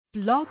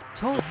Blog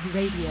Talk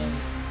Radio.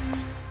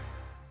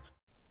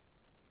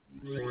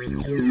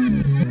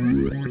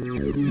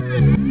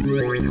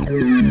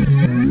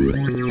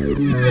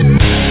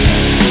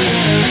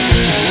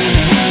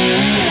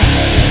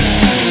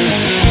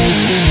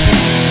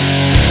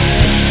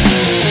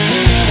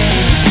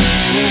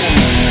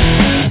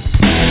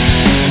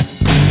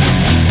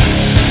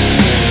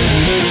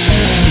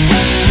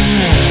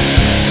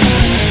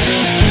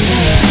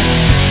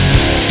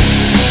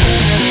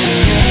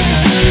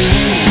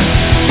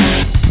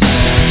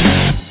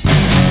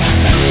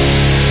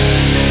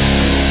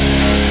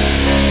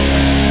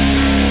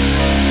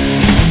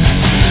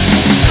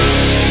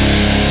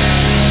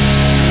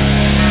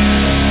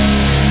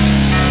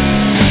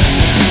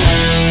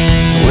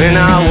 When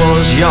I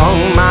was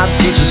young, my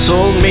teacher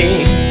told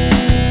me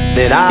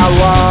that I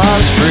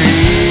was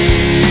free,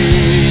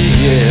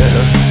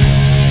 yeah.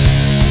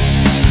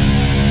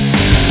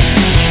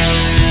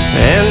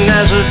 And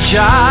as a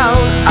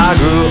child, I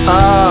grew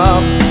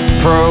up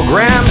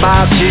programmed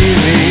by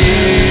TV,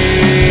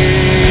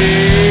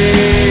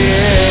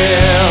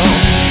 yeah.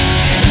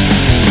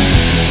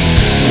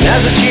 And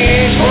as a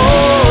teenage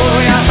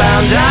boy, I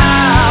found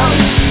out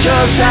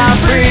just how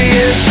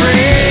free is free.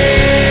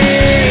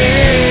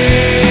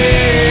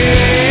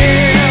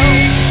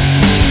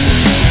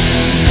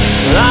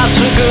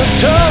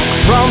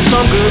 From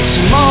some good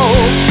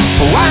smoke,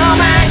 while a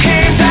man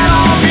came down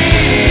on me.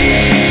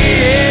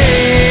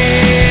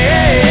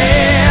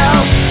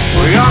 Yeah.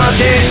 We're gonna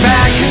take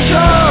back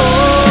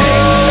control.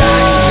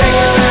 Take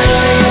it back,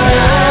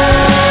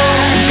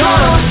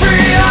 gonna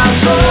free our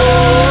soul.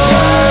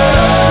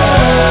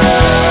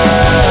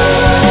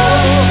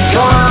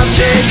 Gonna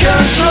take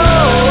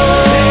control.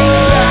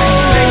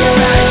 Take it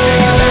back,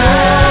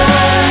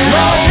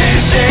 Lord,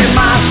 please save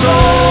my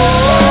soul.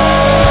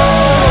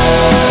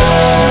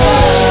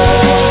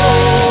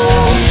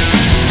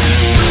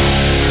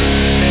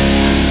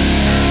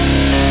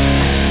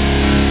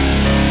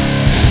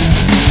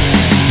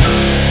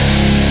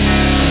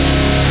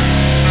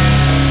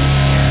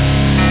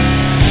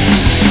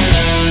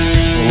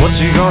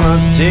 Gonna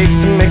take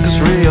to make us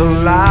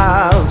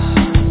realize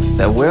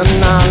that we're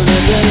not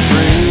living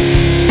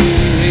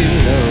free,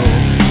 no.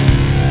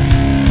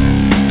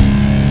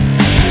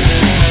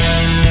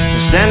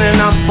 Standing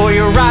up for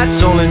your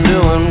rights, only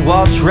doing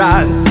what's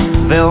right,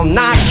 they'll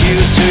knock you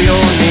to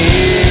your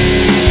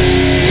knees,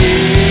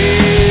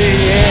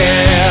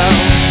 yeah.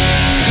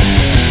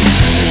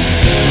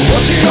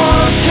 What's it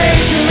gonna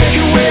take to make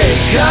you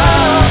wake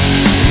up?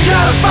 You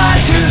gotta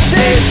fight to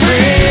stay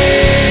free.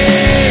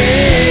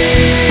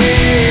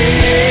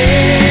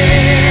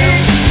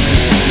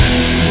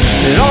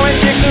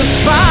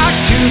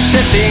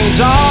 Set things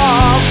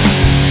off.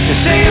 You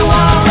say you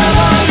want a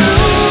revolution,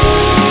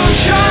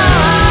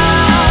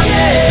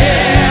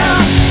 yeah.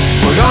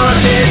 We're gonna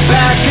take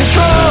back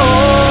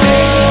control.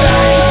 Take it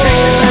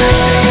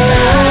back.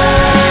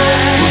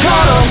 We're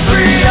gonna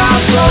free our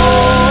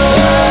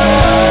soul.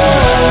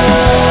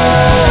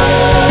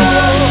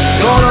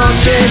 Gonna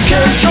take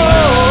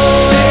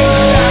control. Take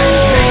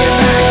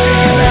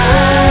it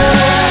back.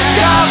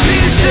 God,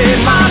 please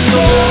save my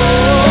soul.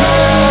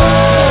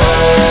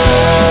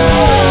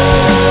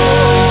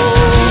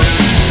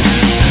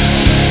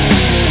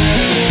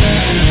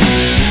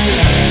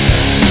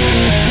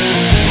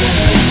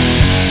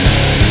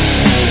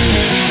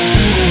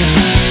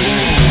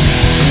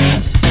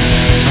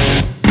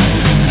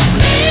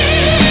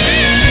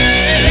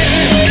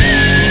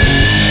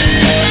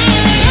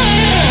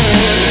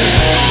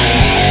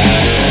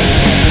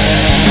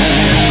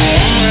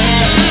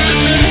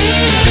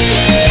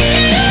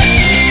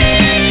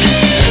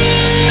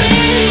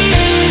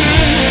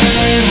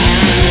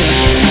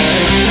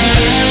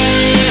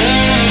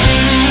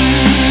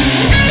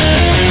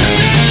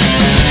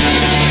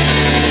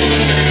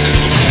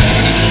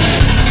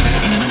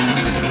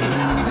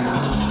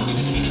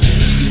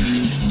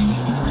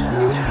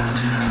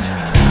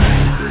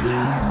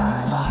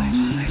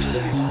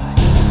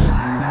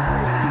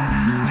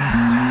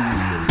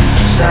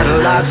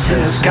 Satellites in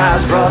the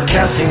skies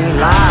broadcasting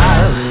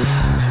lies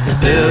to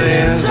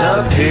billions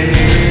of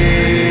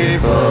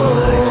people.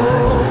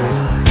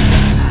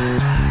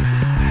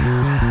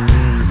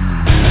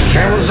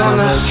 Cameras on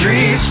the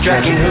streets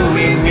tracking who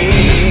we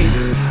meet.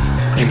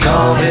 You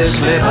call this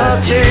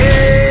liberty?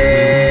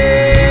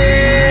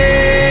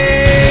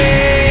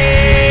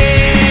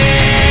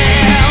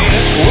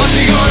 What's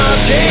it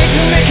gonna take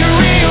to make you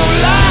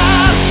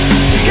realize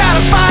you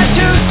gotta fight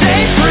to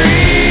stay free?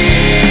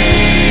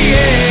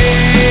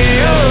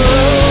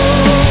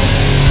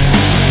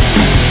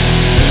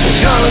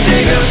 Gonna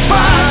take a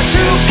spot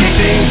to kick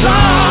things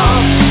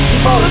off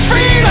for the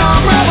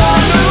freedom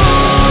revolution,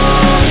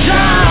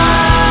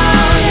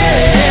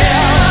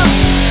 yeah.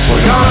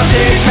 We're gonna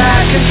take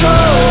back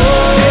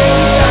control.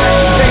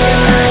 Take it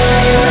back.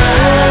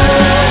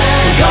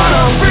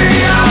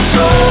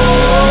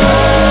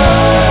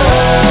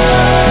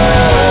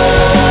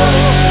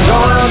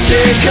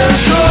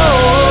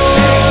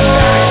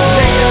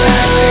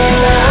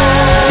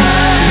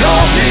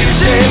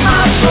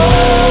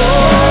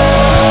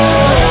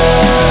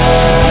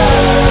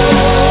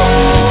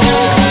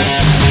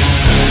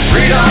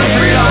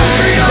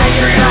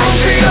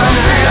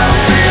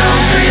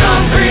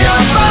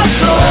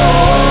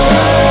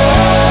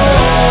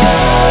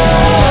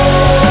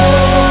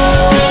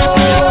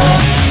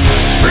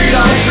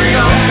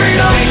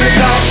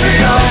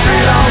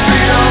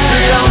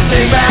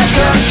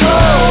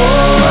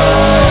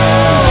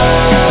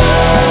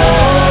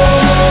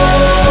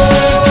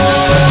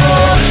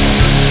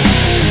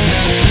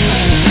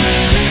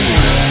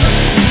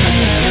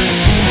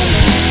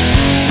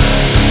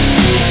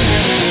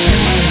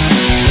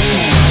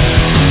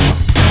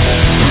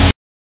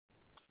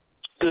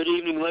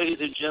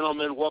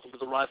 gentlemen, welcome to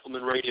the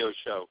Rifleman Radio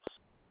Show.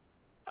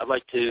 I'd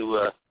like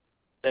to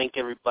thank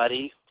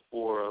everybody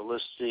for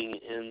listening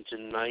in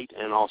tonight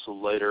and also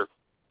later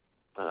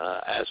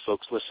as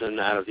folks listen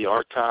out of the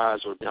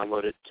archives or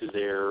download it to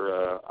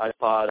their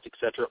iPods,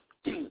 etc.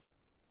 And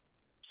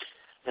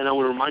I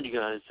want to remind you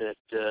guys that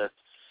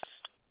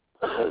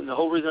the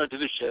whole reason I do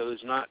this show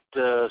is not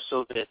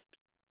so that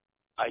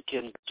I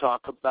can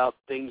talk about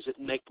things that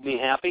make me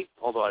happy,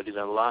 although I do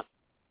that a lot.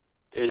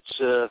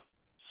 It's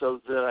so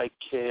that I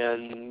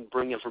can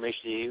bring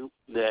information to you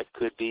that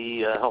could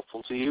be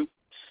helpful to you,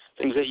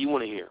 things that you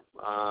want to hear,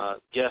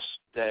 guests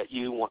that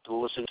you want to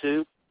listen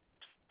to,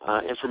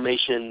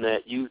 information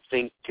that you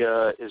think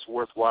is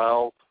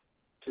worthwhile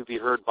to be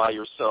heard by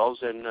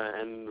yourselves and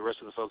the rest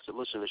of the folks that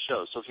listen to the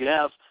show. So if you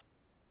have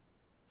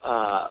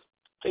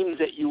things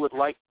that you would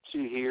like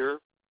to hear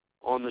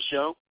on the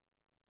show,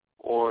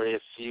 or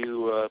if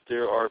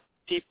there are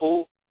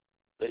people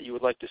that you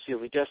would like to see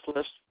on the guest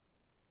list,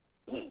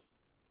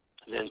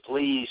 then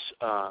please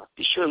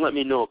be sure and let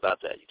me know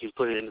about that. You can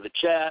put it into the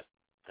chat.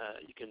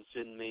 You can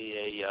send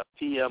me a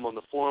PM on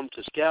the forum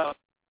to Scout.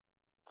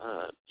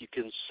 You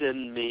can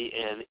send me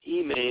an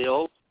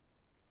email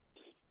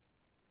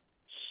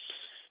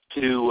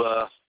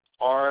to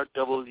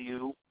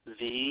RWVA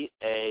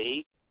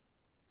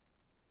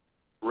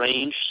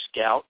Range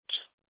Scout,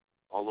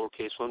 all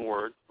lowercase, one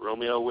word,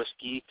 Romeo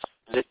Whiskey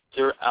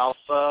Victor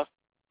Alpha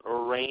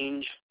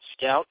Range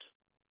Scout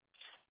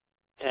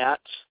at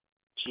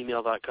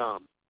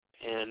gmail.com.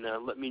 And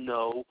let me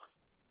know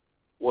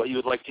what you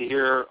would like to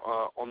hear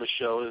on the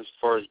show as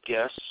far as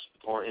guests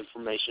or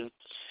information.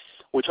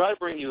 We try to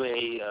bring you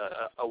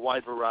a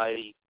wide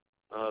variety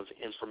of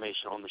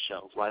information on the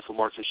show: rifle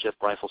marksmanship,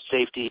 rifle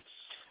safety,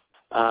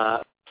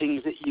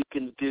 things that you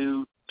can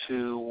do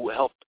to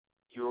help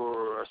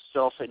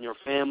yourself and your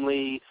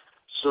family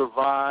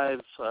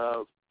survive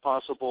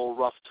possible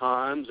rough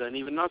times and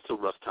even not so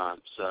rough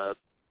times,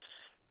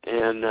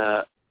 and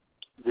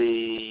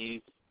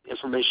the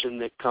information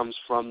that comes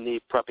from the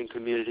prepping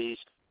communities.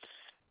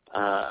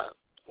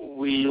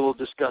 We will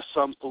discuss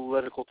some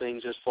political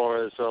things as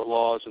far as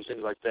laws and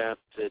things like that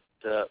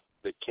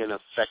can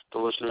affect the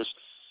listeners,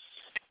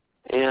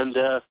 and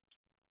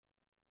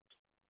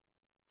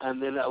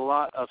then a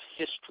lot of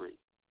history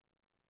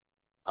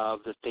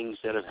of the things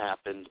that have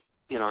happened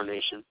in our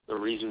nation, the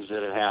reasons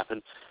that it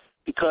happened,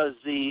 because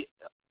the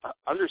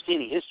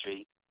understanding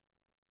history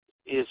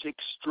is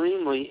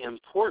extremely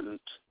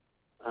important.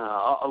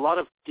 A lot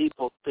of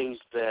people think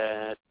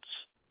that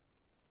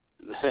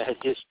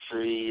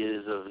history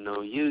is of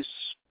no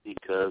use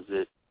because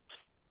it,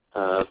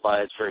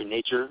 by its very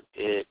nature,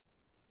 it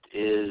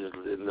is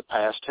in the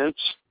past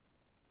tense.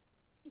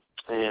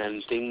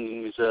 And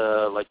things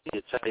like the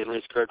Italian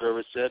race car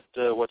driver said,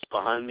 what's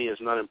behind me is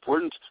not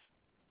important.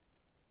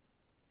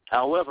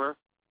 However,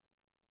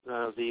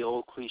 the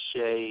old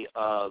cliche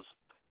of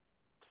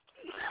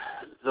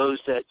those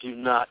that do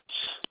not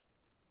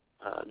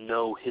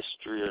know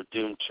history are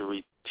doomed to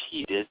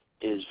repeat it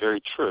is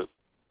very true.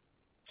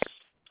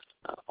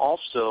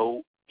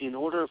 Also, in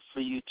order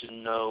for you to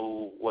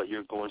know what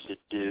you're going to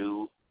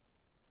do,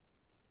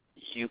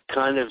 you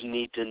kind of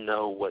need to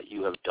know what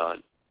you have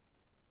done.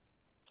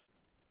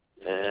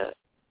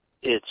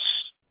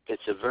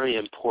 It's a very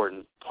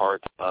important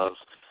part of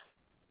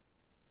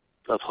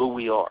who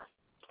we are,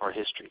 our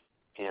history.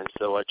 And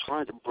so I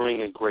try to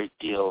bring a great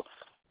deal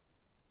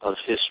of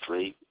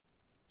history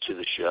to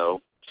the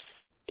show.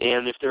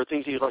 And if there are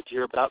things that you'd like to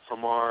hear about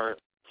from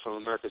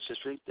America's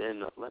history,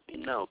 then let me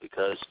know,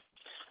 because,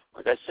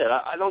 like I said,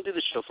 I don't do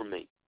the show for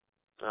me.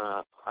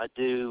 The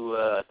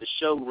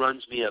show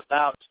runs me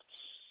about,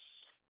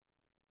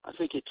 I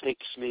think it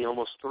takes me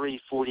almost 3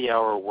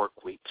 40-hour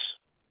work weeks,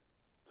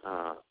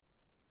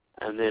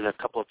 and then a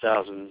couple of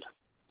 $1,000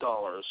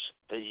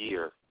 a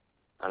year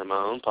out of my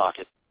own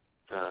pocket.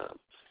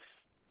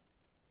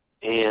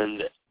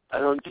 And I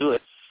don't do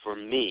it for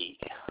me.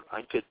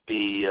 I could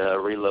be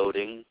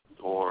reloading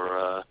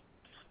or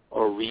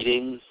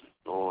reading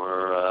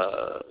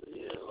or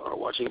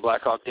watching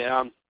Black Hawk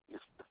Down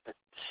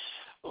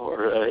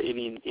or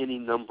any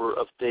number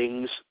of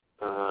things.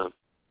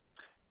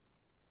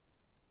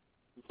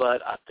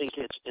 But I think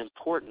it's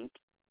important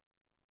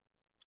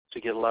to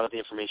get a lot of the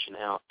information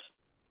out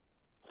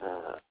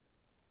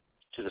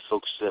to the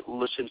folks that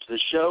listen to the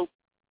show.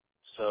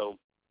 So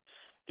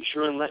be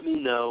sure and let me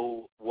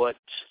know what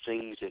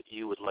things that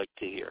you would like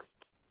to hear.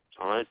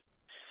 All right?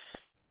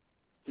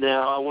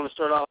 Now, I want to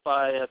start off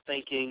by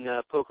thanking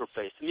Poker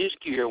Face. The music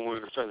you hear when we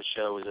were starting the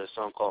show is a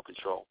song called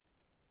Control,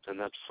 and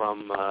that's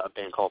from a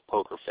band called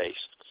Poker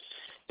Face.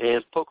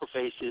 And Poker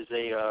Face is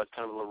a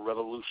kind of a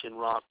revolution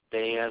rock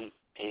band,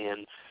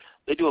 and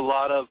they do a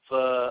lot of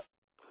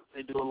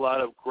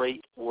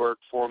great work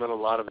for them in a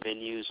lot of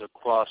venues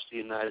across the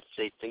United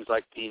States, things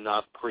like the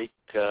Knob Creek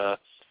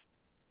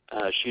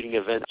shooting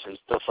events and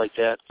stuff like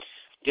that,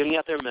 getting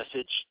out their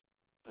message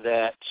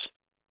that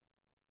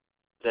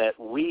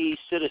we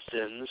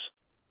citizens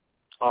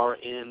are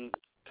in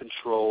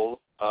control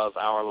of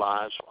our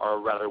lives, or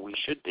rather we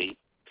should be.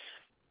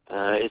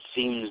 It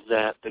seems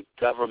that the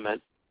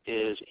government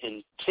is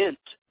intent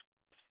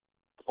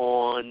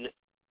on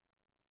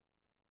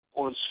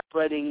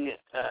spreading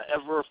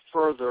ever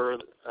further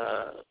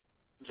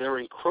their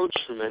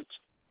encroachment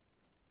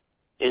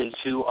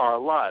into our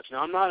lives.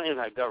 Now, I'm not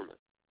anti-government.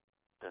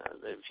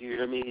 If you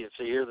hear me, if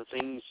you hear the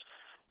things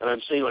that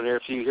I'm saying on there,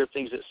 if you hear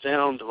things that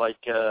sound like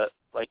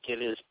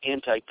it is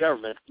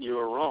anti-government, you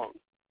are wrong.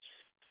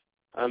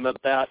 I'm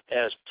about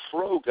as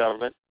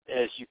pro-government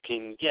as you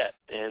can get,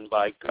 and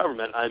by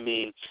government I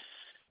mean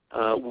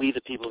we,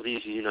 the people of the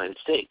United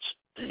States.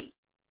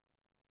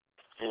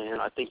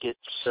 And I think it's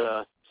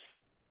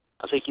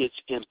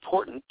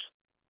important,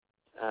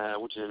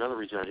 which is another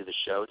reason I do the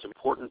show. It's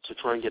important to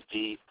try and get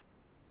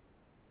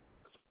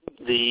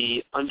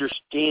the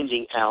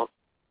understanding out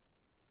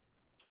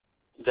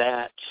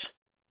that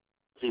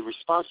the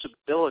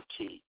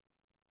responsibility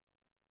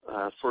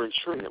for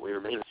ensuring that we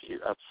remain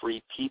a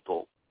free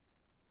people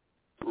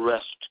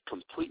rests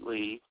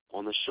completely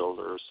on the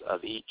shoulders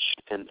of each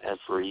and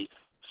every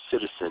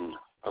citizen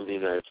of the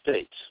United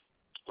States.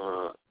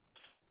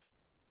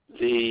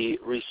 The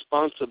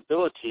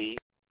responsibility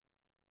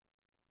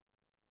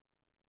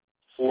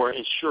for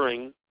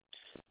ensuring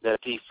that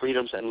the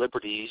freedoms and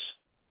liberties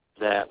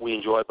that we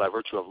enjoy by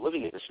virtue of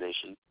living in this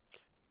nation,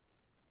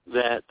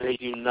 that they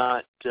do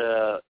not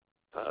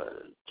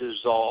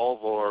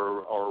dissolve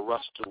or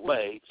rust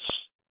away.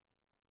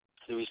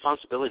 The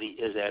responsibility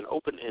is an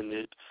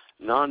open-ended,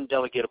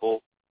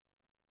 non-delegatable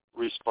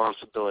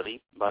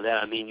responsibility. By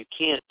that I mean you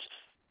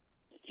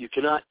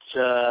cannot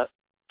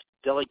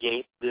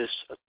delegate this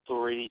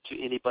authority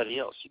to anybody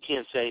else. You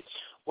can't say,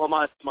 well,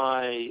 my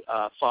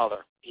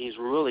father, he's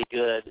really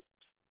good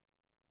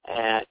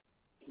at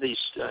these,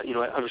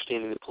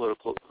 understanding the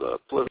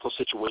political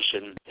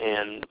situation,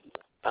 and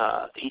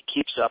he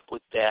keeps up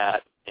with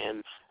that,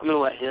 and I'm going to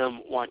let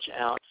him watch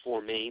out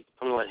for me.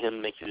 I'm going to let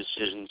him make the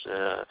decisions,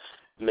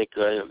 make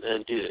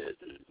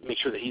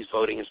sure that he's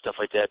voting and stuff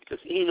like that, because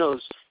he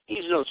knows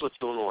what's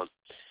going on.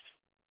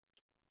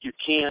 You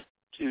can't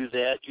do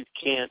that. You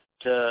can't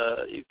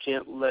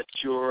let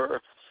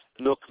your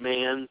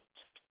milkman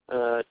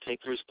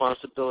take the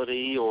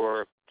responsibility,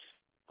 or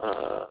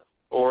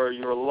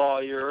your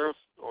lawyer,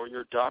 or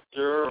your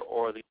doctor,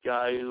 or the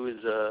guy who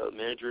is a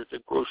manager at the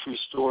grocery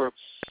store.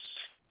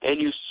 And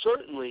you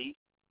certainly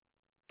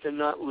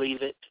cannot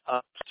leave it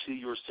up to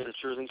your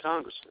senators and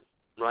congressmen,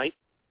 right?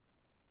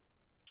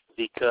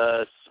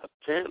 Because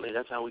apparently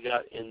that's how we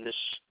got in this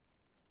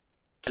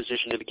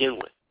position to begin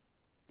with.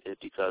 It's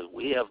because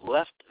we have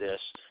left this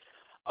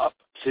up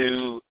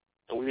to,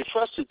 and we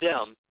entrusted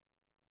them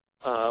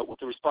with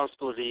the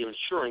responsibility of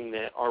ensuring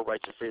that our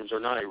rights and freedoms are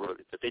not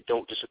eroded, that they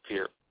don't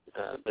disappear,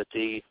 that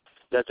the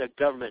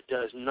government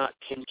does not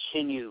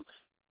continue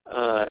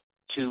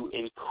to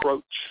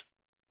encroach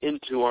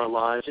into our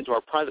lives, into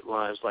our private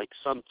lives, like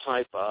some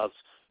type of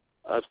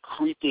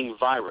creeping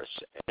virus.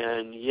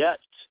 And yet,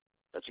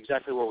 that's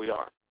exactly where we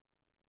are.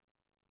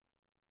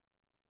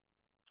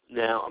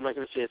 Now, I'm not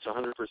going to say it's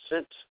 100%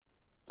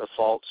 the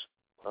fault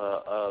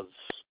of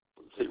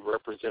the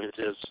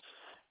representatives,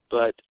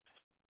 but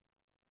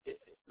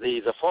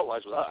the fault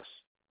lies with us,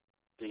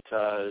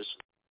 because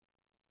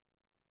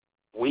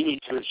we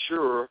need to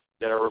ensure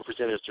that our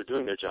representatives are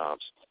doing their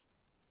jobs.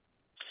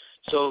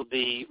 So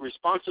the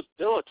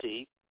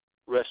responsibility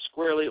rests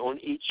squarely on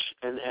each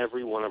and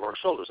every one of our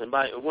shoulders. And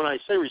when I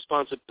say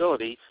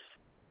responsibility,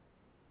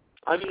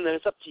 I mean that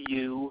it's up to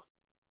you.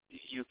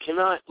 You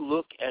cannot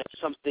look at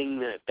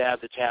something bad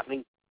that's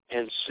happening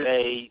and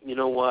say, you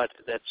know what,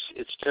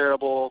 it's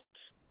terrible,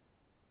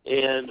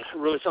 and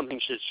really something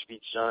should be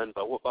done,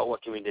 but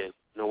what can we do?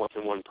 What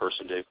can one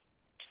person do?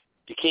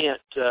 You can't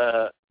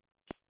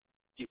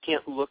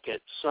look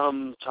at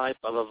some type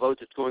of a vote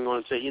that's going on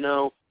and say,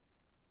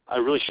 I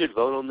really should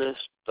vote on this,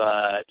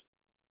 but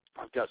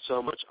I've got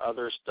so much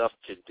other stuff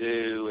to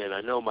do, and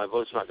I know my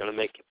vote's not going to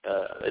make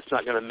it's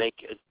not going to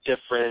make a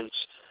difference.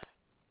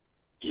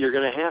 You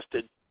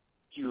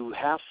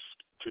have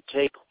to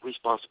take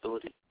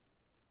responsibility.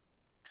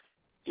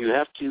 You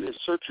have to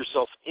insert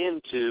yourself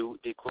into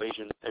the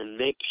equation and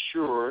make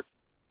sure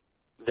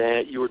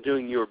that you are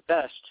doing your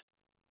best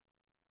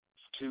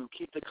to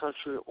keep the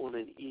country on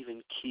an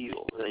even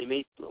keel.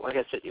 And like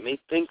I said, you may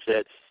think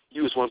that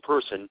you as one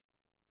person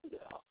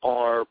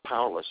are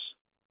powerless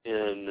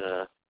in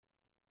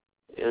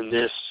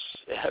this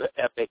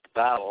epic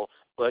battle,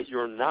 but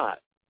you're not.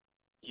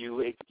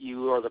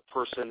 You are the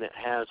person that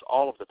has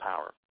all of the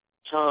power.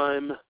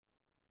 Time,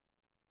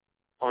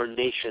 our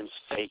nation's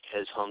fate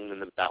has hung in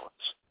the balance.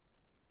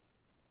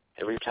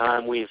 Every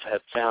time we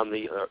have found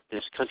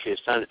this country has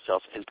found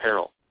itself in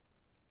peril,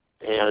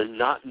 and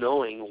not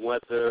knowing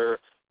whether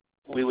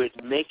we would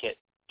make it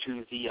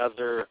to the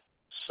other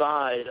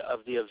side of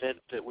the event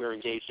that we're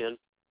engaged in,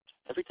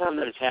 every time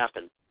that has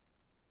happened,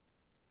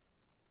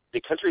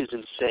 the country has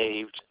been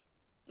saved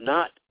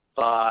not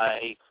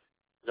by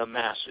the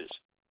masses,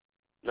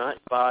 not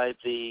by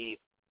the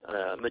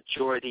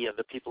majority of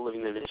the people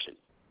living in the nation.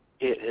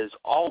 It has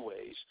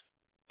always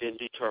been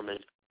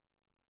determined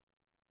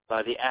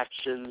by the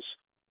actions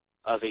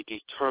of a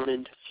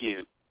determined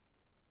few.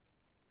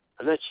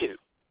 And that's you.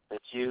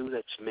 That's you,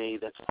 that's me,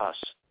 that's us.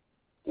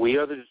 We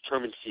are the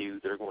determined few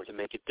that are going to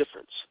make a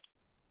difference.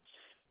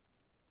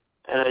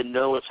 And I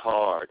know it's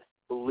hard.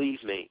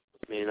 Believe me.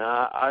 I mean,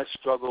 I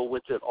struggle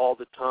with it all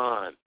the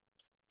time.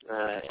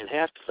 And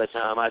half the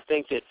time, I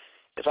think that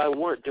if I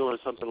weren't doing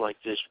something like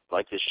this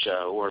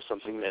show, or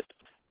something that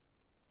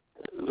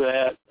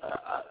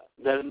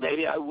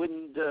maybe I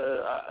wouldn't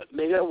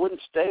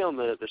stay on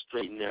the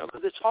straight and narrow,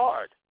 because it's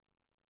hard.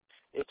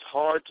 It's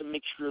hard to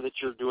make sure that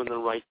you're doing the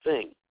right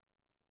thing.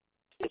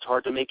 It's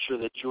hard to make sure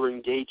that you're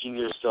engaging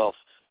yourself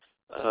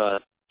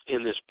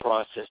in this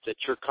process, that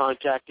you're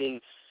contacting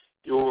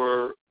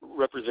your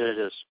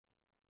representatives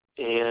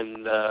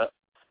and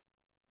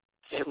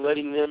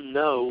letting them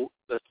know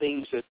the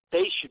things that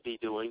they should be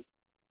doing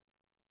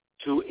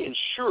to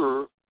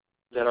ensure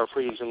that our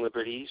freedoms and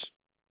liberties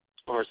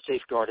are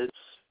safeguarded.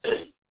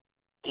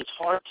 It's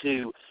hard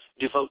to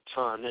devote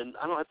time, and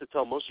I don't have to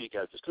tell most of you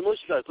guys this, because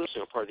most of you guys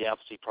listening are part of the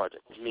Advocacy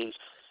Project, which means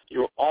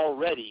you're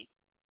already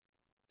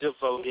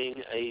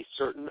devoting a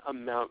certain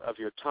amount of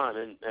your time,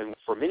 and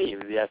for many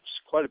of you,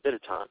 that's quite a bit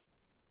of time,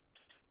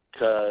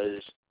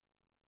 because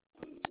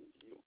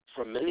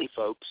for many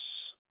folks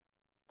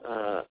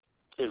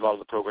involved in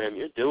the program,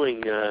 you're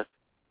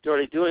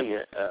already doing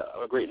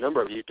a great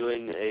number of you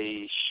doing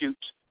a shoot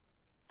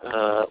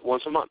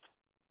once a month,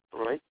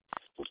 all right?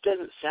 Which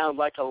doesn't sound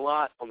like a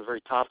lot on the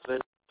very top of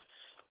it,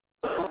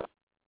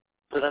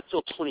 but that's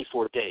still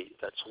 24 days.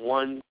 That's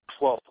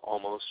 1/12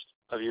 almost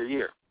of your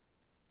year,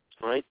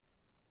 right?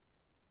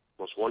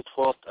 Almost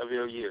 1/12 of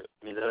your year.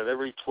 I mean, out of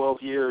every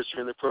 12 years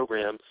you're in the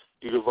program,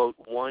 you devote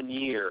 1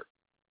 year,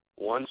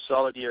 one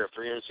solid year of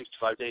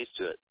 365 days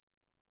to it.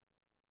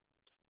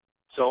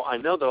 So I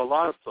know that a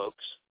lot of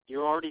folks,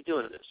 you're already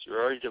doing this. You're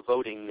already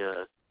devoting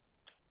a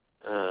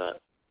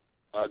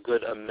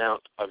good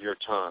amount of your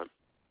time.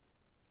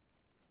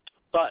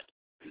 But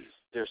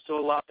there's still a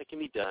lot that can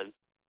be done,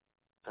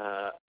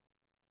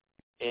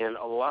 and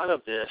a lot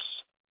of this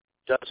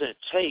doesn't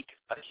take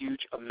a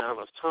huge amount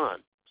of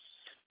time.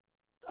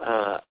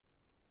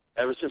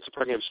 Ever since the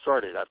program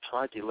started, I've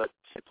tried to let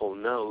people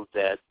know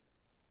that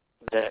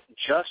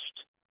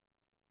just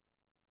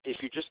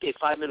if you just gave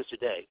 5 minutes a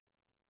day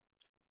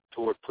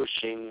toward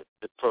pushing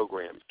the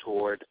program,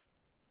 toward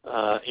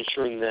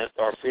ensuring that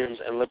our freedoms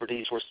and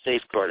liberties were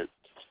safeguarded,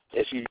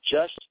 if you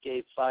just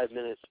gave 5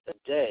 minutes a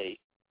day,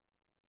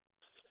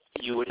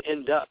 you would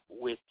end up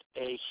with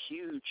a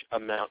huge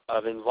amount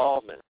of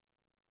involvement.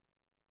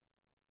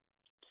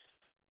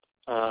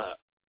 I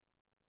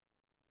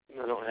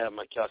don't have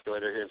my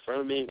calculator here in front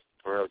of me,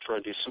 or I'll try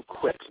and do some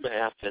quick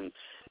math and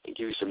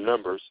give you some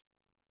numbers,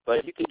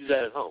 but you can do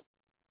that at home.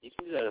 You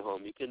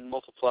can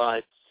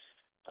multiply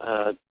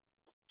 5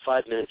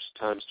 minutes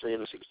times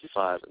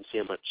 365 and see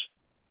how much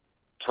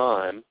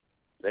time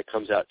that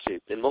comes out to.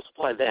 Then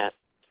multiply that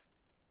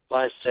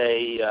by,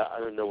 say, I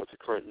don't know what the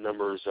current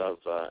numbers of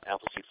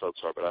Appleseed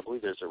folks are, but I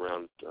believe there's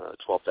around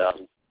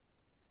 12,000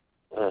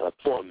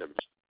 forum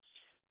members.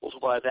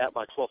 Multiply that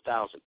by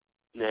 12,000.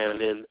 Now,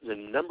 then the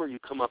number you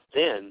come up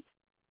then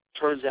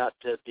turns out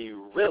to be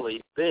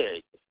really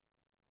big,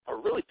 a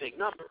really big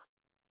number.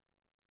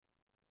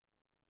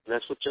 And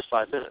that's with just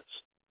 5 minutes.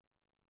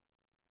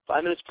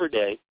 5 minutes per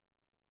day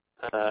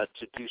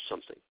to do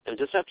something. And it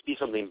doesn't have to be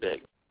something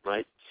big,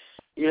 right?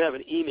 You have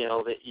an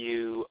email that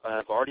you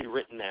have already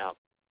written out,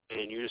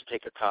 and you just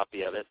take a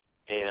copy of it,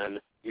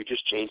 and you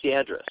just change the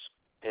address.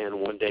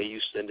 And one day you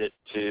send it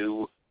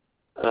to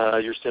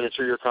your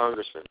senator, your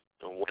congressman.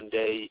 And one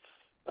day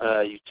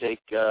you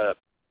take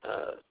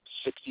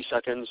 60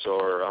 seconds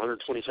or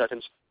 120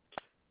 seconds,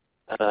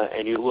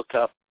 and you look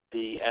up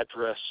the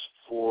address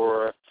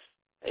for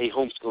a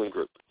homeschooling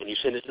group, and you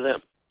send it to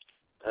them.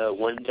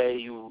 One day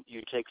you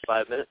take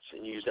 5 minutes,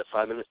 and you use that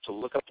 5 minutes to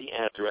look up the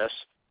address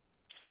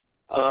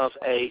of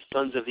a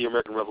Sons of the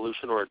American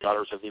Revolution or a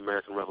Daughters of the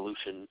American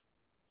Revolution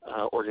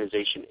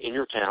organization in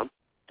your town.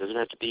 It doesn't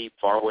have to be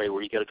far away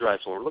where you got to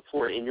drive somewhere. Look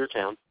for it in your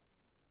town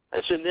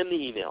and send them the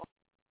email.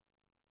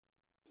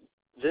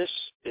 This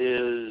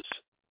is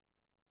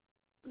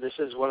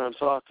what I'm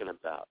talking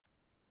about.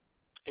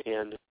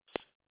 And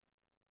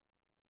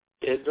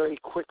it very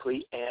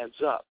quickly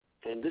adds up.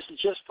 And this is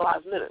just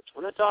 5 minutes.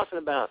 We're not talking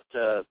about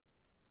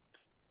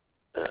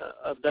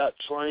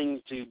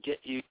trying to get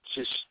you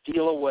to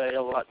steal away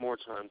a lot more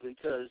time,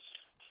 because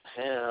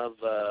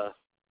a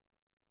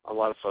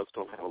lot of folks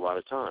don't have a lot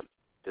of time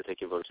that they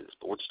can devote to this.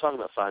 But we're just talking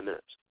about 5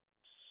 minutes.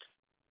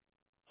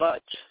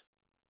 But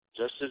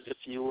just as if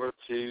you were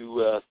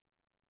to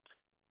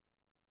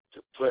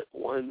put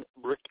one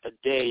brick a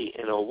day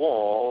in a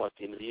wall, at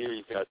the end of the year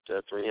you've got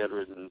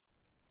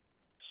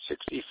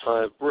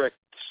 365 bricks,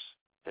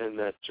 and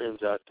that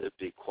turns out to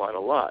be quite a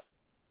lot.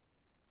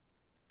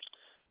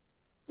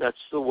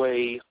 That's the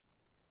way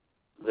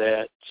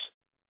that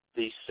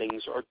these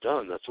things are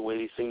done. That's the way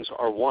these things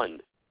are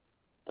won.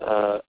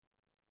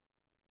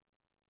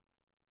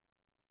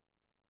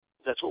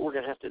 That's what we're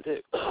going to have to do.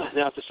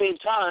 Now, at the same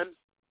time,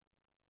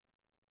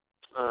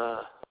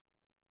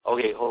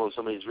 okay, hold on.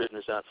 Somebody's written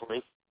this out for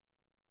me.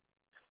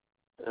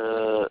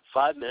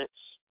 5 minutes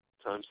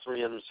times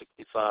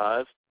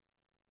 365.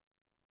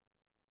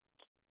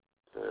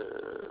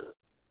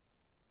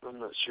 I'm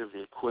not sure of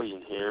the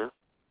equation here.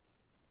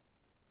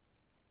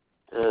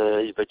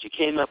 But you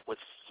came up with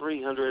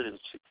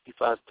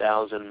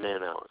 365,000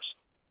 man-hours.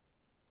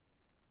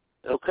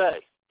 Okay.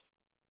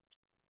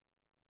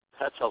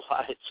 That's a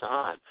lot of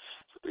time.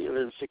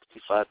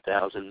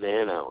 365,000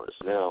 man-hours.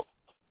 Now,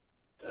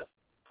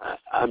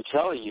 I'm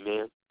telling you,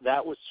 man,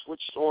 that was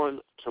switched on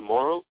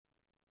tomorrow.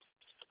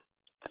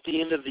 At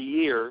the end of the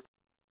year,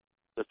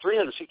 the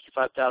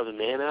 365,000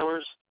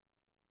 man-hours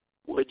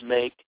would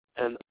make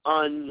an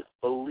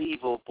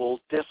unbelievable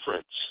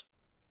difference.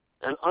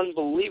 An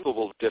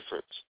unbelievable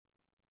difference.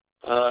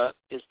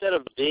 Instead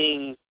of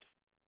being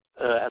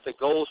at the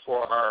goals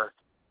for our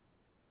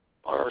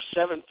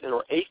 7th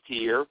or 8th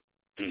year,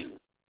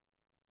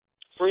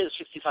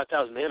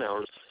 365,000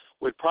 man-hours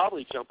would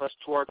probably jump us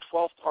to our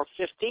 12th or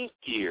 15th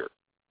year.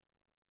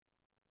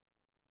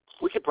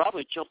 We could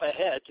probably jump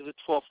ahead to the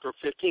 12th or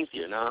 15th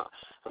year. Now,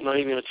 I'm not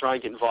even going to try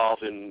and get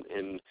involved in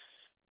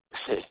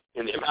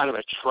the amount of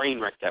a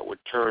train wreck that would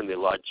turn the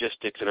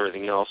logistics and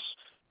everything else,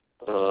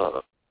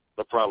 the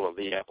problem of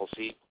the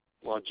Appleseed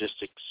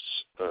logistics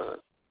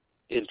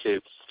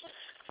into.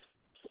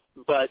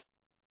 But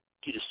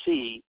you just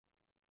see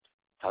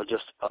how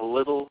just a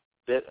little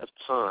bit of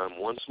time,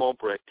 one small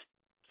brick,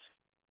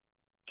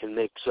 can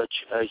make such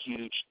a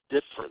huge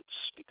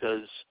difference,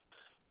 because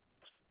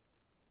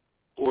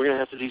we're going to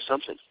have to do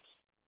something.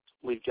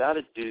 We've got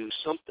to do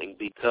something,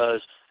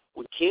 because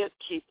we can't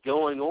keep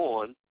going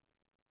on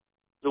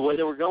the way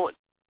that we're going.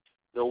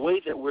 The way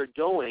that we're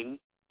going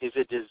is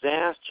a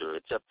disaster.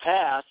 It's a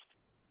path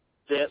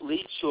that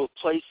leads to a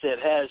place that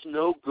has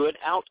no good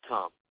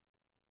outcome.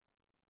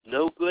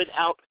 No good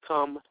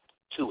outcome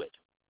to it.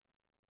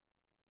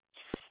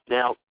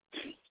 Now,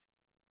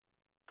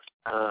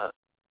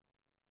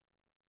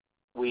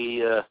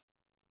 we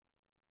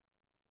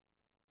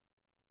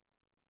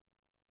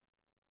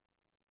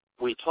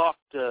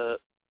talked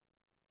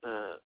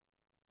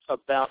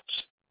about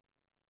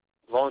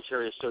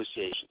voluntary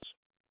associations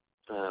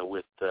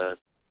with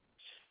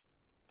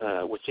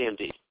Sam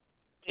D.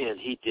 And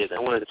he did. I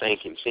wanted to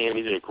thank him. Sam,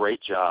 he did a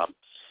great job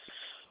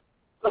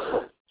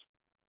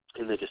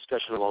in the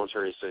discussion of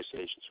voluntary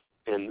associations.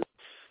 And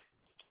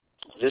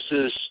this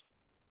is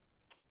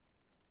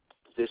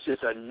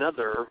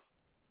another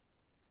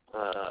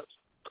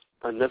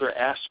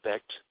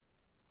aspect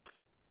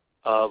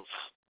of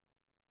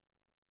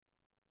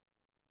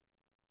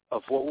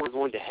what we're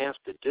going to have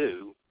to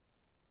do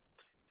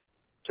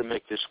to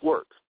make this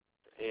work.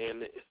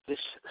 And this,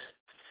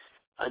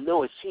 I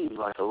know it seems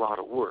like a lot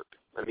of work.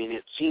 I mean,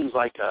 it seems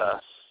like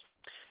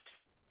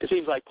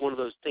one of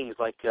those things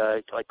like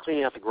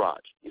cleaning out the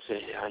garage. You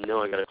say, I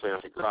know I got to clean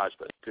out the garage,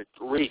 but good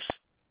grief,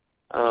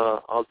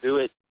 I'll do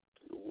it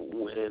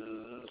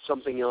when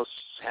something else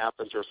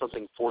happens or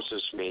something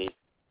forces me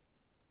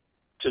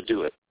to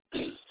do it.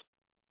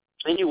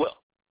 And you will.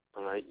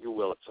 All right, you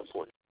will at some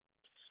point.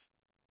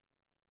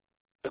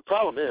 The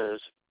problem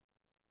is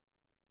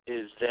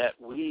that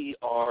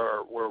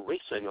we're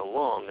racing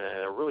along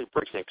at a really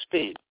breakneck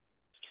speed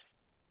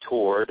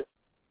toward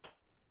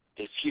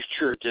a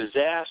future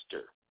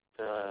disaster,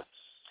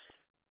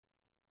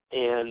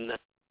 and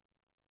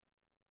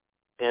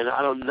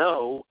I don't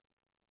know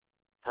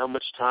how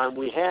much time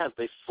we have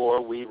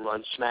before we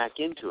run smack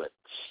into it.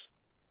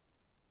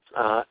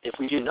 If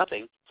we do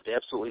nothing,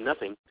 absolutely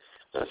nothing,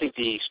 I think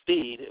the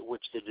speed at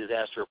which the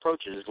disaster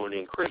approaches is going to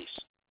increase.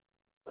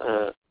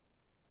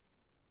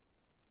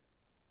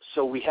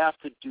 So we have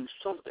to do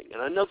something.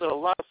 And I know that a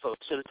lot of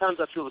folks, and at times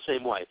I feel the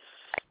same way,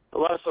 a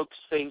lot of folks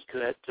think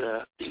that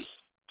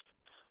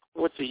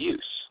what's the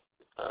use?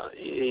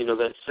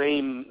 The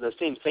same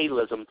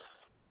fatalism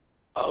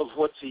of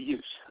what's the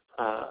use?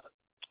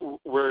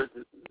 We're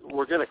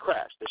going to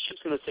crash. The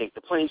ship's going to sink.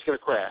 The plane's going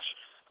to crash.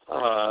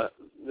 The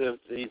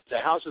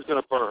house is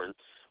going to burn,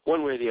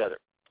 one way or the other.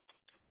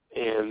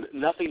 And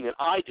nothing that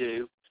I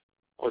do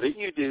or that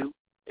you do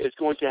is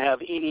going to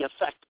have any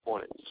effect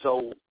on it.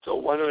 So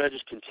why don't I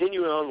just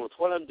continue on with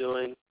what I'm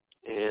doing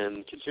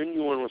and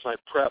continue on with my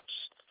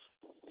preps,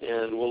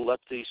 and we'll let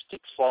these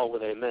sticks fall where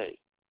they may.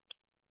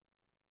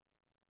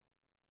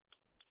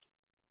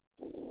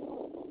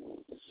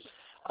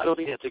 I don't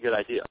think that's a good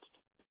idea.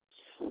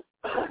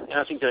 And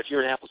I think that if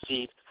you're an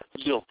Appleseed,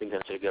 you don't think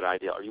that's a good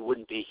idea, or you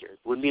wouldn't be here. You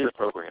wouldn't be in the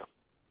program,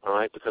 all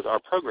right? Because our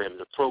program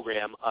is a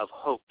program of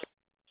hope.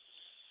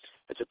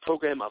 It's a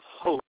program of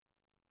hope.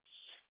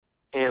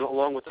 And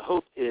along with the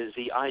hope is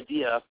the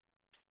idea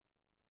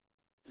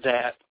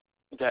that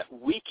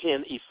we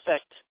can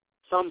effect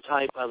some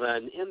type of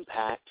an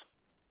impact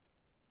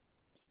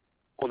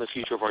on the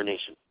future of our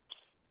nation.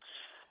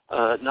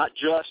 Not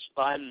just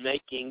by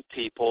making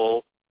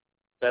people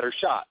better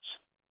shots,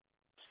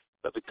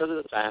 but because of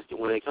the fact that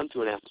when they come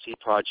to an Appleseed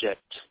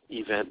Project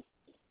event,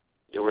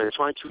 we're going to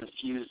try to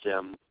infuse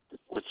them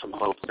with some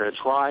hope. We're going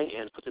to try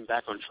and put them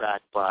back on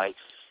track by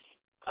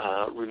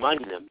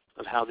reminding them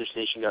of how this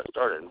nation got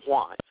started and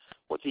why,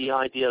 what the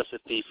ideas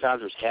that the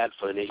founders had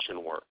for the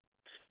nation were.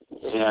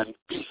 and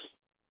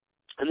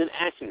then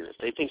acting on it.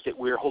 They think that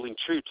we're holding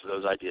true to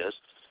those ideas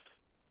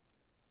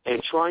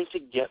and trying to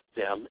get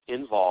them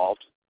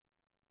involved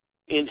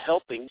in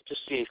helping to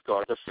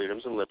safeguard the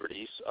freedoms and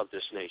liberties of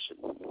this nation.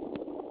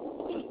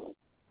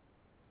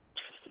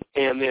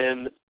 And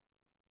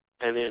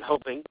then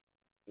hoping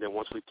that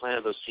once we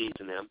plant those seeds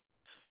in them,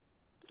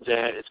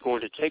 that it's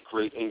going to take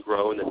root and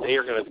grow, and that they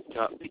are going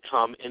to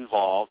become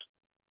involved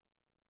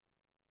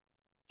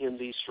in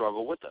the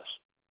struggle with us.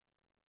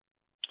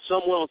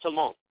 Some will and some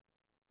won't.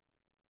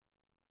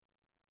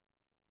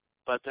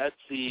 But that's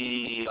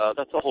the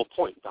whole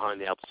point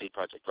behind the Appleseed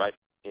Project, right?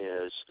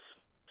 Is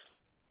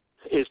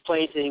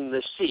planting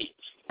the seeds,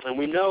 and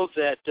we know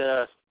that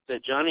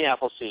that Johnny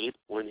Appleseed,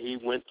 when he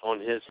went on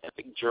his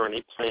epic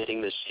journey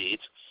planting the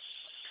seeds,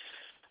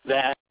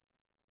 that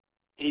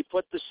he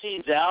put the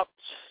seeds out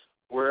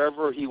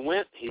wherever he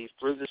went. He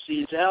threw the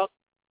seeds out,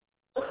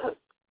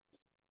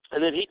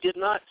 and then he did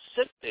not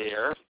sit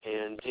there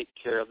and take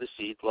care of the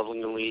seeds,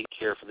 lovingly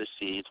care for the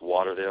seeds,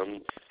 water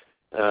them,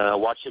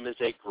 watch them as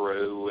they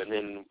grew, and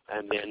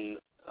then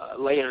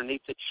lay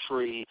underneath the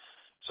tree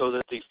so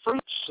that the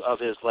fruits of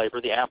his labor,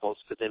 the apples,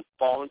 could then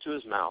fall into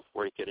his mouth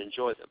where he could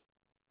enjoy them.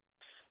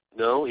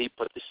 No, he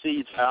put the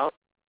seeds out,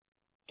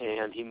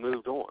 and he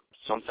moved on.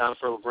 Some found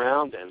fertile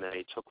ground, and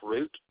they took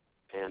root,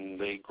 and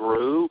they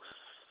grew.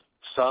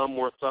 Some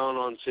were thrown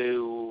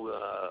onto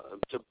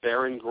to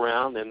barren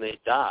ground, and they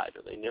died,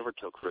 or they never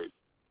took root.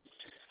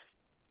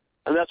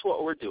 And that's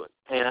what we're doing.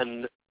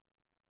 And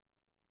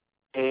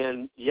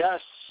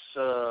yes,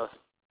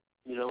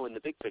 in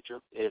the big picture,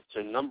 it's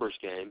a numbers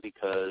game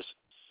because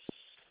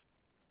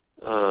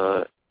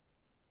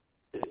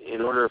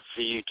in order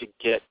for you to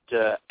get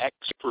X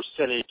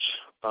percentage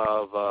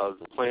of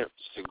the plants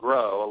to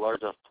grow, a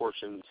large enough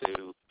portion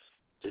to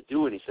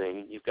do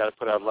anything, you've got to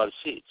put out a lot of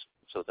seeds.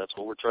 So that's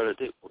what we're trying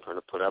to do. We're trying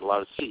to put out a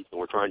lot of seeds, and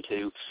we're trying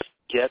to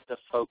get the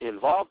folk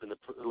involved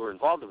who are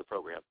involved in the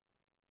program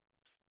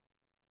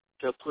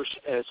to push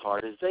as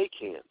hard as they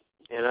can.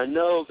 And I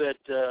know that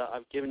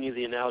I've given you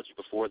the analogy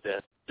before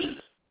that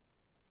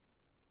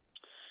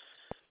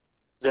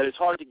it's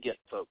hard to get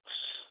folks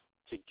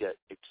to get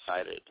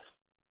excited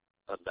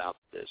about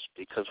this,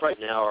 because right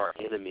now our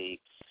enemy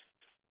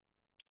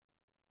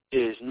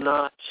is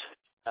not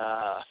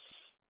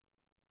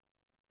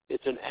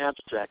it's an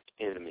abstract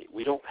enemy.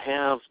 We don't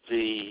have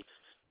a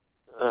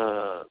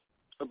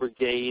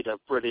brigade of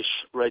British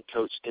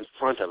redcoats in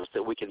front of us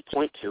that we can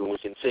point to and we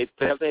can say,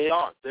 there they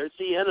are. There's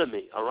the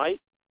enemy, all right?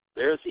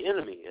 There's the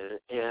enemy.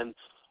 And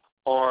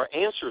our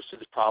answers to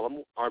this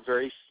problem are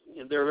very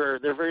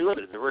limited.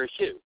 They're very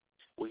few.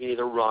 We can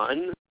either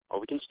run or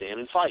we can stand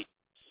and fight.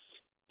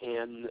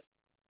 And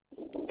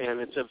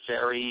it's a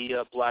very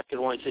black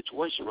and white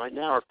situation. Right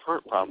now our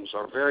current problems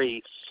are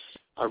very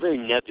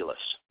nebulous.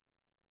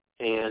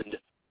 And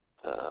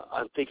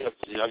I think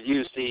I've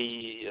used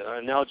the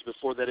analogy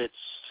before that it's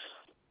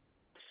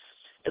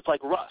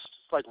like rust.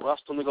 It's like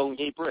rust on the Golden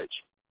Gate Bridge.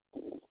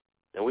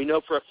 And we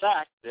know for a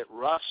fact that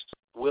rust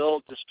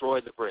will destroy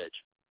the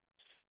bridge.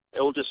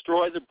 It will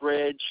destroy the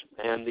bridge,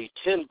 and the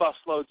 10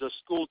 busloads of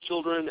school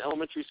children,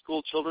 elementary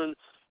school children,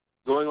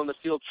 going on the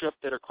field trip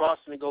that are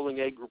crossing the Golden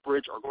Gate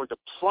Bridge are going to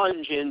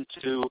plunge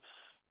into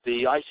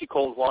the icy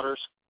cold waters,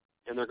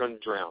 and they're going to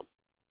drown.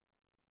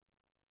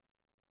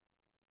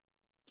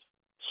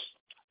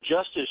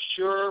 Just as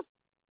sure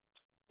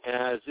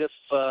as if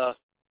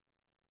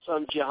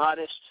some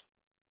jihadist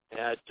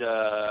had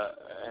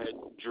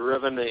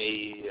driven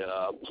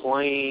a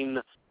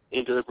plane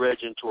into the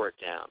bridge and tore it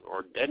down,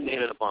 or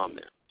detonated a bomb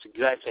there. It's the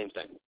exact same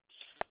thing.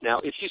 Now,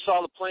 if you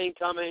saw the plane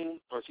coming,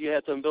 or if you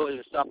had the ability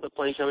to stop the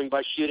plane coming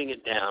by shooting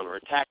it down, or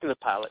attacking the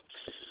pilot,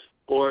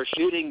 or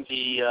shooting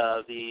the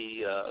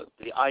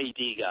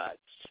IED guy,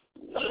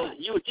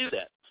 you would do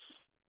that.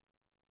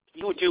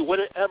 You would do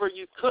whatever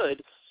you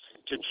could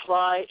to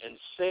try and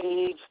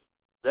save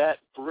that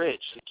bridge,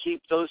 to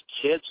keep those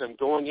kids from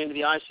going into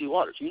the icy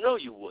waters. You know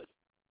you would.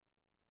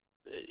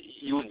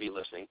 You wouldn't be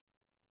listening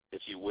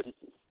if you wouldn't.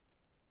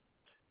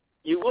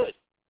 You would.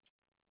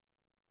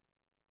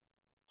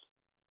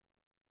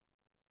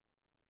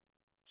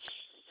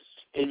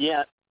 And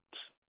yet,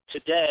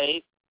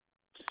 today,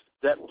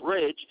 that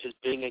bridge is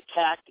being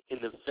attacked in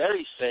the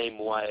very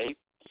same way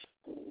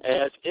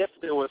as if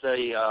there was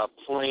a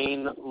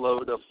plane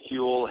load of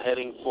fuel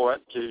heading for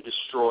it to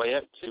destroy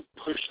it, to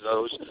push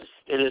those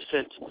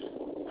innocent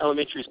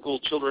elementary school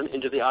children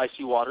into the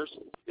icy waters.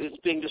 It's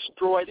being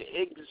destroyed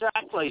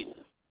exactly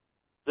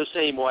the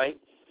same way,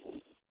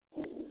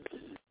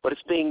 but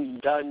it's being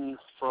done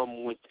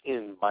from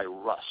within by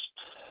rust.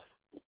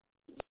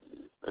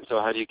 And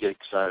so how do you get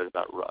excited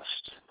about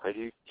rust? How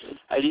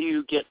do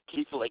you get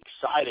people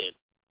excited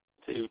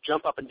to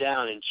jump up and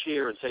down and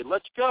cheer and say,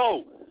 let's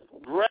go,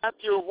 grab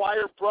your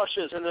wire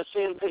brushes and a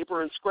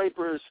sandpaper and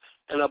scrapers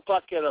and a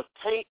bucket of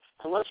paint,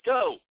 and let's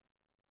go?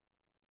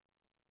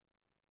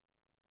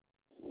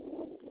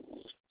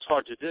 It's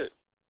hard to do.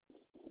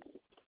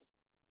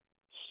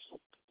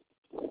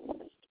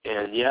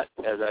 And yet,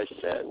 as I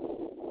said,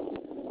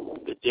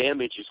 the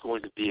damage is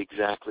going to be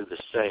exactly the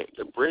same.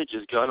 The bridge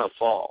is going to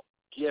fall,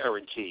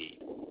 guaranteed.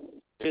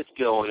 It's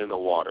going in the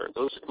water.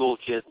 Those school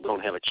kids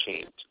don't have a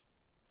chance.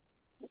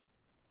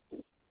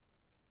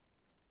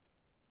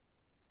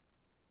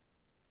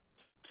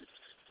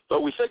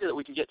 But we figure that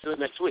we can get to it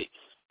next week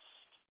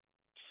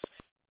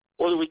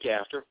or the week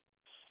after.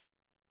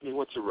 I mean,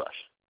 what's a rush?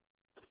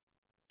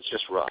 It's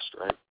just rust,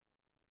 right?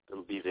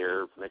 It'll be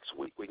there next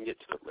week. We can get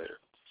to it later.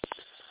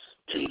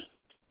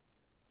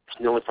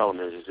 The only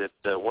problem is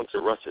that once the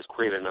rust has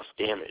created enough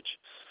damage,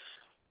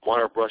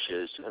 water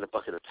brushes and a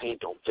bucket of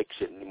paint don't fix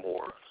it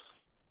anymore.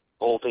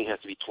 The whole thing has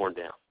to be torn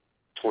down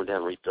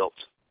and rebuilt.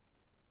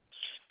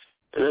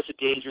 And that's a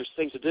dangerous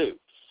thing to do.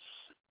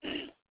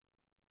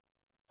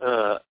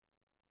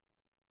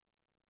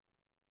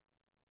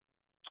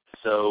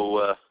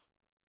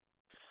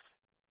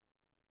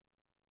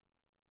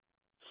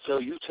 So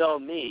you tell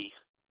me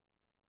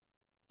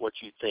what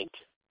you think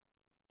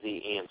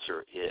the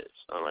answer is.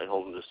 All right,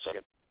 hold on just a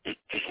second.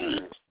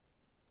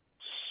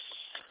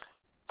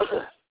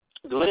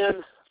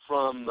 Glenn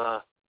from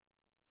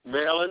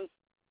Maryland,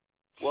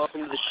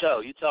 welcome to the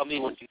show. You tell me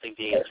what you think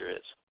the answer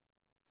is.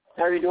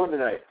 How are you doing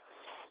tonight?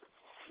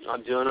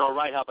 I'm doing all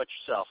right. How about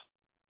yourself?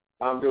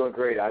 I'm doing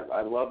great.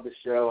 I love the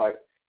show.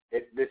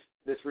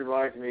 This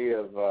reminds me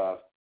of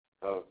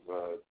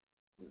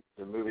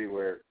the movie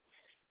where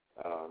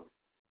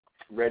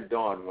Red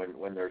Dawn,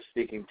 when they're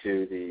speaking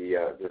to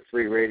the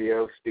free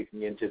radio,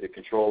 speaking into the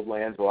controlled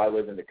lands. Well, I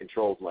live in the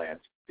controlled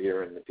lands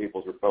here in the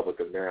People's Republic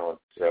of Maryland,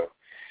 so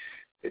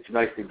it's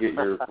nice to get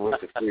your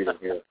voice of freedom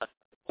here.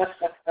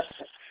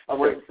 I'm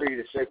waiting for you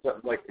to say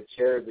something like the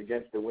chairs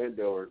against the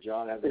window or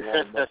John has a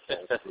long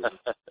mustache.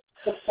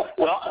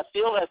 Well, I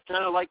feel that's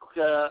kind of like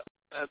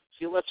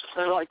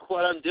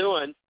what I'm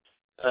doing,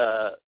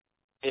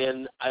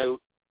 and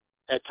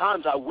at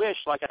times I wish,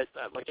 like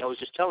I was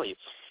just telling you,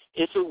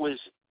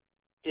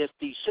 if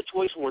the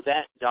situation were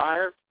that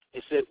dire,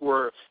 if it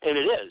were, and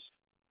it is,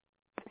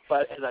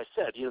 but as I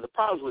said, the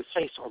problems we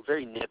face are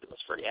very nebulous,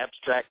 very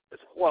abstract.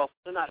 Well,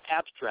 they're not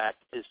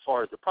abstract as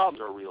far as the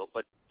problems are real,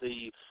 but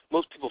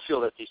most people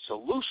feel that their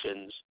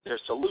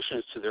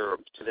solutions to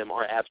them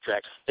are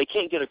abstract. They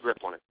can't get a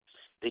grip on it.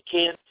 They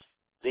can't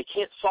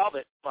solve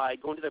it by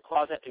going to their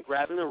closet and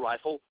grabbing their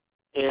rifle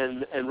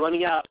and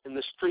running out in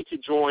the street to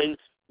join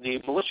the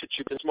militia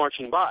troop that's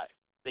marching by.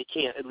 They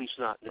can't, at least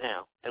not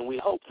now, and we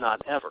hope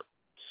not ever.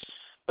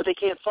 But they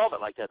can't solve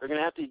it like that. They're going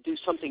to have to do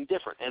something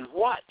different. And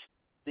what?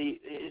 The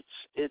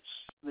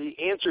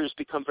answers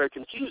become very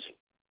confusing,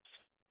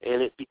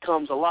 and it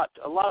becomes a lot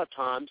of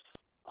times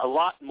a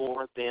lot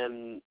more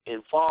than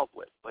involved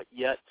with. But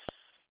yet,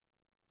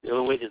 the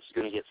only way this is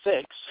going to get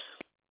fixed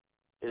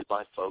is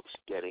by folks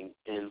getting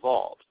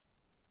involved.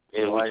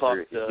 And I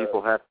agree.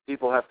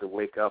 People have to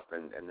wake up,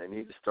 and they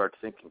need to start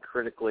thinking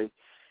critically,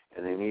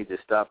 and they need to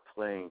stop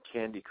playing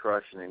Candy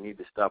Crush, and they need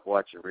to stop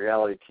watching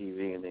reality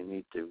TV, and they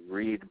need to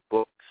read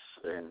books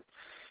and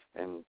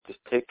just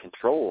take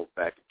control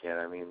back again.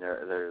 I mean,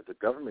 the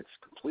government's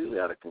completely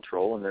out of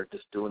control, and they're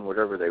just doing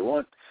whatever they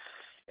want.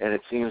 And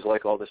it seems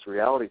like all this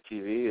reality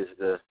TV is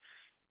the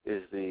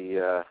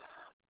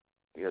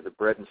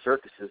bread and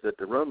circuses that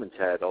the Romans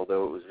had.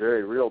 Although it was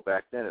very real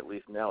back then, at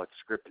least now it's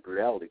scripted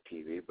reality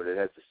TV, but it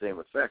has the same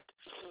effect.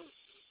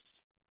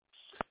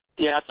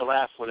 Yeah, I have to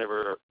laugh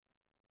whenever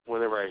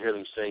I hear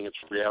them saying it's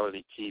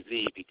reality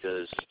TV,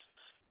 because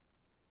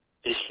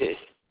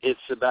it's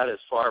about as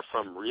far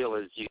from real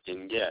as you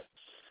can get.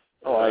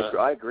 Oh,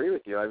 I agree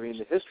with you. I mean,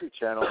 the History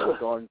Channel has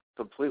gone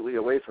completely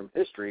away from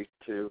history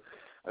to,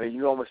 I mean,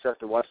 you almost have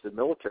to watch the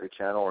Military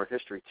Channel or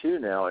History 2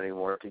 now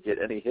anymore to get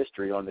any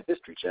history on the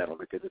History Channel,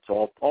 because it's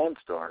all Pawn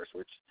Stars,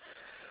 which,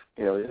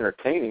 is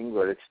entertaining,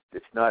 but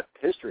it's not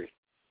history.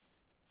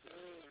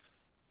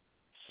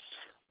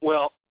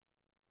 Well,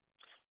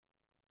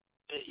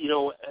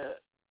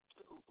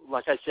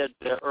 like I said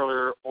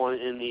earlier on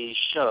in the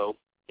show,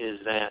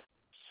 is that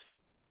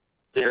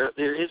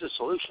there is a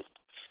solution,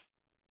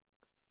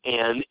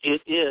 and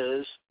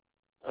it's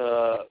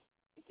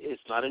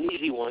not an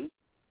easy one,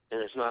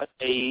 and it's not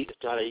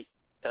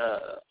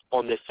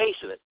on the face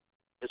of it,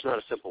 it's not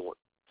a simple one,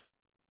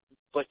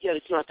 but yet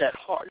it's not that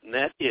hard, and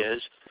that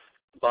is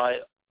by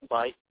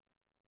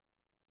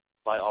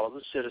all of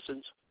the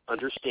citizens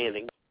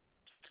understanding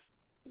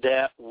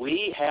that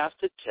we have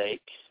to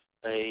take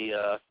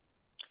a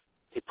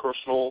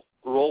personal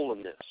role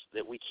in this,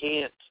 that we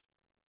can't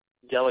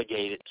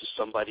delegate it to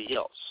somebody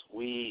else.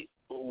 We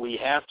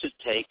have to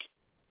take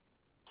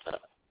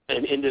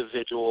an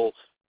individual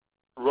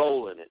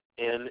role in it,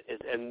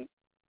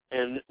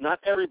 and not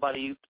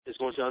everybody is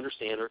going to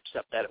understand or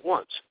accept that at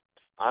once.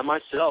 I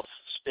myself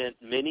spent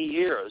many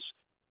years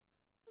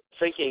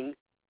thinking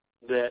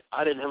that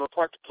I didn't have a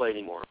part to play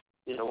anymore.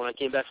 When I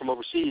came back from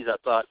overseas, I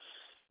thought,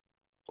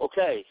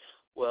 okay,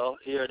 well,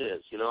 here it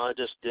is. I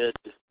just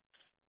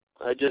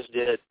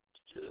did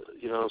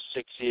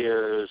 6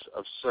 years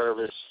of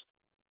service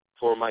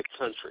for my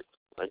country.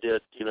 I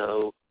did,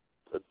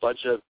 a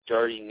bunch of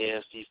dirty,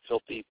 nasty,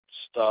 filthy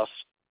stuff,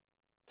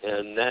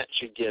 and that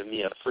should give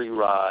me a free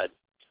ride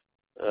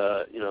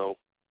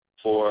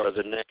for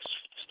the next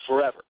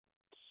forever.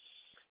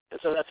 And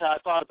so that's how I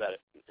thought about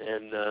it.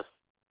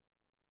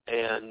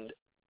 And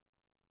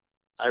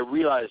I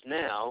realize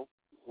now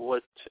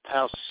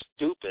how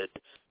stupid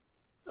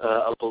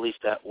a belief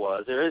that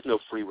was. There is no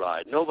free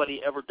ride.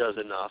 Nobody ever does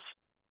enough.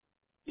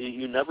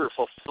 You never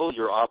fulfill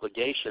your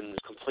obligations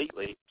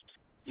completely.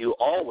 You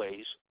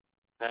always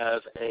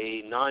have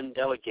a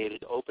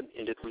non-delegated,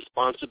 open-ended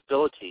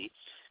responsibility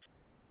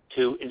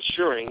to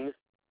ensuring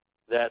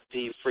that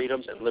the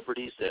freedoms and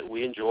liberties that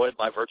we enjoy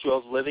by virtue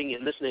of living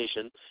in this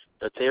nation,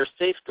 that they are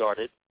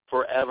safeguarded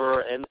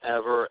forever and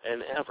ever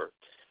and ever.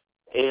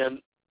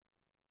 And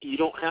you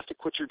don't have to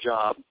quit your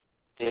job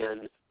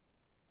and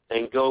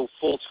go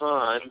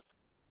full-time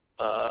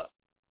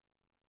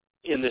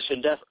in this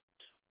endeavor.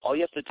 All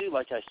you have to do,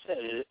 like I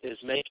said, is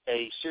make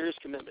a serious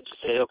commitment to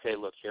say, okay,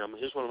 look,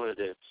 here's what I'm going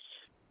to do.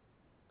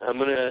 I'm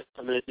going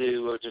to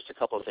do just a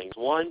couple of things.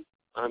 One,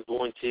 I'm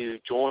going to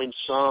join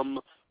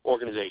some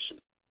organization.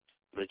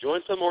 I'm going to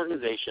join some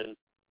organization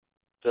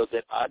so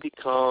that I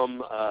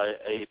become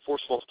a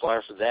force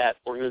multiplier for that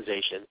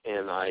organization,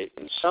 and I,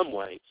 in some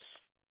way,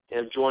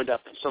 am joined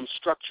up in some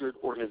structured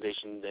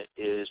organization that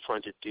is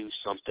trying to do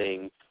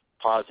something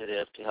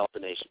positive to help the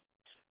nation.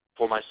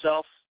 For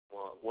myself,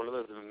 one of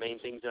the main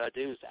things that I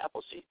do is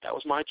Appleseed. That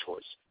was my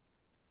choice.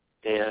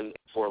 And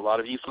for a lot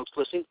of you folks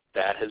listening,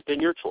 that has been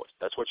your choice.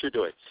 That's what you're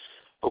doing.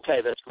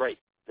 Okay, that's great.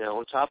 Now,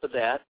 on top of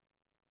that,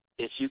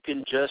 if you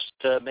can just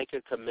make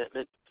a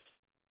commitment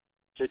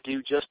to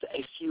do just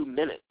a few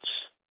minutes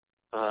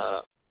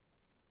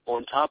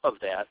on top of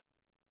that,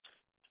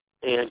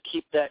 and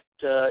keep that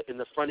in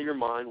the front of your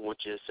mind,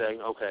 which is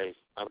saying, okay,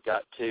 I've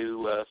got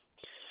to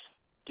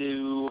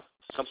do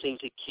something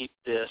to keep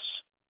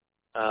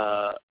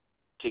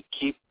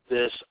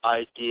this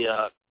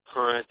idea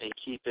current and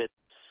keep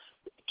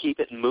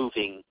it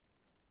moving.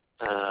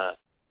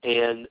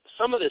 And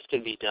some of this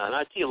can be done.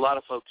 I see a lot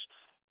of folks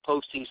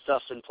posting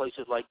stuff in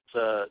places like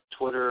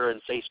Twitter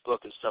and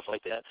Facebook and stuff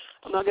like that.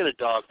 I'm not going to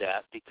dog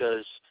that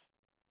because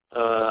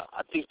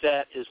I think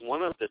that is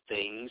one of the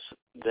things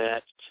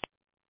that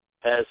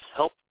has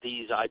helped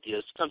these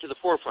ideas come to the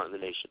forefront of the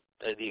nation,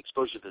 the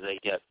exposure that they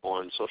get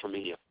on social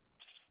media.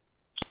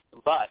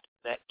 But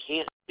that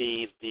can't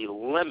be the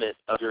limit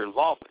of your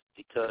involvement,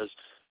 because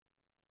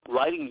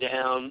writing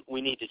down we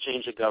need to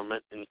change the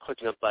government and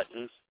clicking a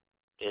button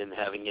and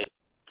having it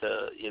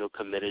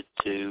committed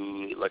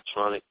to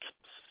electronic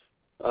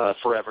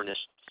foreverness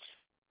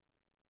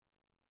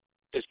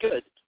is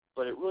good,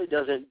 but it really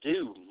doesn't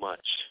do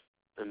much.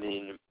 I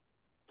mean,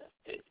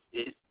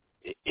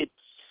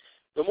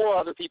 the more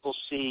other people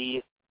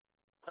see,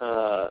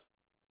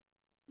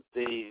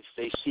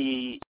 they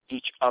see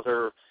each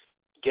other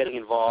getting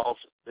involved,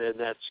 then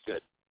that's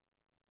good.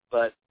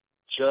 But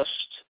just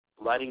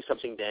writing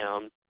something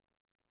down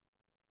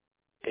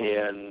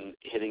and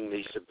hitting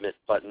the submit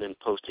button and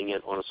posting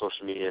it on a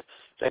social media,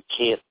 that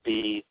can't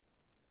be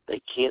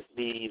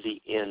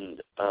the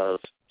end of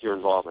your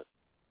involvement.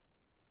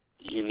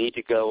 You need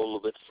to go a little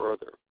bit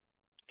further.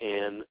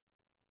 And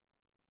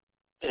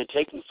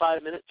taking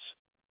 5 minutes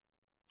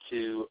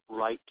to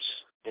write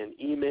an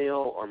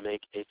email or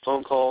make a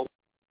phone call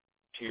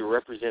to your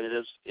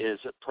representatives is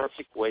a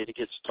perfect way to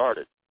get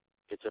started.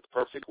 It's a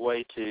perfect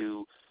way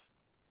to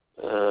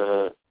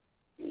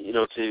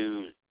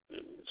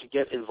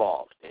get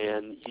involved,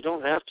 and you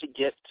don't have to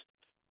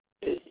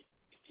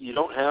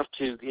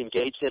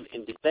engage them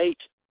in debate.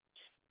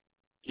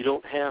 You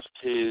don't have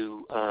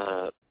to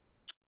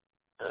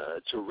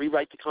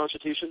rewrite the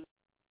Constitution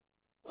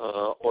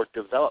or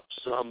develop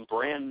some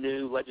brand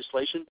new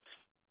legislation.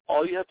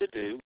 All you have to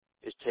do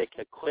is take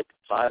a quick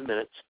 5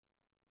 minutes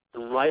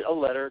and write a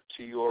letter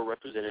to your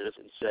representative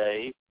and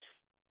say,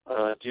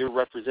 dear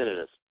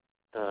representative,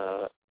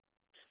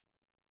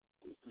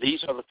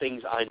 these are the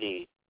things I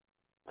need.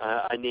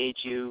 I need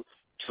you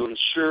to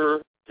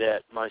ensure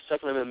that my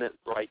Second Amendment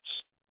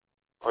rights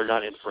are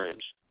not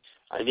infringed.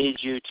 I need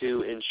you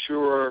to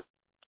ensure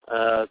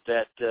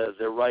that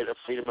the right of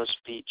freedom of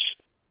speech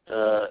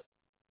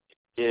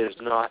is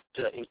not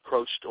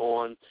encroached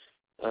on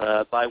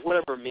by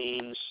whatever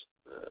means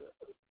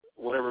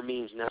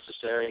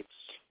necessary.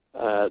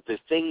 The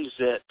things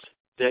that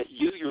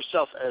you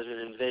yourself as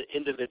an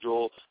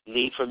individual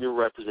need from your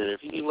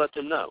representative, you need to let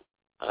them know.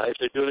 If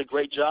they're doing a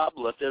great job,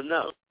 let them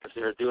know. If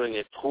they're doing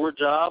a poor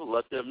job,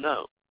 let them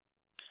know.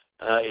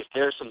 If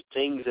there are some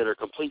things that are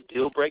complete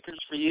deal breakers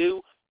for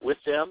you with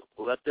them,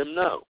 let them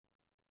know.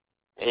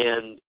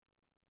 And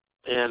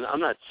I'm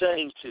not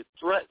saying to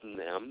threaten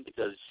them,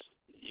 because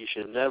you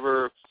should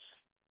never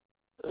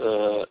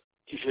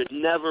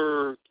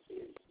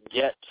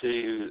get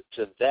to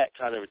that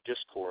kind of a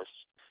discourse.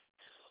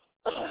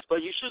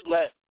 But you should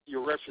let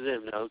your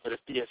representative know that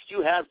if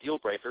you have deal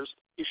breakers,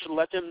 you should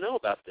let them know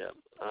about them.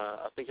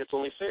 I think it's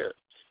only fair.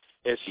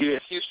 If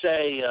you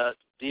say,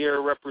 dear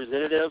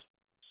representative,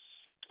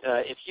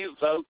 if you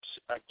vote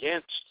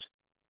against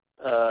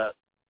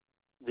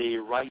the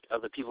right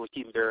of the people to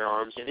keep and bear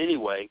arms in any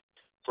way,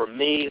 for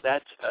me,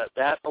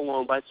 that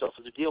alone by itself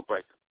is a deal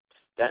breaker.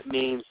 that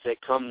means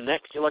that come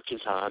next election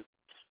time,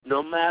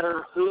 no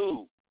matter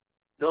who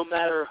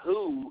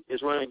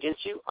is running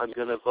against you, I'm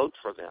going to vote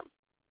for them.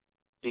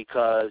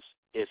 Because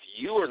if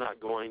you are not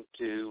going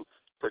to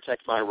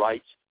protect my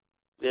rights,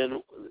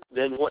 then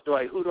who do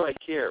I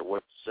care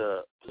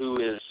who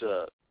is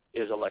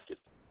elected?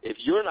 If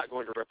you're not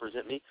going to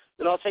represent me,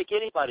 then I'll take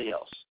anybody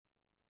else.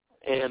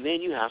 And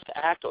then you have to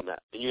act on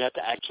that. Then you have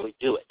to actually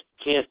do it.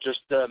 You can't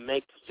just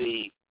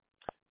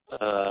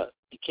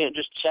you can't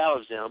just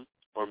challenge them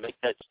or make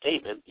that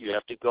statement. You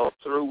have to go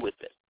through with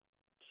it.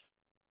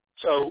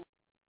 So,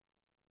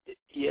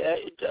 yeah,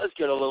 it does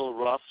get a little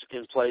rough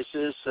in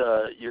places.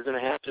 You're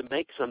going to have to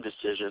make some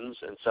decisions,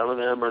 and some of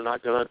them may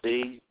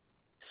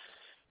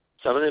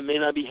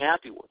not be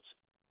happy ones.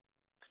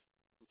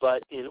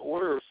 But in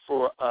order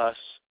for us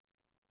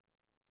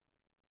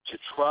to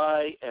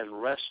try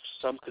and wrest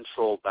some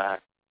control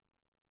back,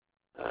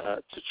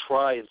 to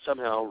try and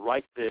somehow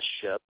right this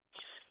ship,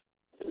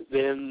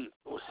 then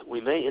we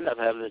may end up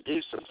having to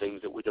do some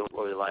things that we don't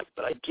really like.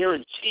 But I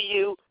guarantee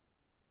you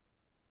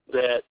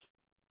that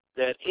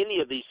any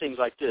of these things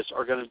like this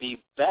are going to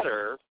be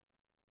better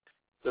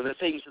than the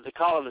things that the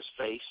colonists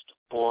faced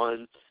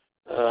on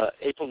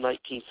April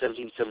 19,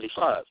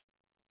 1775.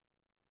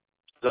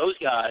 Those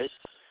guys,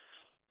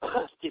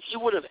 if you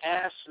would have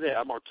asked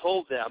them or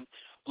told them,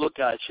 look,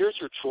 guys, here's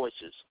your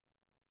choices.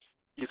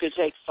 You can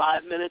take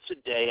 5 minutes a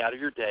day out of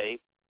your day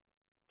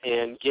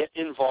and get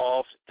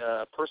involved,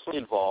 personally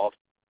involved,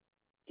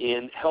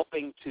 in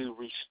helping to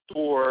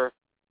restore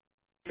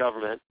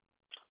government,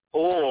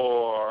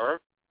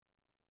 or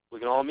we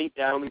can all meet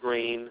down on the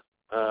green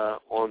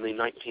on the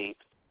 19th,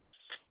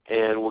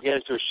 and we'll get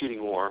into a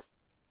shooting war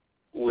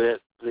with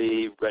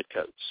the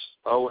Redcoats.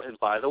 Oh, and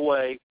by the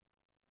way,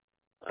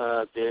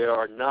 there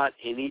are not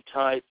any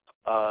type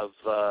of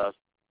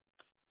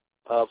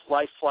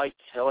life flight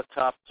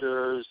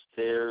helicopters.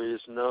 There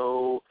is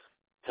no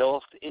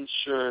health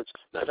insurance.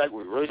 In fact,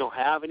 we really don't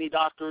have any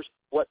doctors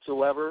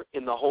whatsoever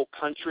in the whole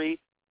country,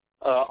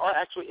 or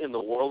actually in the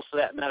world for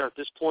that matter at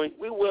this point.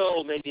 We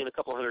will maybe in a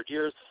couple hundred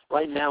years.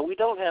 Right now, we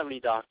don't have any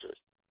doctors,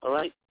 all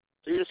right?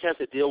 So you just have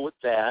to deal with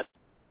that.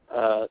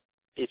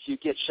 If you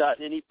get shot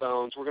in any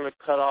bones, we're going to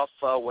cut off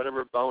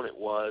whatever bone it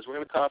was. We're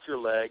going to cut off your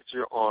legs,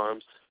 your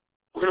arms.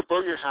 We're going to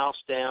burn your house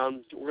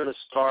down. We're going to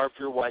starve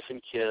your wife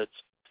and kids.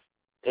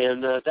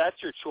 And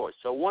that's your choice.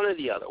 So one or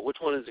the other. Which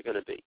one is it going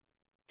to be?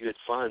 You'd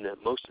find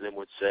that most of them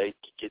would say,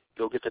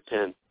 go get the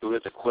pen, go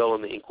get the quill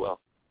and the inkwell.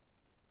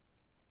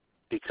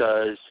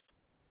 Because,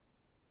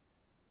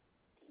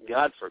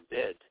 God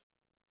forbid,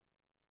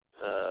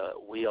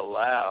 we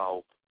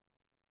allow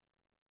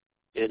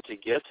it to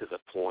get to the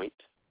point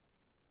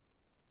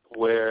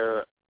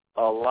where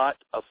a lot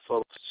of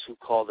folks who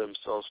call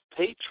themselves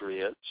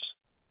patriots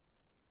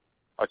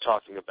are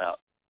talking about.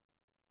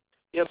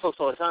 You have folks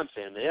all the time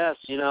saying, yes,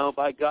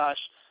 by gosh,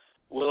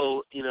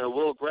 we'll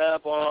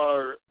grab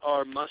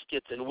our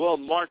muskets and we'll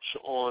march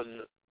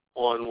on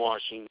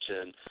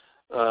Washington.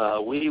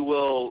 We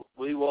will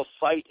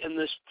fight in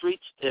the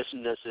streets if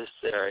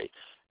necessary.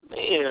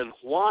 Man,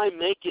 why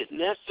make it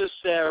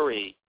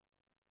necessary?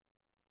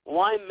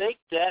 Why make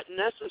that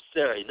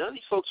necessary? None of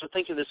these folks are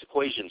thinking this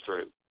equation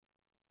through.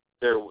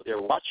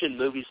 They're watching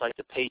movies like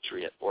The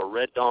Patriot or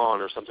Red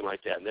Dawn or something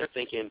like that, and they're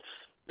thinking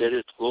that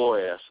it's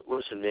glorious.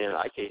 Listen, man,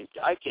 I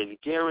can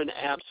guarantee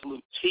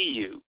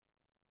you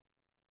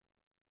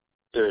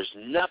there's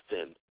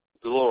nothing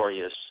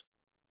glorious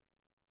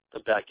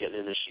about getting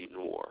in a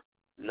shooting war.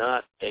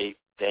 Not a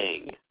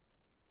thing.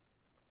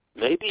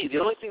 Maybe the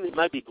only thing that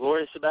might be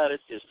glorious about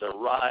it is the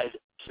ride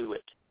to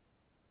it.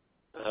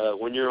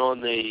 When you're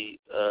on the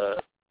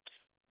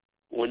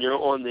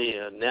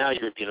now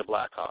you're being a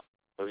Black Hawk.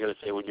 I was going to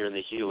say when you're in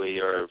the Huey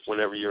or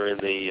whenever you're in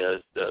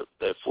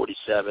the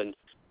 47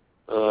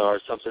 or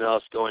something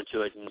else, going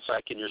to it and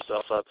psyching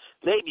yourself up.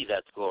 Maybe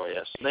that's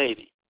glorious.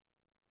 Maybe.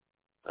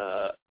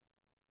 I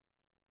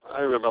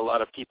remember a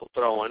lot of people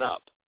throwing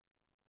up.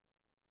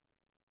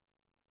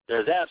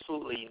 There's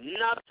absolutely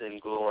nothing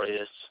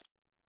glorious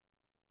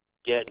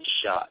getting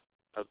shot,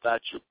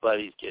 about your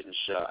buddies getting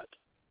shot,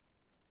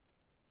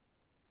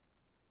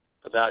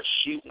 about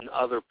shooting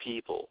other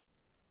people.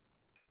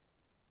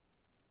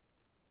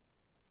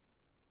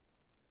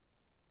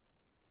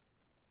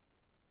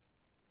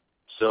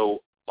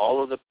 So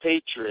all of the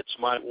patriots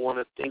might want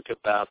to think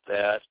about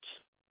that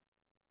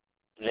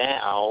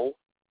now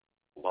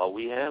while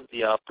we have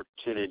the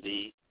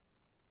opportunity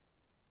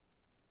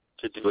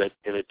to do it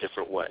in a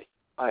different way.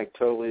 I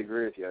totally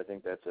agree with you. I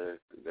think that's a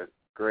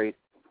great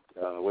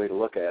way to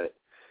look at it.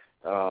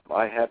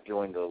 I have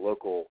joined the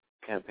local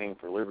Campaign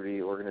for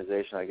Liberty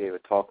organization. I gave a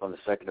talk on the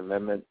Second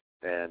Amendment,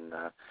 and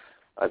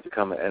I've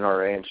become an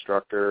NRA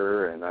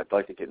instructor, and I'd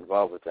like to get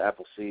involved with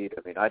Appleseed.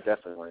 I mean, I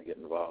definitely want to get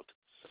involved.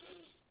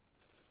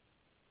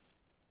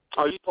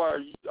 Are you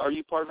part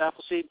of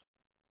Appleseed?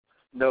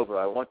 No, but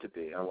I want to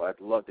be. I'd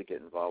love to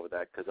get involved with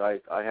that because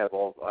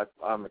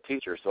I'm a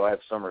teacher, so I have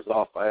summers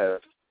off. I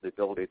have the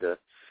ability to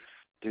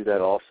do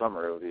that all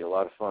summer. It would be a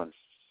lot of fun.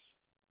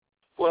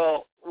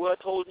 Well,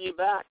 what's holding you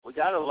back? We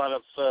got a lot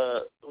of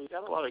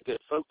good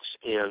folks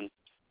in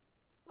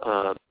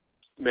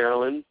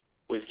Maryland.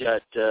 We've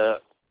got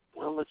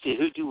let's see,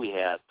 who do we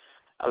have?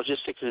 I was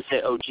just fixing to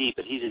say OG,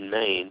 but he's in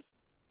Maine.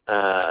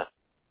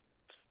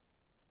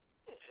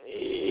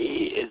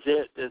 Is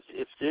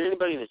there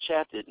anybody in the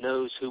chat that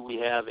knows who we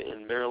have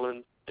in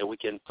Maryland that we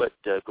can put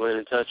Glenn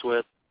in touch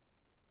with?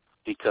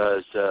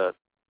 Because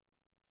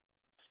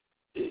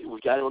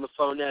we got him on the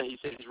phone now. He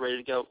said he's ready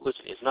to go.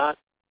 Listen, if not,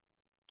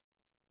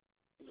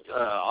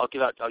 I'll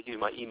give you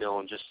my email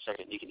in just a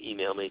second. You can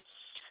email me,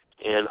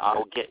 and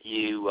I'll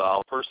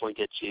personally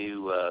get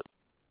you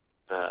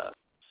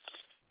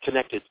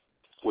connected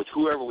with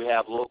whoever we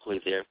have locally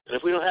there. And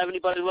if we don't have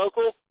anybody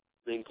local,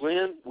 then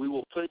Glenn, we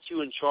will put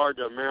you in charge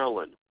of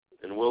Maryland,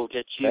 and we'll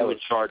get you in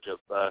charge of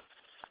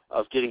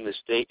getting the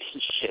state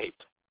in shape.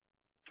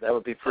 That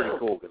would be pretty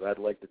cool, because I'd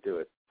like to do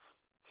it.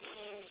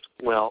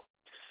 Well,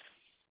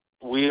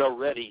 we are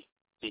ready,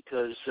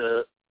 because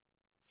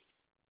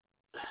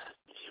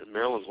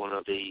Maryland's one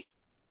of the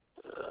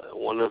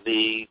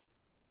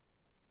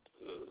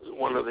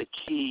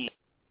key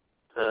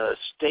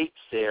states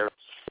there.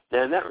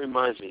 And that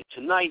reminds me,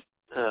 tonight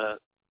I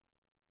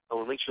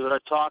want to make sure that I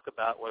talk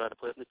about what I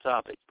put in the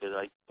topic, because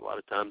a lot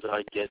of times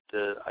I get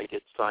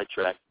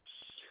sidetracked.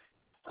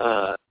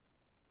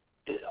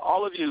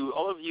 All of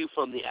you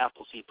from the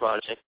Appleseed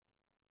Project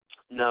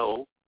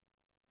know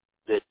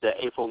that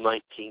April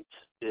 19th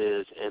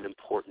is an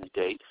important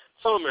date.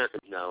 Some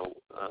Americans know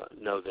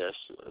this.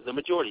 The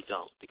majority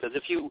don't, because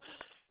if you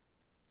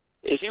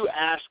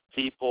ask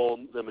people,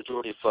 the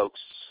majority of folks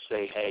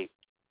say, hey,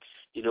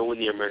 you know when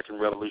the American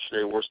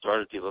Revolutionary War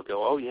started, people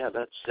go, oh, yeah,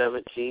 that's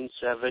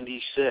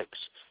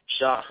 1776.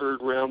 Shot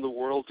heard around the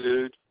world,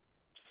 dude.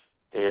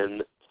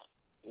 And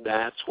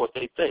that's what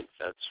they think.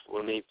 That's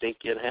when they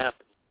think it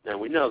happened. Now,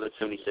 we know that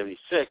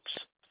 1776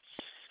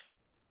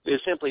 is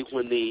simply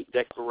when the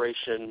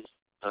Declaration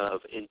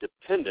of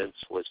Independence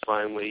was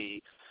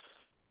finally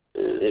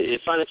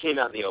came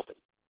out in the open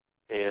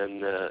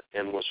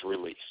and was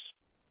released.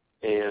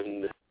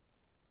 And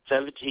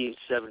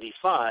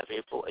 1775,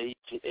 April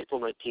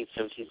 19th,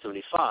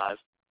 1775,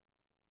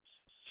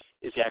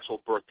 is the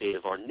actual birth date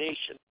of our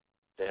nation.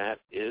 That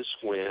is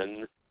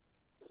when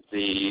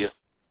the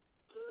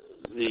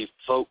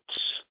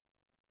folks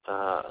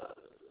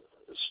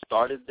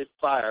started the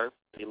fire.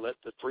 They lit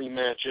the 3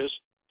 matches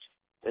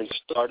and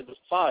started the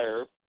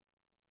fire,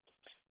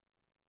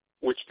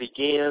 which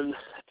began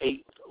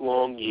 8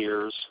 long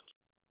years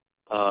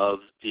of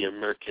the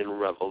American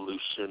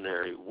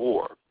Revolutionary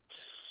War.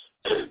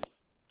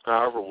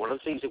 However, one of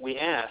the things that we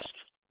ask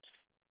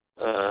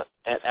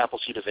at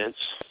Appleseed events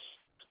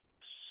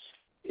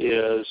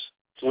is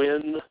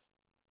when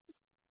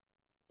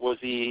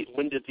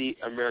did the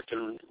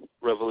American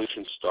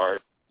Revolution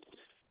start,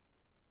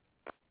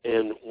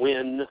 and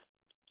when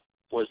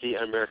was the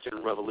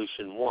American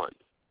Revolution won?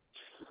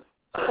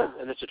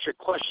 And it's a trick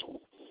question,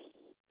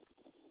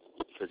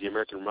 because the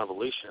American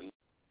Revolution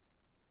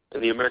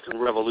and the American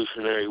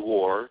Revolutionary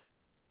War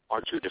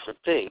are 2 different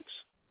things.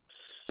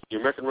 The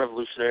American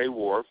Revolutionary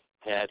War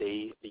had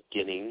a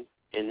beginning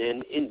and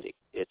an ending.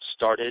 It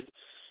started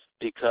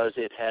because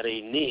it had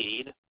a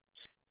need,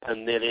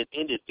 and then it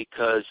ended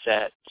because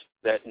that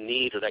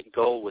need or that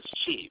goal was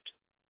achieved.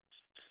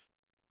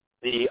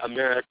 The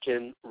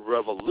American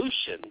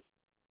Revolution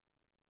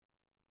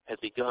had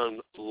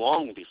begun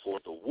long before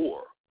the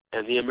war,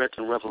 and the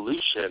American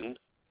Revolution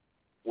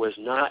was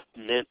not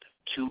meant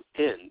to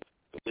end.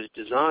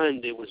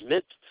 It was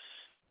meant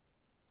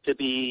to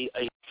be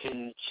a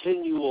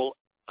continual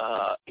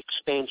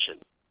expansion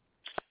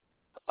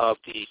of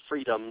the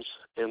freedoms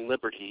and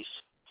liberties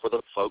for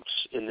the folks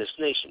in this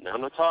nation. Now,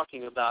 I'm not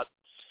talking about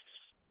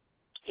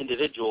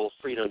individual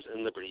freedoms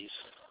and liberties.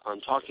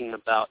 I'm talking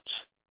about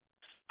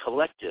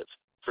collective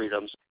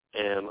freedoms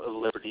and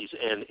liberties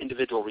and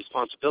individual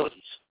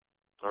responsibilities.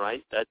 All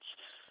right?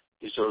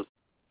 It's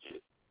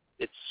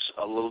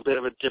a little bit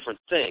of a different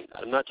thing.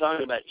 I'm not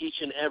talking about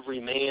each and every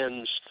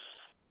man's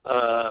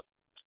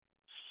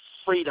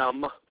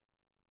freedom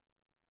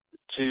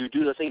to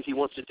do the things he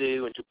wants to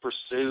do and to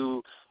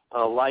pursue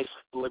life,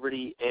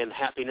 liberty, and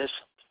happiness.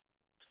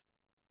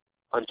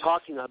 I'm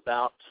talking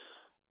about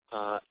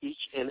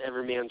each and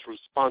every man's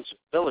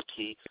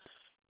responsibility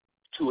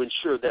to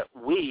ensure that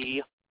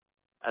we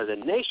as a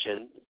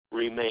nation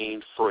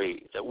remain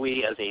free, that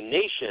we as a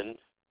nation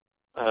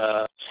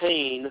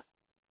attain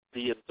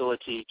the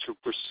ability to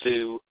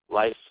pursue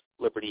life,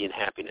 liberty, and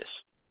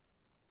happiness.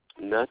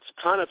 And that's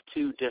kind of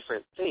 2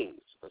 different things.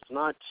 Those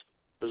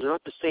are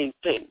not the same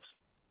things.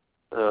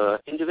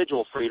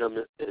 Individual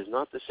freedom is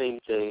not the same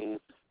thing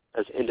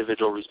as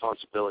individual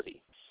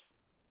responsibility.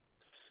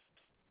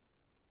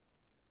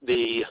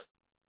 The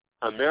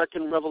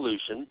American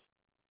Revolution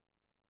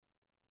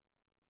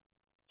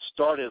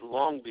started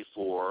long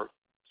before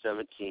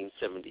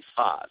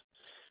 1775.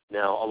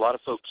 Now, a lot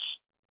of folks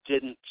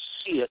didn't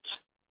see it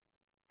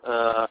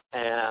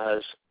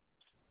as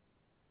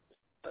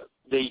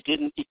they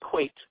didn't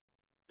equate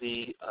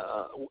the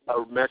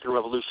American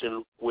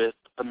Revolution with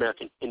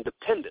American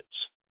independence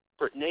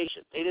for a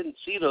nation. They didn't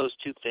see those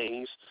two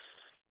things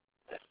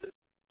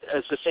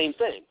as the same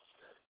thing.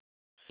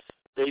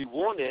 They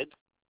wanted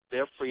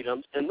their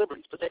freedoms and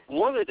liberties, but they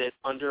wanted it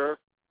under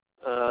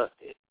the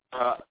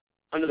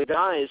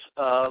guise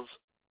of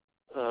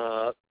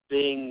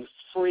being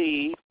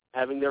free,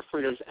 having their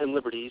freedoms and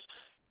liberties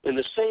in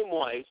the same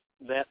way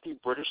that the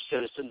British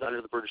citizens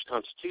under the British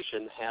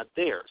Constitution had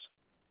theirs.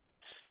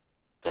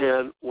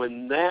 And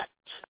when that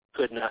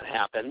could not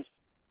happen,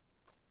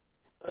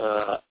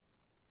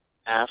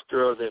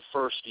 after the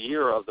first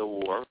year of the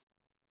war,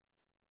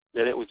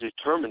 then it was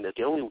determined that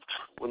the only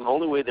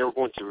way they were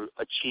going to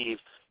achieve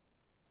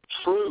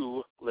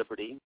true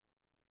liberty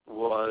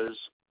was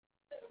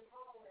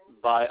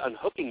by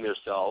unhooking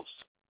themselves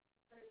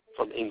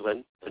from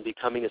England and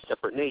becoming a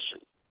separate nation.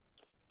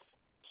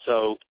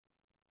 So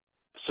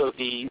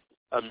the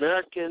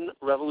American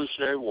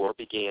Revolutionary War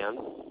began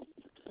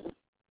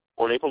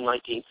on April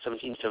 19,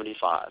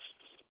 1775,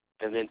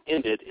 and then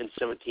ended in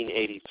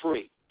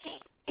 1783.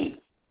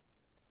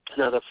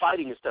 Now, the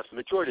fighting and stuff, the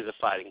majority of the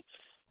fighting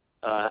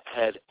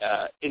had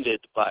ended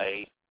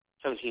by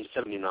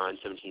 1779,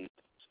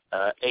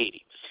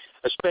 1780,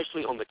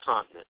 especially on the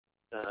continent.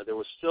 There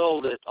was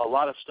still a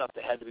lot of stuff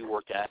that had to be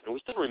worked out, and we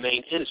still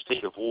remained in a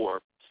state of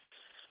war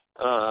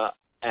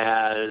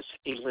as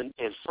England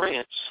and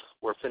France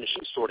were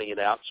finishing sorting it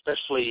out,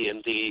 especially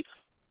in the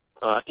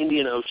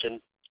Indian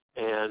Ocean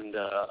and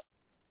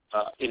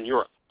in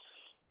Europe.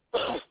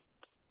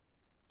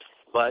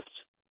 But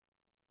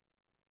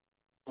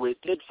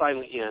it did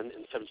finally end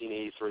in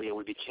 1783, and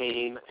we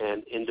became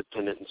an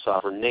independent and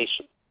sovereign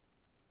nation.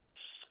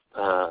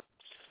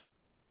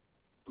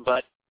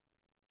 But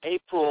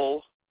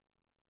April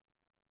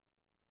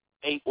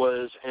 8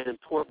 was an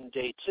important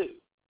day, too.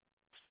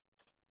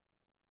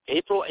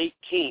 April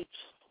 18th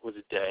was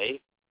a day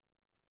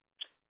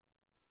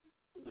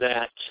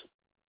that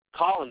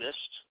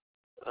colonists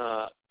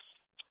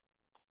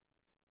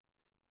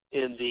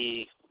in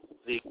the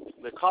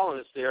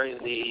colonists there in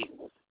the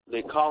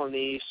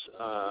colonies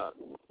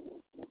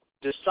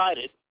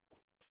decided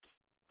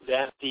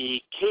that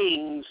the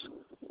king's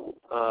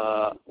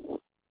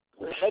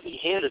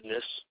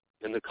heavy-handedness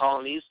in the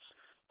colonies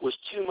was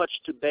too much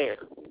to bear,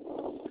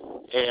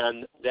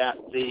 and that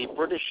the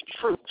British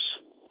troops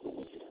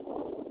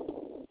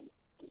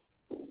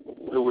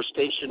who were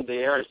stationed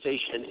there,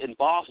 stationed in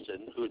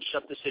Boston, who had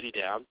shut the city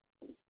down,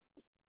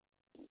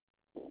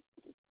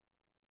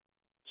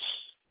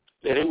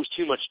 that it was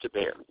too much to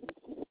bear.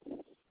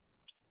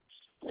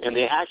 And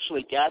they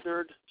actually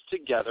gathered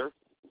together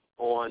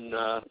on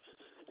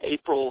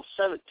April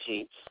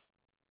 17th,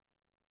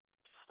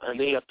 and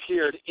they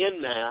appeared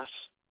en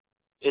masse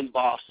in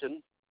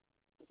Boston,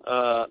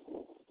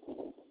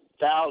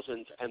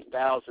 thousands and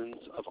thousands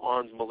of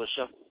armed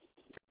militia,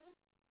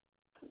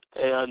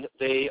 and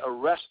they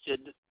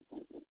arrested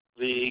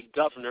the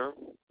governor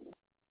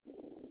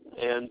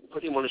and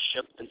put him on a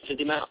ship and sent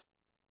him out.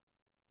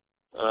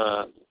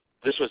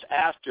 This was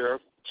after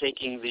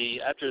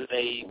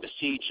they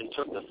besieged and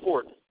took the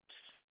fort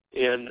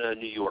in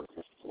New York.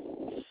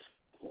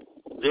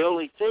 The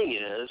only thing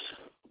is,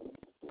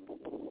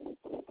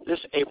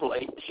 this April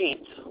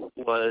 18th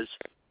was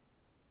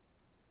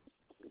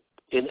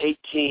in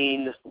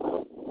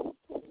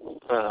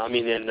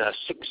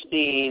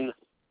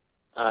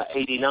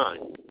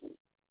 1689,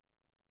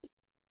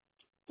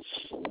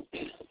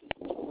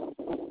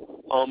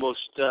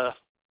 almost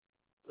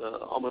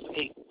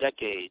 8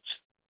 decades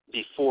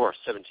before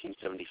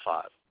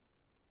 1775.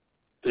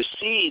 The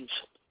seeds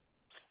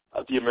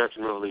of the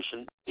American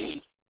Revolution,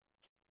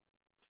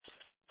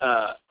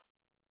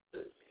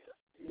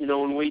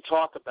 when we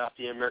talk about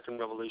the American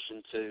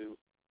Revolution to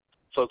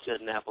folks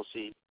at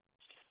Appleseed,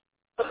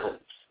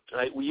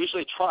 right, we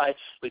usually try, at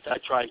least I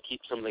try to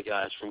keep some of the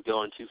guys from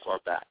going too far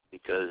back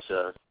because,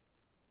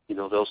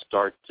 they'll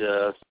start,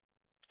 in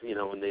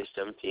the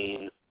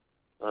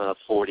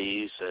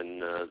 1740s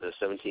and the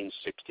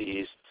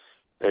 1760s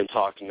and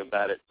talking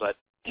about it. But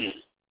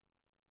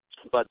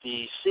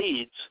the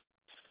seeds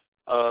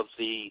of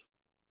the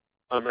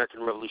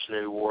American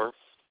Revolutionary War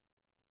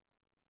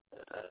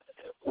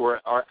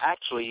were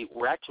actually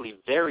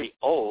very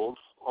old,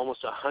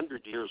 almost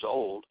 100 years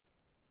old,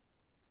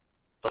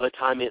 by the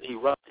time it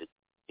erupted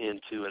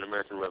into an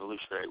American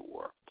Revolutionary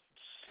War.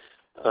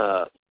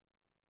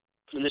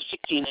 In the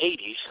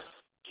 1680s,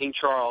 King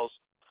Charles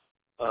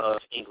of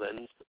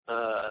England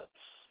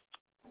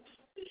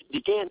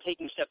began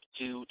taking steps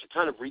to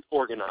kind of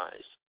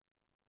reorganize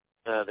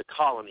the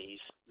colonies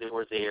that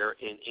were there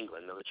in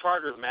England. Now, the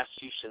charter of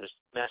Massachusetts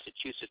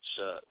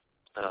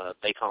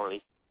Bay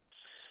Colony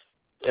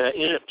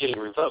ended up getting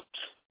revoked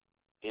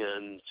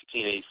in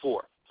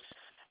 1684.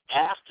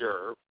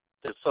 After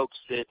the folks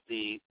that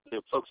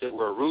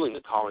were ruling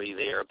the colony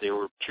there, they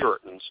were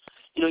Puritans.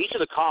 Each of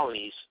the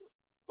colonies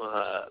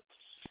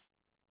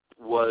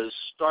was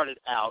started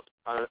out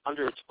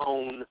under its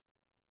own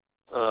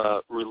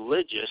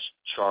religious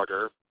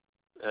charter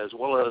as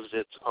well as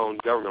its own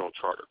governmental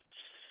charter.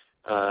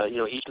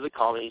 each of the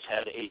colonies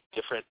had a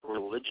different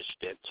religious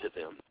bent to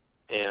them.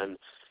 And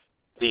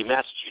the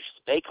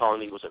Massachusetts Bay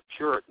Colony was a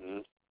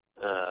Puritan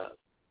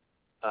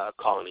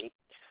colony.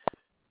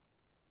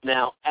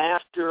 Now,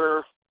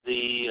 after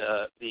the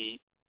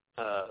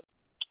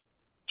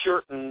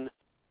Puritan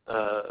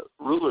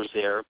rulers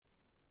there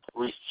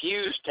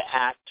refused to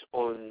act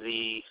on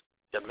the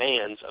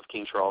demands of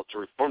King Charles to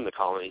reform the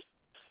colonies,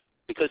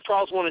 because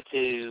Charles wanted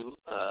to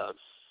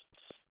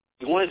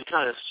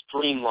kind of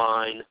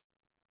streamline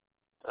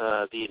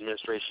the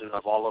administration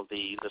of all of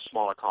the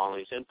smaller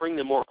colonies and bring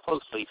them more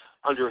closely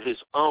under his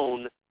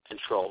own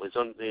control, the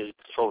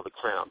control of the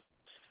crown.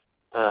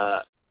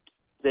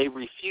 They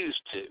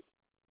refused to.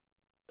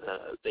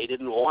 They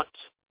didn't want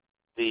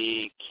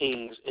the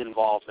king's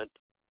involvement.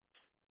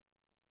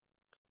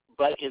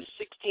 But in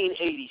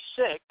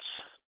 1686,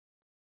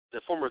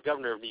 the former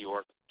governor of New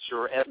York,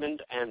 Sir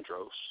Edmund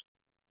Andros,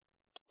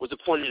 was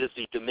appointed as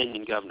the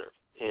Dominion governor.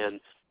 And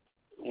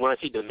when I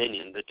say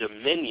Dominion, the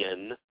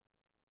Dominion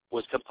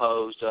was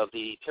composed of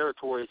the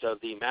territories of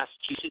the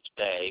Massachusetts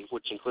Bay,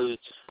 which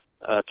includes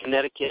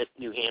Connecticut,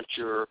 New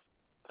Hampshire,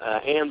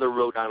 and the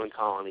Rhode Island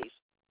colonies.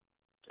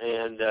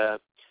 And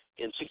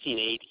in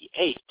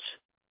 1688,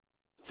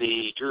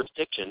 the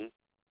jurisdiction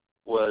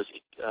was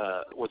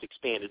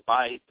expanded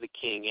by the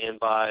king and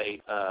by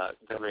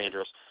Governor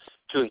Andros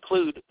to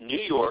include New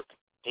York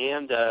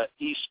and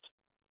East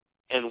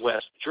and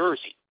West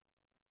Jersey.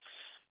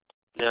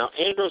 Now,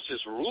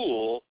 Andros's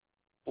rule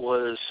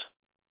was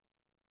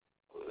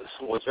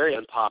very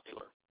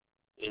unpopular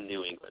in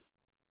New England.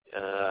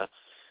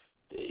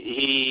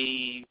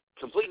 He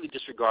completely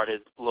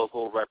disregarded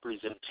local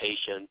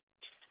representation.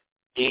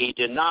 He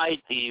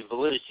denied the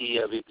validity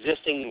of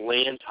existing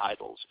land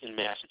titles in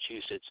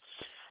Massachusetts,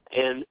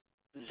 and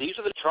these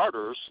are the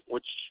charters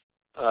which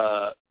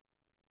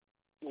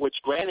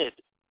granted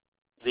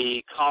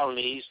the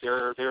colonies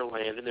their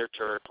land and their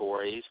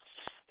territories,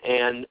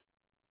 and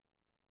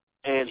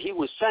he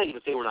was saying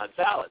that they were not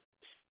valid.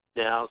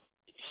 Now,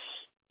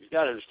 you've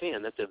got to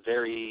understand that's a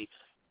very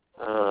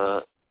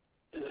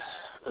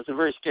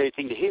scary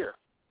thing to hear.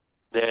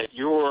 That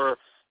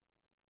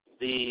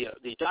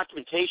the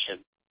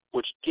documentation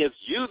which gives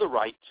you the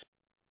right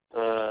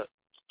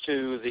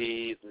to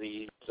the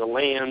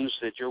lands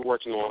that you're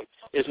working on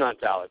is not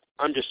valid.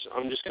 I'm just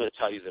going to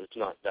tell you that it's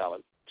not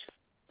valid.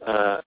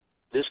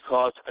 This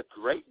caused a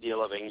great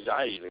deal of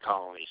anxiety in the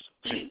colonies.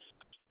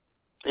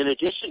 In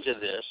addition to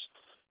this,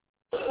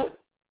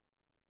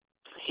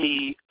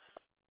 he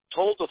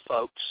told the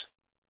folks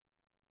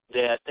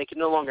that they could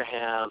no longer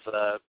have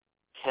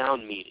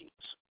town meetings.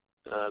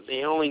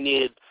 They only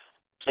needed,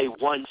 say,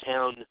 one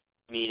town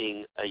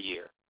meeting a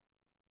year.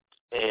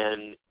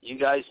 And you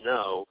guys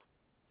know,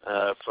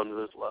 at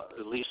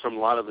least from a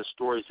lot of the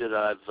stories that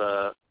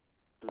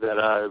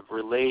I've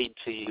relayed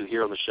to you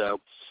here on the show,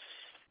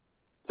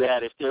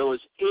 that if there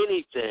was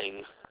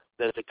anything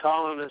that the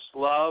colonists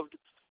loved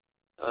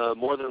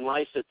more than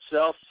life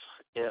itself,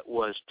 it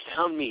was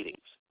town meetings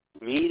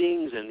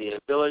and the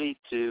ability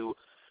to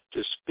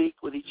speak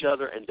with each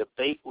other and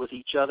debate with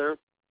each other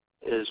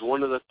is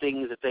one of the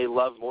things that they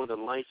loved more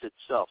than life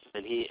itself.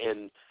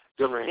 And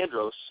Governor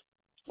Andros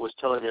was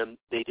telling them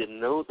they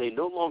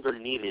no longer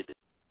needed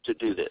to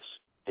do this.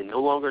 They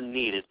no longer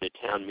needed the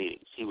town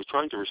meetings. He was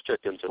trying to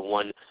restrict them to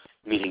one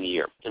meeting a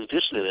year. In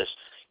addition to this,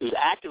 he was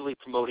actively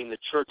promoting the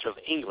Church of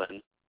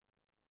England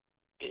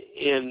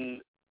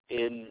in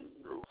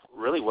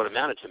really what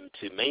amounted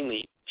to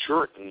mainly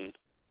Puritan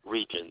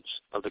regions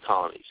of the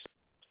colonies.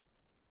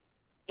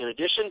 In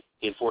addition,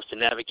 he enforced the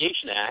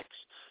Navigation Acts.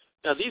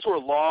 Now, these were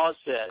laws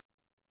that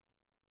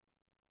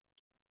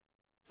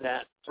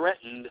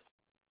threatened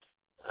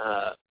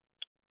the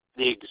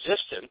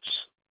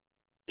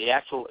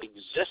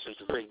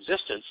very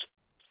existence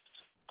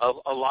of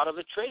a lot of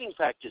the trading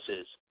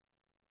practices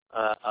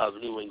of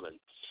New England.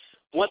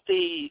 What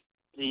the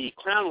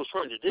Crown was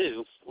trying to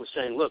do was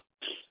saying, look,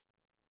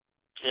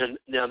 and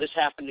now this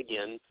happened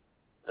again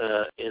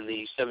in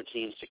the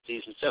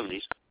 1760s and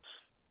 70s,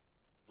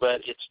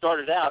 but it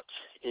started out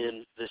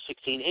in the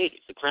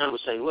 1680s. The Crown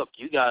was saying, look,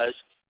 you guys,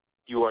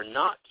 you are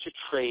not to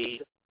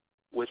trade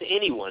with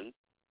anyone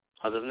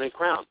other than the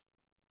Crown.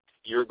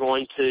 You're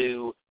going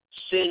to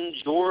send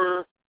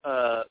your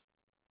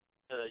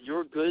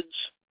goods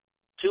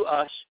to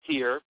us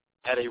here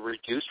at a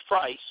reduced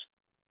price,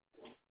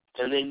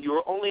 and then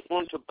you're only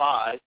going to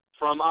buy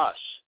from us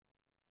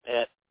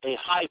at a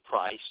high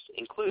price,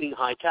 including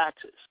high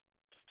taxes.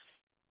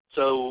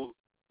 So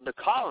the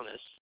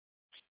colonists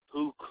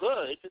who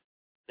could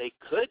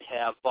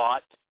have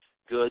bought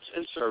goods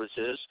and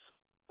services,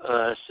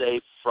 say,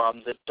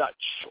 from the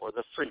Dutch or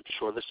the French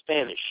or the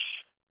Spanish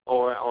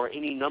or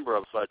any number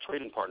of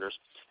trading partners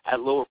at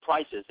lower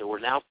prices, they were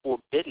now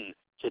forbidden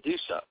to do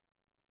so.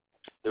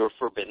 They were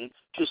forbidden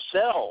to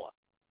sell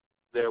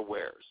their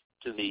wares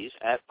to these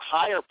at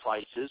higher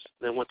prices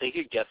than what they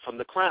could get from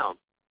the Crown.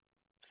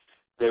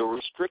 They were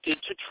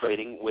restricted to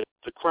trading with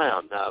the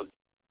Crown. Now,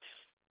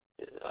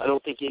 I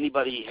don't think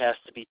anybody has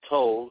to be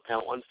told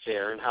how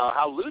unfair and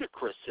how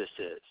ludicrous this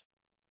is.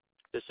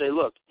 to say,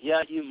 look,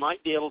 yeah, you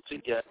might be able to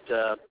get,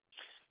 say,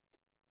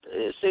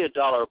 $1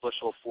 a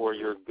bushel for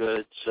your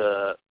goods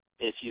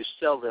if you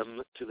sell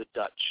them to the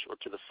Dutch or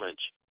to the French.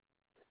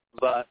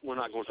 But we're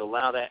not going to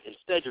allow that.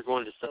 Instead, you're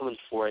going to sell them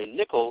for a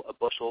nickel a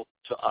bushel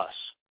to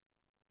us.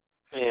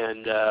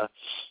 And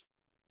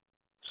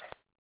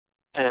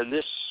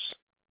this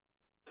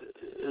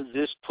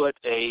put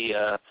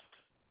a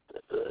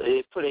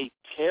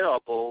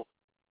terrible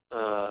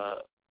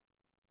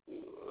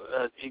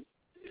it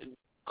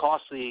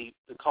cost the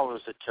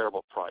colonists a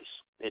terrible price.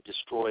 It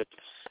destroyed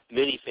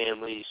many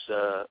families'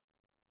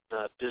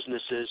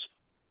 businesses.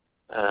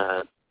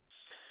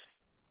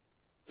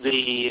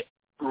 The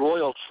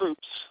royal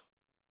troops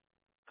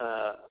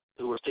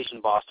who were stationed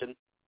in Boston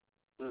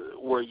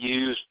were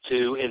used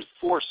to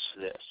enforce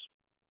this.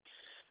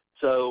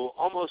 So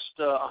almost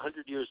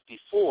 100 years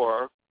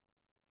before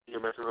the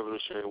American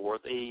Revolutionary War,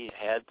 they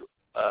had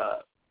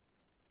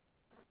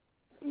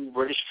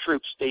British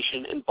troops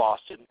stationed in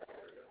Boston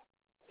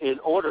in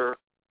order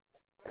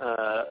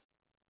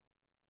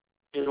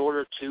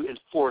to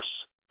enforce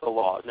the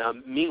law. Now,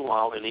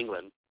 meanwhile, in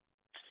England,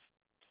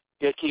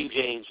 King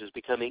James is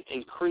becoming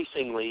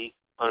increasingly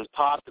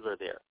unpopular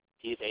there.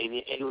 He's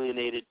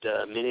alienated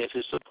many of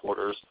his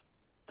supporters,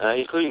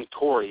 including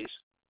Tories,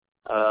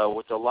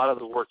 with a lot of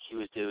the work he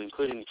was doing,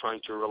 including trying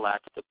to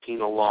relax the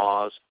penal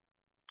laws.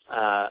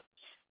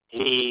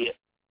 He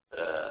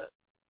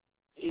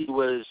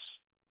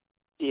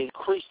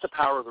increased the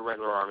power of the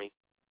regular army,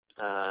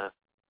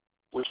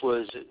 which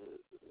was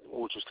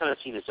kind of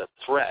seen as a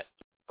threat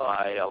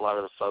by a lot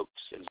of the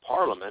folks in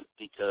Parliament,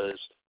 because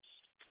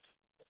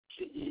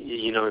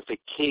if the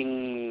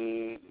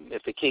king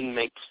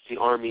makes the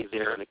army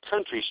there in the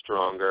country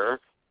stronger,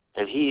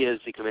 and he is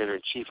the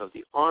commander-in-chief of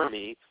the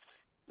army,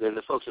 then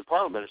the folks in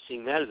Parliament are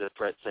seeing that as a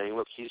threat, saying,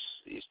 look, he's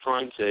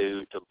trying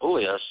to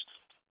bully us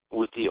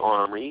with the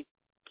army.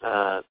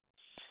 The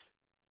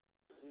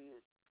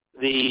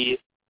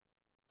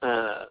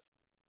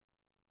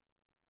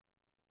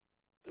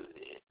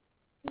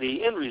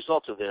end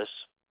result of this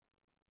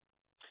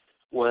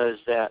was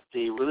that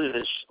the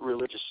religious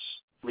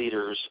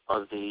leaders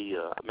of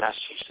the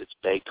Massachusetts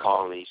Bay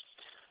colonies,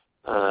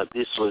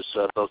 this was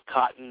both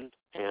Cotton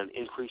and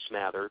Increase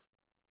Mather,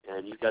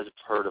 and you guys have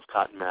heard of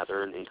Cotton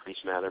Mather and Increase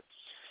Mather.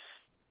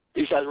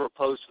 These guys were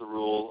opposed to the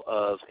rule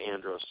of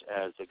Andros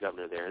as the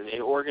governor there, and they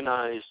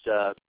organized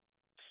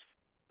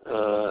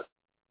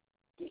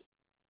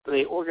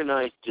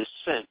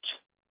dissent,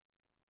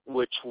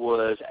 which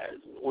was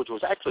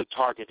actually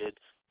targeted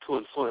to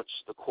influence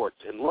the courts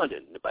in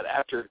London. But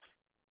after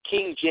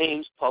King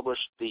James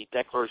published the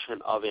Declaration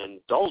of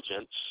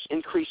Indulgence,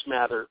 Increase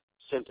Mather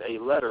sent a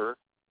letter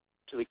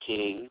to the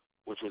king,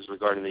 which was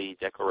regarding the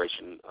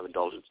Declaration of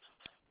Indulgence,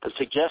 and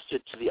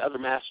suggested to the other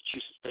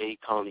Massachusetts Bay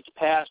colony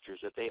pastors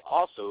that they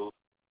also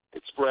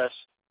express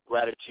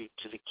gratitude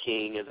to the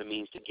king as a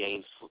means to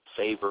gain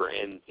favor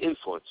and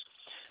influence.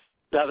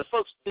 Now, the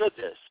folks did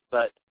this,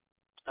 but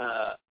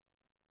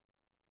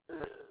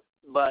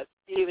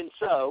even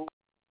so,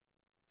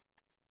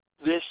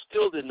 this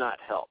still did not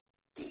help.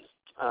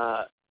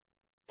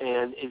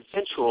 And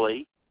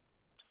eventually,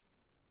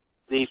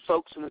 the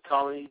folks in the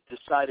colony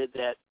decided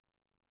that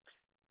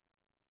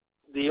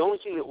the only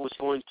thing that was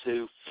going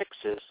to fix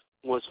this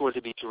was going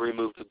to be to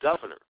remove the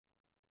governor.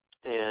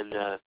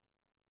 And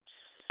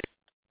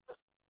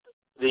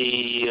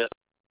the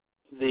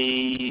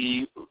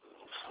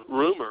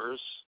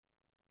rumors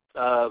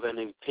of an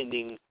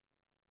impending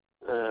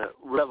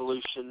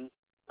revolution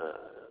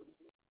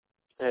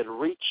had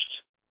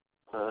reached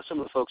some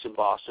of the folks in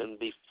Boston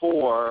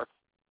before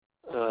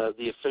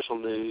the official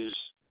news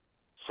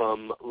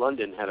from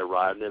London had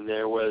arrived, and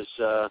there was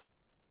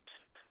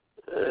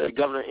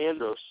Governor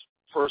Andros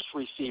first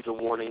received a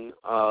warning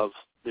of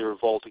the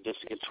revolt against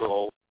the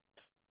control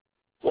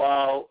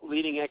while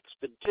leading an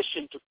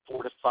expedition to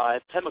fortify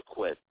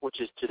Pemaquid,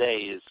 which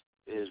today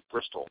is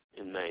Bristol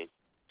in Maine.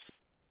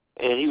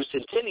 And he was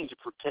intending to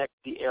protect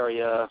the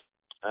area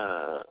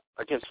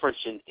against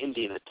French and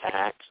Indian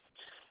attacks,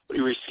 but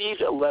he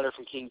received a letter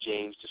from King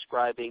James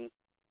describing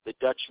the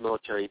Dutch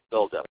military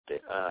buildup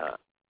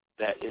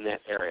that in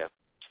that area.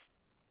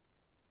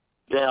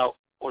 Now,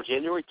 on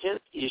January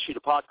 10th, he issued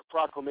a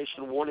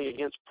proclamation warning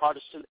against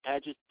Protestant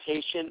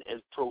agitation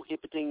and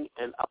prohibiting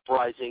an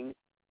uprising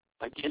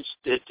against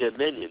the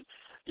Dominion.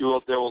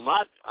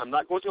 I'm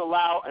not going to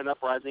allow an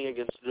uprising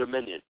against the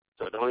Dominion,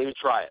 so don't even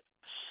try it.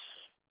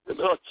 The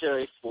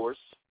military force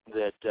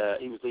that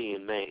he was leading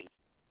in Maine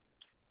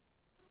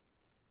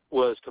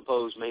was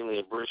composed mainly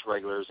of British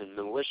regulars and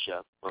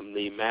militia from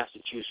the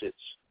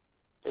Massachusetts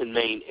and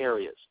Maine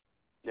areas.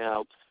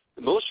 Now,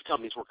 the militia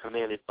companies were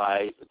commanded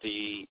by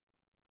the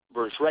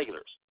British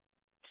regulars,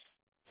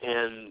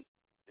 and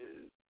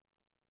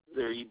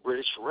the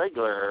British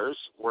regulars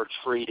were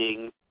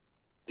treating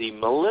the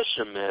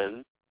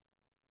militiamen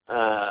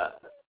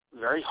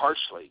very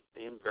harshly.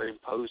 They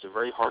imposed a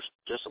very harsh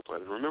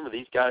discipline. And remember,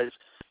 these guys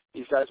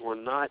were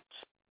not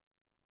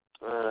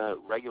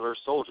regular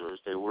soldiers.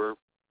 They were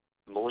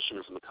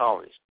militiamen from the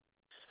colonies.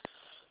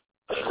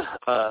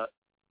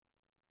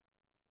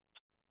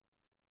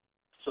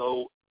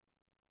 So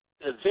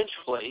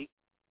eventually,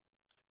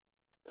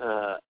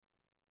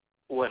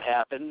 what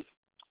happened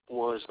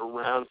was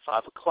around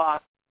 5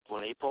 o'clock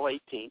on April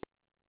 18th,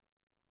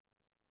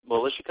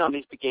 militia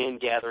companies began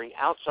gathering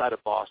outside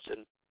of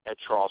Boston at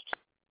Charleston,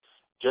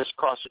 just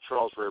across the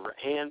Charles River,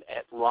 and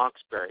at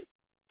Roxbury.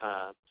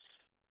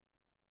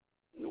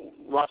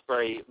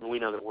 Roxbury, we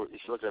know that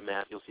if you look at a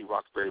map, you'll see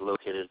Roxbury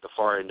located at the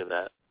far end of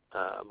that,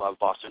 above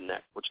Boston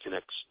Neck, which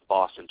connects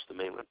Boston to the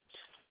mainland.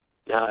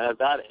 Now, at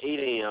about 8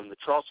 a.m., the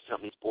Charleston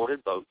companies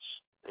boarded boats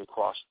and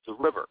crossed the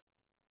river,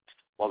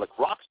 while the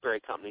Roxbury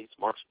companies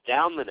marched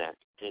down the neck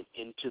and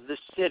into the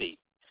city.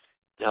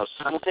 Now,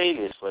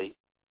 simultaneously,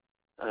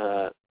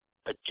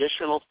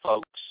 additional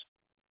folks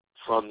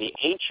from the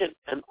Ancient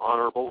and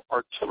Honorable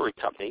Artillery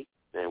Company,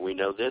 and we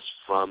know this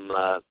from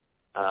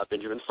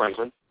Benjamin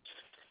Franklin,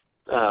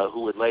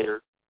 who would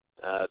later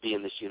be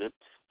in this unit,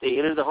 they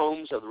entered the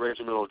homes of the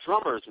regimental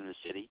drummers in the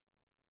city.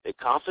 They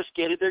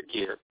confiscated their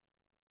gear.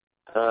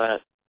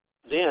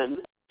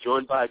 Then,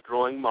 joined by a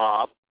growing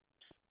mob,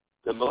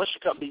 the militia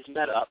companies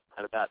met up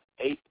at about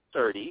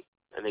 8:30,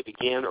 and they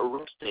began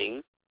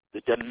arresting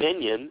the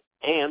Dominion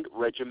and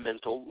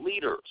regimental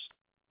leaders.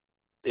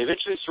 They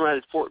eventually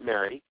surrounded Fort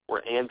Mary,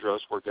 where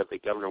Andros, where the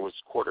governor was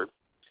quartered.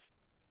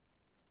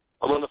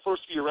 Among the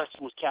first to be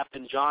arrested was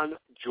Captain John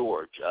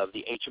George of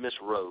the HMS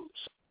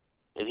Rose.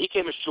 And he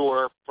came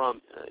ashore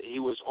from, he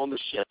was on the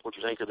ship, which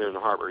was anchored there in the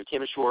harbor. He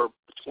came ashore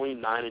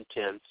between 9 and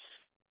 10,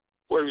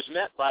 where he was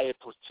met by a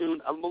platoon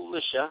of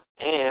militia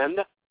and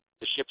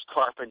the ship's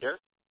carpenter,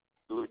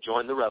 who had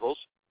joined the rebels.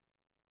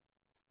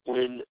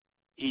 When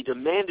he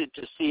demanded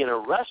to see an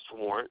arrest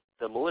warrant,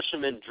 the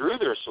militiamen drew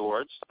their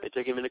swords. They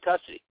took him into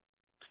custody.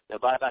 Now,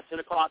 by about 10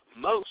 o'clock,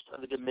 most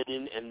of the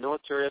Dominion and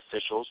military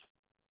officials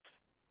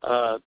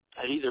had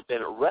either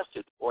been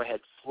arrested or had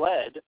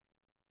fled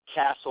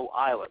Castle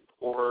Island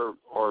or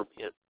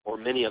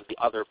many of the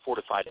other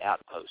fortified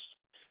outposts.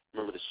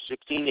 Remember, the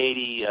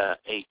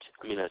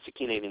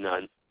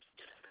 1689,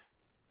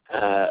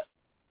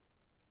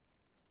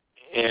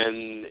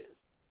 and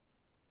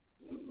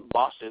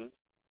Boston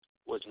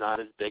was not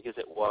as big as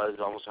it was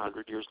almost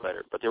 100 years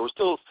later, but there were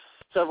still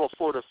several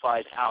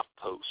fortified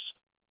outposts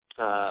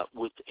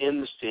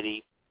within the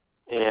city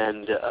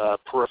and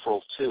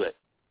peripheral to it.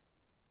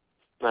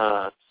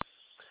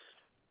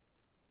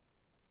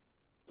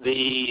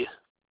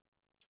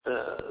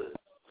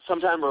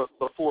 Sometime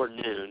before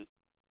noon,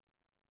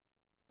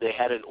 they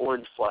had an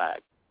orange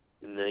flag,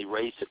 and they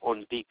raised it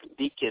on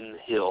Beacon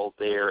Hill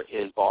there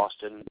in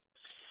Boston,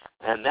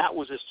 and that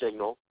was a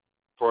signal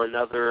for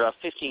another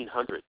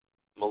 1,500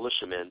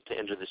 militiamen to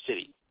enter the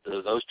city.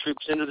 Those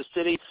troops entered the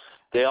city.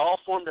 They all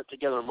formed up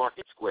together in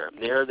Market Square.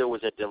 And there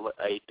was a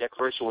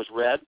declaration was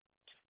read,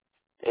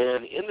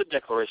 and in the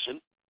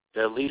declaration,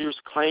 their leaders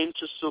claimed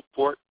to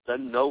support the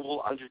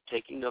noble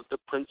undertaking of the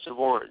Prince of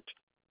Orange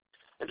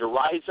and to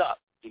rise up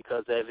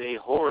because of a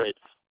horrid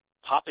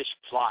popish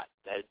plot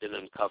that had been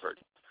uncovered.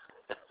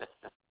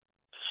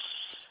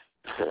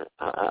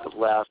 I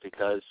laugh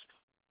because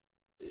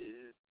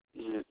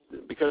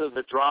of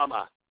the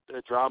drama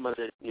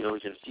that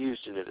is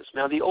infused into this.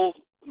 Now, the old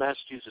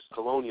Massachusetts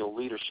colonial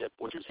leadership,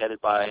 which was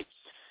headed by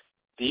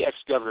the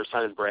ex-governor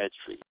Simon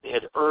Bradstreet, they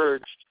had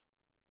urged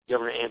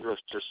Governor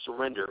Andros to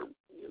surrender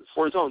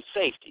for his own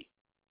safety.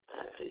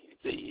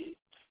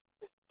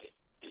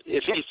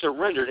 If he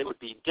surrendered, it would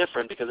be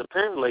different because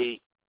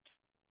apparently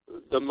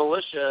the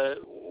militia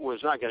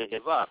was not going to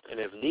give up, and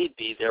if need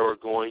be, they were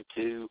going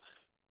to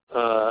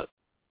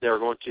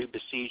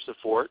besiege the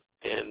fort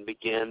and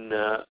begin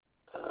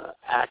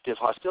active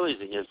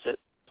hostilities against it.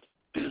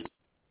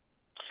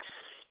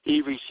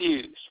 He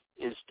refused.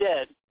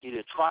 Instead, he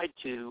had tried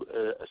to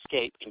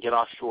escape and get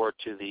offshore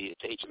to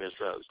HMS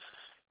Rose.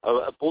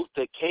 A boat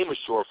that came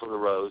ashore from the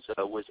Rose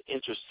was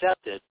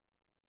intercepted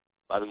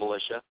by the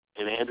militia,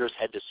 and Andros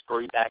had to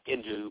scurry back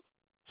into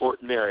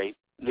Fort Mary.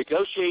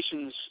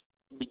 Negotiations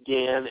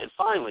began, and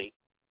finally,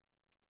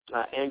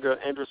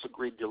 Andros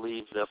agreed to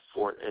leave the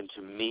fort and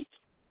to meet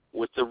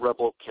with the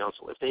rebel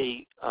council if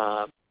they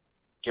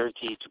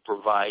guaranteed to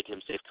provide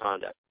him safe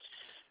conduct.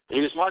 And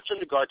he was marched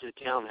under guard to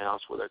the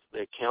townhouse where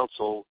the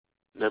council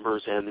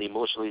members and the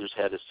militia leaders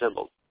had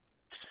assembled.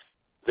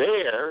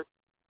 There,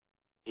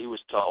 he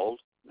was told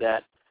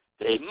that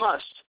they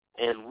must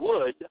and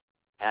would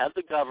have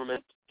the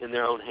government in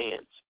their own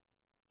hands,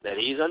 that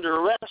he's under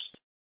arrest,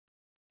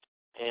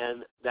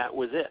 and that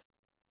was it.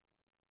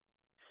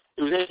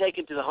 He was then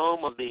taken to the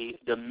home of the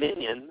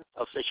Dominion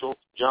official,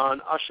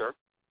 John Usher,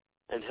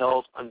 and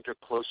held under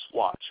close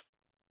watch.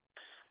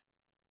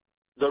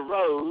 The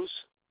Rose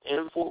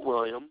and Fort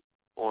William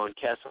on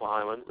Castle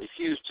Island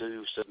refused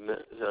to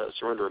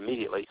surrender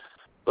immediately,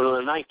 but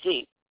on the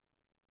 19th,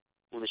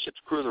 when the ship's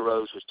crew of the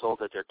Rose was told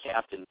that their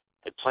captain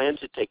had planned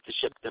to take the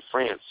ship to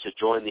France to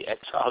join the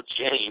exiled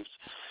James,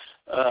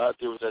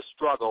 there was a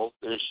struggle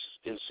that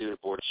ensued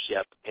aboard the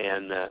ship,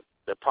 and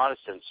the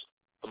Protestants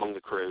among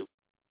the crew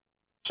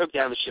took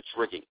down the ship's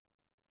rigging.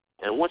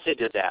 And once they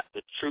did that,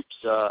 the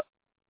troops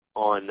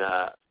on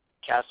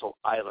Castle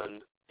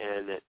Island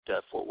and at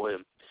Fort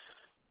William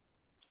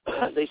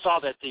they saw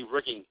that the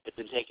rigging had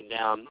been taken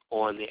down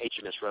on the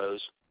HMS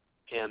Rose,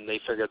 and they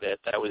figured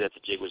that was it, the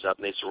jig was up,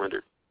 and they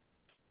surrendered.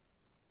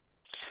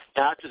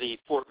 Now, after the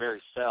Fort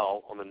Mary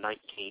fell on the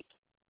 19th,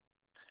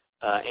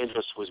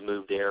 Andros was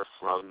moved there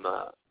from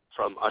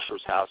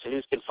Usher's house, and he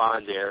was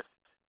confined there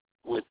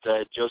with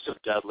Joseph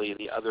Dudley and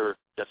the other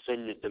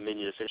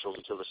Dominion officials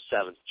until the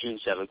 7th, June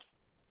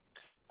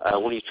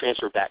 7th, when he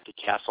transferred back to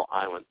Castle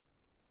Island.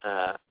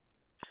 Now,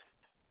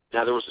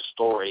 there was a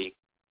story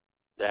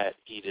that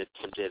he'd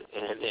attempted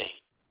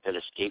an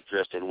escape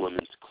dressed in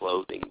women's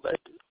clothing,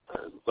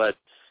 but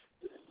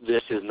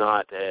this is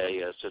not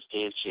a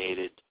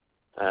substantiated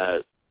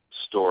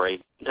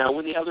story. Now,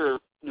 when the other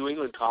New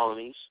England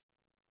colonies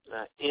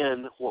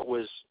in what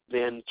was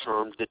then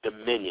termed the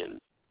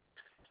Dominion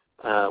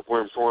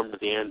were informed of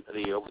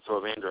the overthrow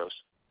of Andros,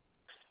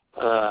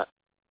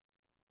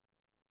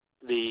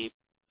 the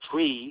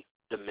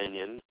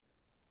pre-Dominion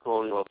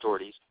colonial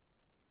authorities,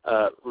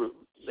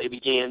 they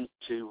began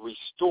to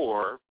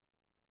restore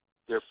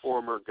their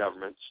former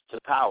governments to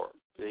power.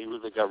 They were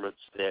the governments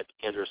that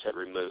Andros had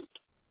removed.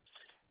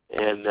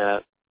 And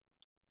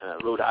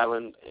Rhode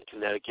Island and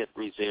Connecticut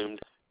resumed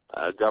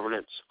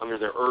governance under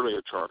their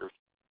earlier charters,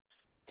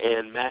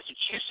 and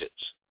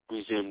Massachusetts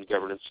resumed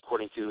governance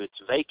according to its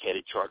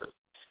vacated charter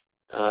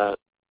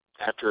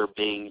after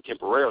being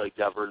temporarily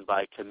governed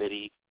by a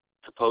committee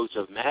composed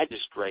of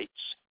magistrates,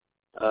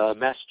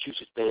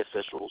 Massachusetts Bay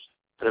officials,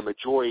 and a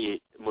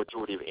majority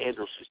of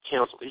Andros'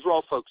 council. These were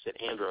all folks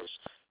that Andros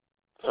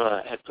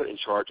had put in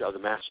charge of the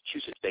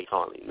Massachusetts Bay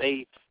Colony.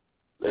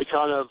 They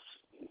kind of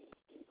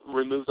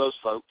removed those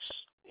folks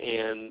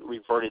and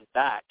reverted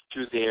back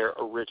to their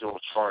original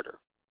charter.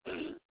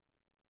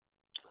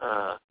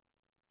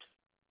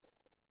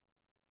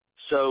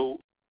 So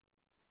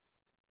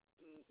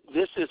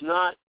this is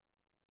not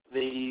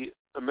the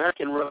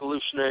American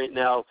Revolutionary.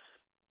 Now,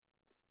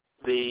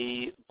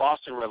 the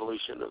Boston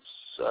Revolution of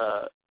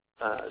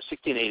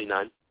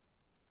 1689,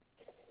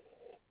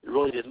 it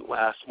really didn't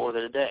last more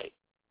than a day.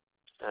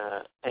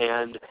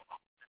 And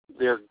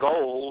their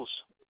goals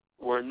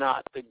were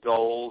not the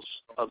goals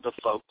of the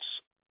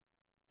folks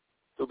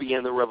who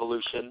began the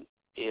revolution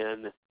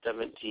in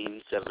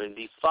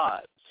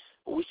 1775.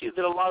 But we see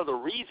that a lot of the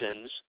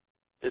reasons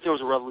that there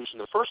was a revolution in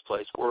the first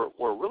place were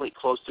really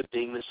close to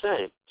being the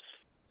same.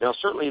 Now,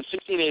 certainly in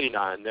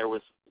 1689, there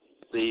was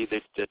the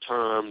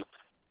term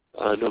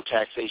no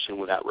taxation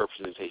without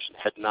representation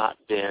had not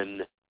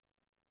been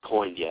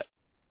coined yet.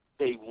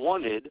 They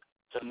wanted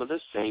some of the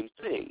same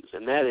things,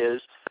 and that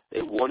is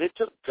they wanted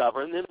to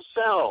govern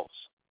themselves.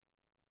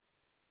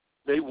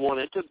 They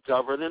wanted to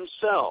govern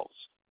themselves.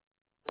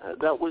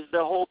 That was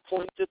the whole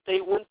point that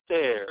they went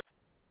there.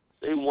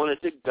 They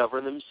wanted to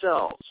govern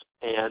themselves,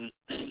 and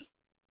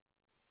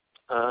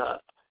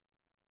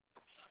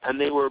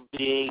they were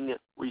being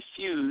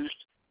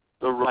refused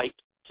the right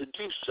to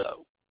do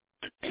so.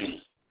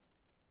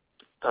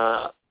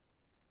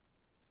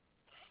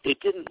 It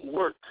didn't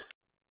work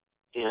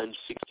in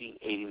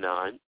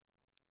 1689.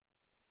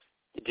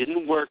 It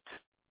didn't work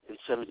in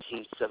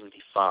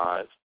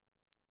 1775.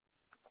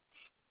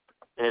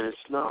 And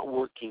it's not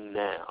working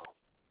now.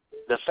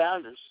 The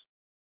founders,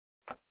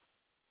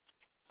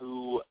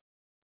 who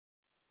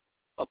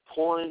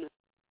upon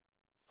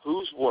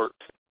whose work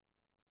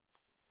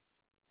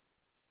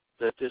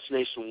that this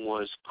nation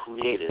was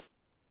created,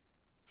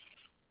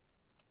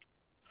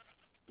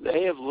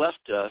 they have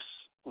left us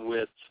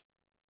with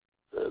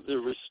the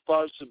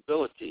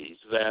responsibilities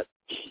that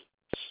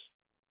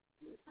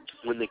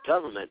when the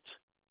government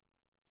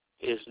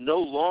is no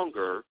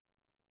longer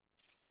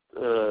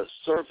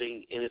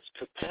serving in its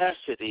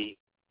capacity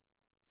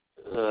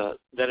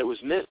that it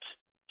was meant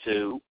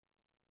to,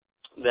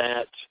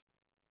 that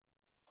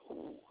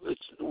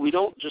we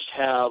don't just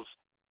have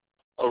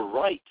a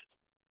right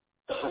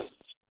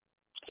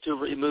to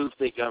remove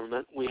the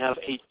government, we have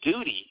a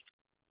duty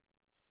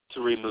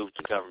to remove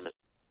the government.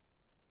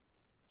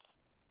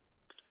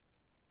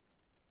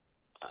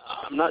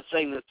 I'm not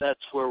saying that that's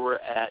where we're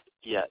at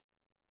yet,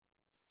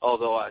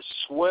 although I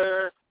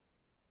swear,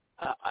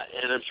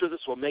 and I'm sure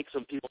this will make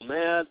some people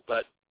mad,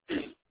 but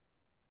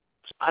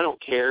I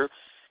don't care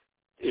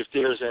if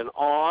there's an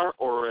R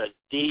or a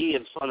D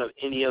in front of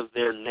any of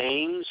their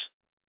names.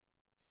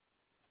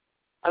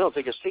 I don't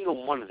think a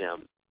single one of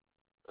them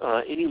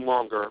any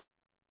longer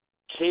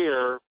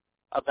care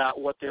about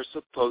what they're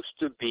supposed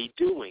to be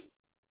doing.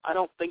 I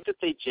don't think that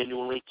they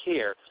genuinely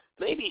care.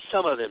 Maybe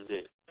some of them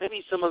do.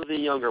 Maybe some of the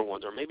younger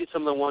ones, or maybe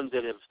some of the ones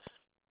that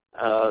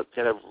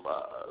have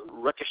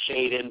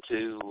ricocheted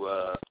into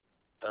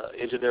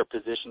their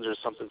positions or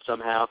something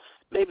somehow.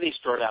 Maybe they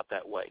start out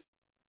that way.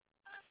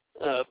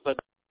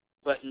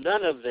 But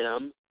none of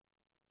them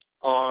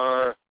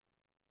are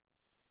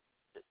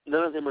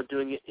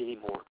doing it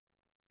anymore.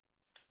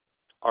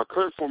 Our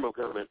current form of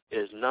government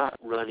is not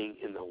running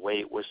in the way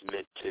it was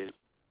meant to.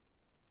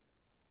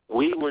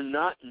 We were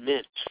not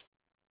meant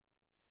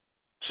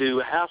to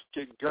have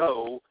to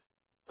go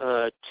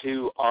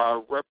to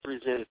our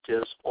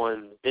representatives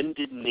on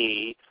bended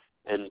knee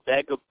and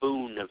beg a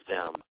boon of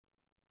them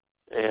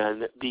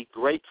and be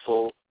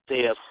grateful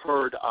they have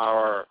heard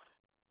our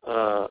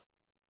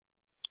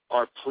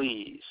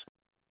pleas.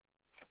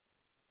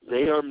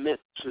 They are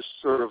meant to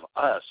serve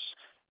us.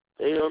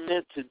 They are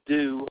meant to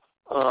do.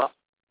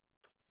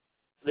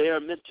 They are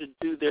meant to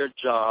do their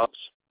jobs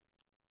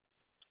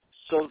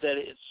so that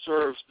it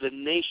serves the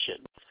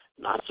nation,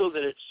 not so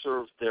that it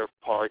serves their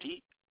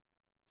party.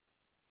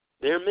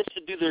 They're meant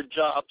to do their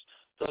jobs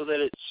so that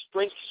it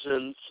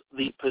strengthens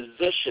the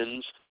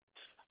positions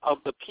of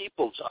the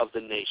peoples of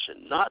the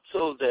nation, not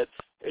so that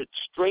it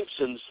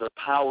strengthens the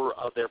power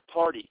of their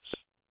parties.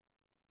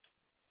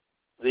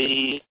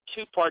 The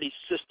two-party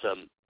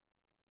system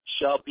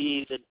shall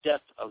be the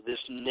death of this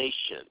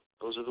nation.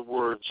 Those are the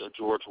words of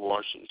George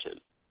Washington.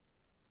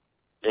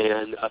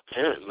 And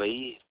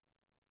apparently,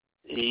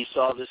 he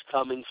saw this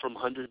coming from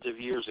hundreds of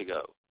years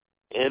ago.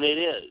 And it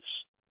is.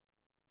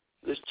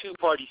 This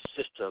two-party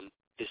system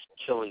is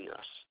killing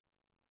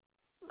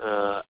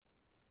us.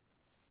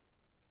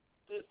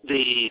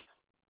 The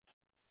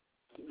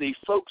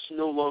folks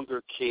no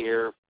longer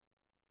care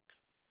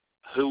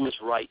who is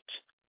right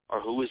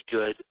or who is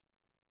good,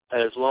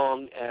 as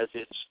long as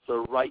it's the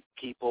right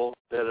people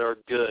that are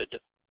good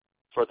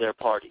for their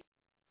party.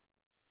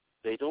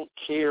 They don't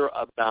care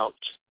about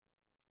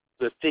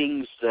the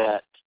things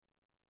that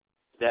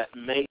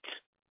make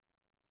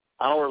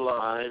our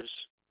lives,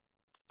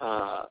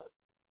 I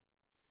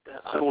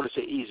don't want to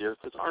say easier,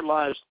 because our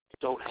lives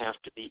don't have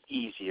to be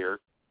easier.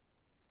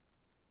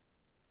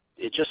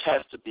 It just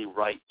has to be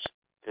right.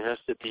 It has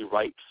to be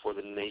right for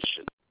the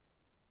nation.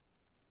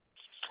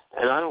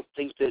 And I don't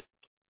think that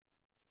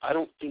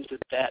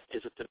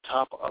is at the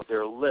top of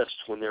their list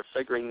when they're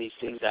figuring these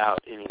things out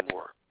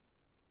anymore.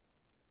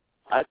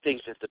 I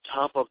think that the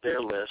top of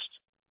their list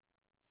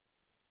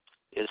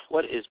is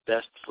what is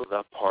best for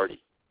the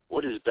party,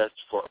 what is best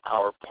for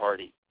our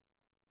party.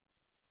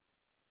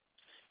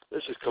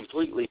 This is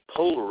completely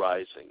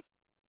polarizing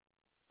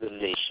the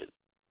nation.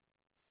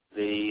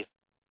 The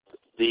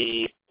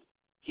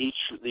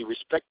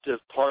respective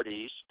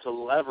parties to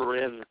lever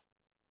in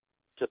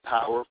to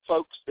power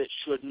folks that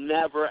should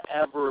never,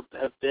 ever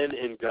have been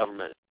in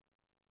government.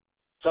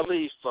 Some of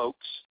these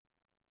folks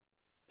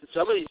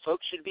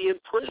should be in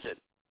prison.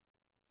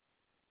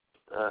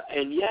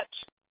 And yet,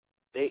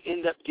 they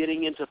end up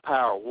getting into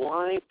power.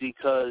 Why?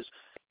 Because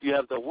you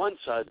have the one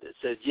side that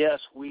says, yes,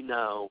 we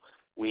know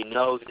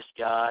this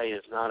guy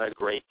is not a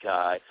great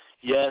guy.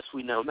 Yes,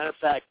 we know. Matter of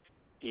fact,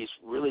 he's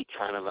really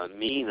kind of a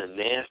mean and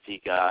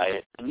nasty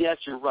guy. And yes,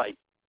 you're right.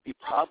 He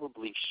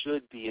probably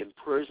should be in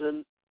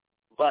prison.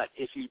 But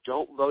if you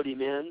don't vote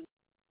him in,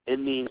 it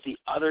means the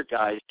other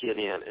guys get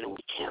in, and we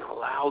can't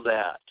allow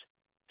that.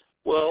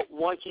 Well,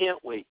 why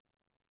can't we?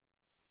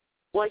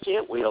 Why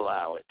can't we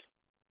allow it?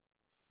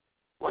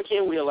 Why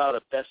can't we allow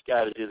the best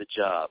guy to do the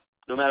job,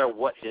 no matter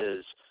what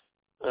his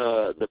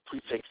the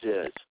prefix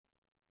is?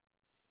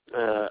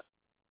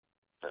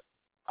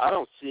 I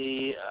don't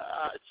see.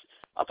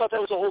 I thought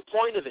that was the whole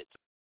point of it.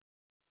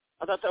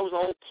 I thought that was the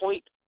whole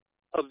point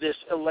of this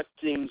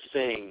electing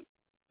thing,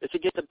 is to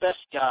get the best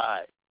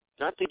guy.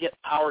 Not to get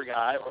our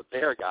guy or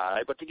their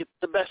guy, but to get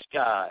the best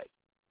guy.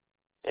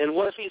 And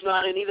what if he's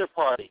not in either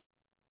party?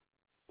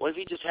 What if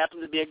he just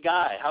happens to be a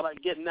guy? How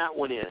about getting that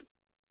one in?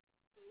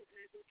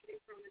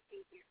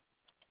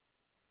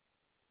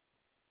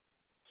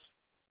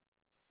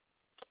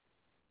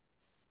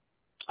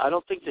 I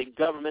don't think the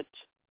government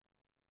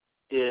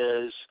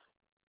is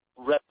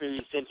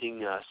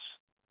representing us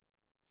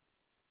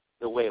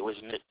the way it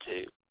was meant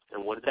to.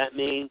 And what did that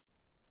mean?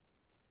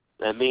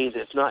 That means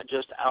it's not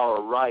just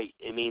our right.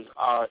 It means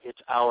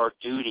it's our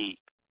duty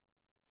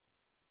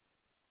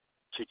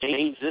to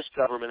change this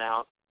government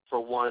out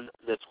for one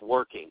that's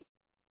working.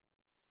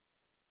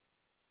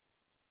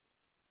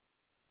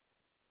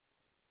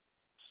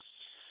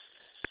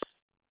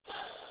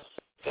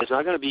 It's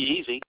not going to be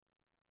easy,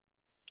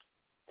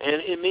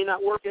 and it may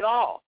not work at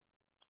all.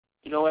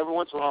 You know, every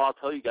once in a while I'll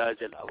tell you guys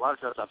that a lot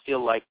of times I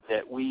feel like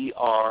that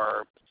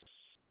we're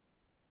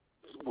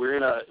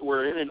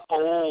in an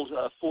old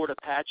Ford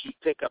Apache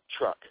pickup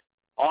truck,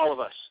 all of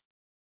us.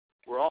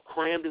 We're all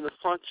crammed in the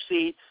front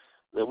seat.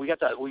 We got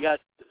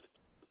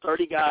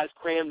 30 guys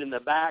crammed in the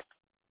back.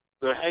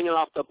 They're hanging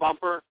off the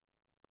bumper.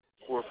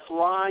 We're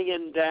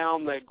flying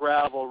down the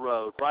gravel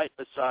road right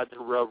beside the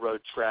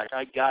railroad track.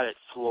 I got it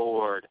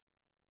floored.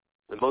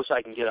 The most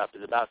I can get up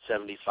is about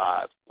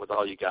 75 with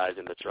all you guys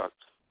in the truck.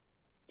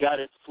 Got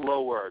it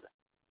floored.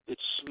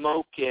 It's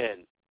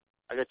smoking.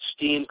 I got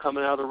steam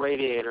coming out of the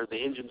radiator. The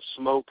engine's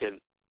smoking.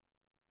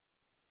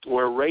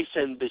 We're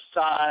racing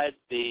beside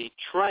the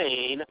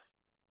train,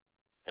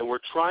 and we're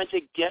trying to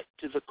get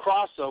to the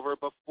crossover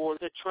before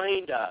the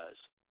train does.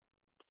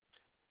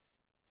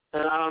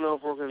 And I don't know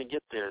if we're going to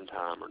get there in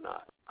time or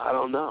not. I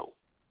don't know.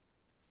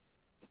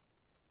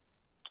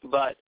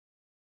 But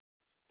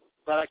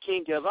I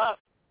can't give up.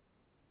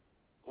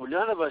 Well,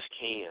 none of us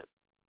can.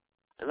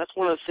 And that's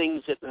one of the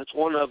things that's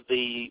one of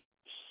the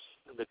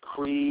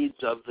creeds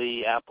of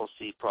the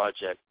Appleseed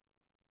Project,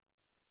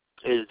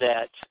 is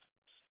that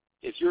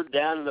if you're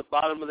down in the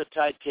bottom of the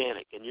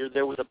Titanic and you're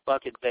there with a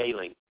bucket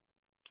bailing,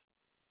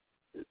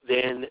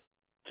 then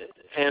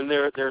and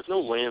there's no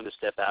land to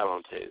step out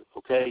onto,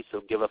 okay?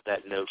 So give up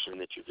that notion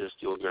that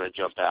you're going to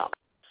jump out.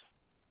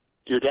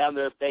 You're down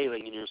there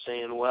bailing and you're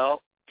saying,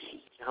 well,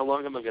 how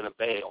long am I going to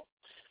bail?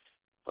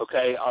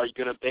 Okay, are you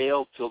going to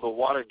bail till the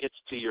water gets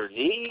to your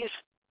knees,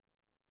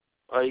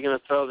 or are you going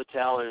to throw the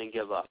towel in and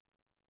give up?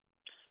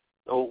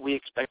 No, we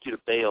expect you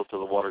to bail till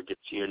the water gets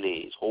to your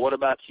knees. Well, what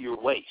about to your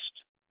waist?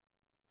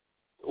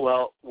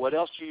 Well, what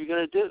else are you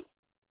going to do?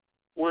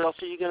 Where else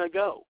are you going to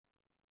go?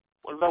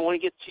 What about when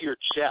you get to your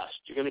chest?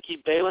 You're going to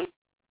keep bailing?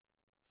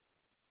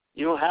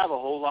 You don't have a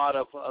whole lot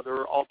of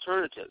other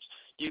alternatives.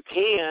 You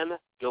can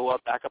go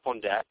back up on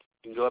deck.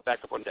 You can go back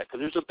up on deck because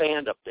there's a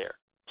band up there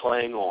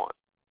playing on.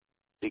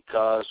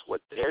 Because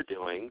what they're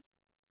doing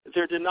is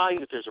they're denying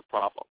that there's a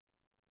problem.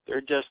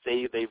 They're just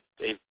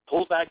they've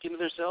pulled back into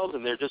themselves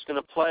and they're just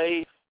going to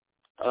play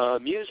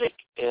music,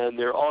 and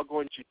they're all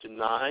going to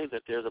deny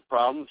that there's a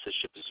problem. The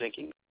ship is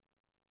sinking.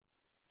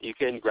 You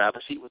can grab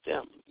a seat with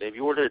them. Maybe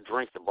you order a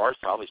drink. The bar's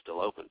probably still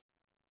open.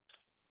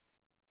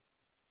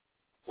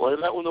 What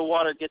about when the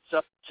water gets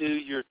up to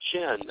your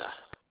chin?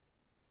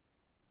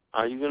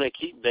 Are you going to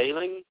keep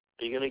bailing?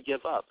 Are you going to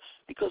give up?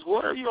 Because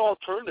what are your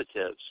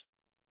alternatives?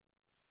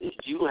 If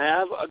you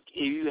have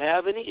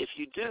any, if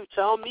you do,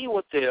 tell me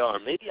what they are.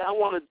 Maybe I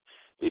want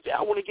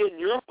to get in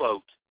your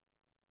boat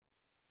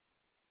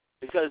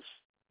because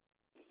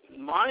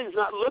mine's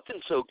not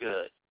looking so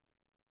good.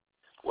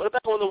 What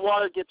about when the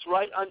water gets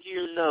right under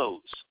your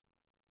nose,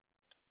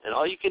 and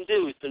all you can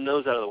do is the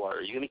nose out of the water?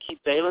 Are you going to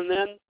keep bailing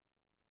then?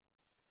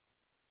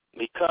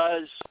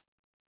 Because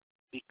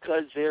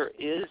there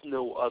is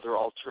no other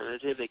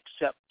alternative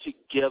except to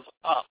give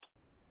up.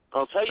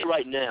 I'll tell you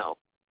right now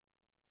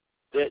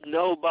that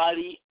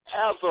nobody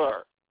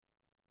ever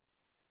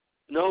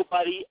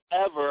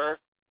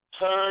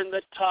turned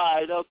the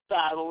tide of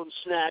battle and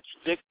snatched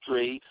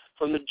victory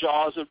from the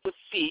jaws of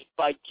defeat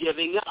by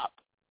giving up.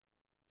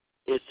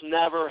 It's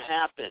never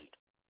happened.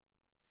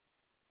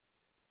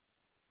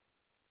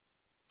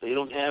 So you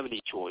don't have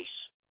any choice.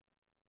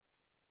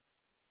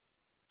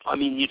 I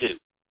mean, you do,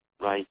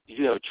 right? You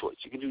do have a choice.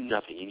 You can do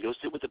nothing. You can go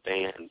sit with the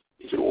band.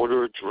 You can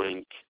order a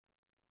drink.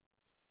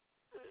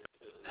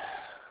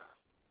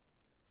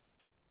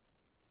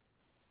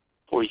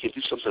 Or you can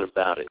do something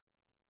about it.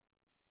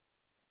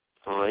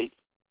 All right?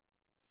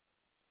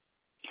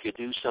 You could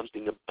do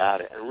something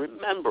about it. And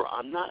remember,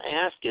 I'm not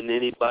asking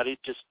anybody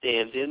to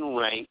stand in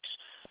ranks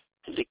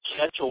and to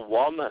catch a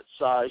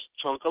walnut-sized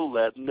chunk of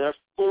lead in their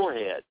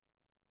forehead.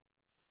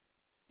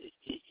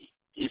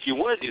 If you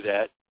want to do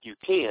that, you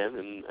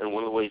can, and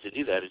one of the ways to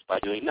do that is by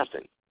doing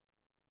nothing.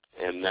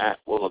 And that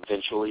will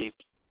eventually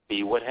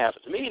be what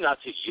happens. Maybe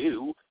not to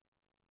you.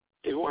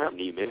 It won't happen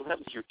to you. Maybe it will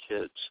happen to your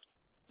kids.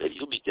 Maybe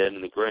you'll be dead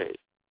in the grave,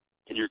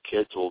 and your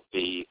kids will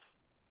be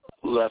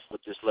left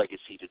with this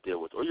legacy to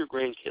deal with, or your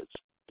grandkids.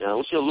 Now, I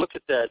want you to look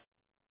at that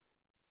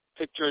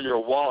picture in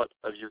your wallet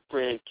of your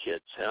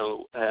grandkids,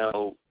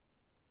 how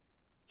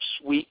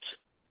sweet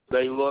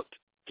they look,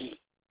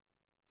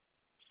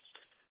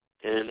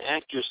 and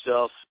ask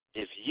yourself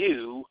if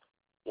you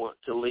want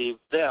to leave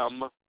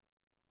them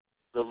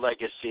the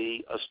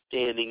legacy of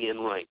standing in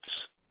ranks.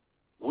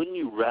 Wouldn't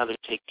you rather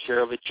take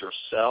care of it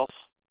yourself?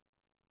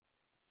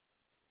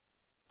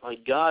 My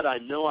God, I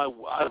know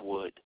I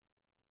would.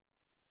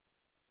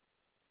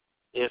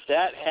 If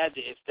that had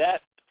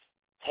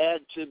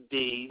to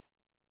be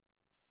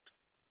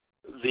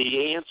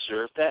the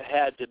answer, if that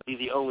had to be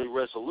the only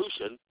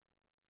resolution,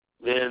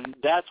 then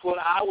that's what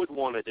I would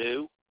want to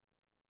do.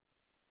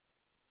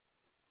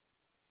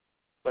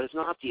 But it's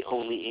not the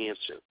only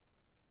answer.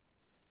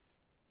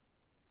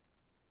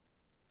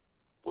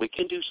 We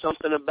can do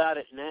something about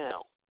it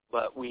now,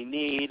 but we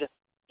need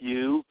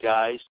you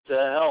guys to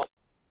help.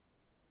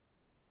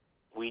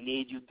 We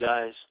need you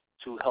guys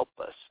to help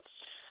us.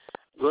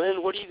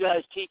 Glenn, what are you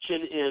guys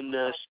teaching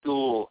in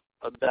school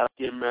about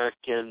the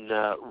American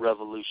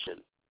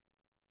Revolution?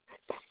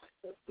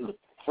 The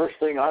first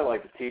thing I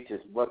like to teach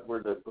is what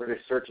were the British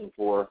searching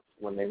for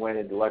when they went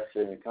into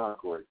Lexington and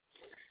Concord,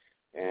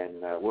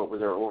 and what were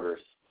their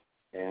orders.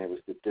 And it was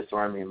to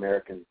disarm the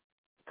American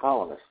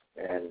colonists.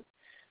 And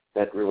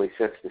that really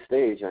sets the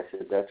stage. I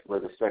said that's where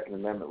the Second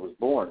Amendment was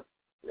born,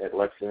 at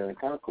Lexington and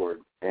Concord.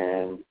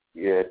 And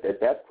at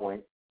that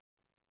point,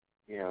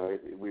 you know,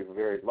 we were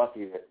very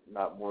lucky that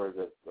not more of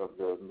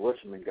the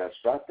militiamen got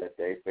shot that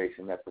day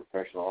facing that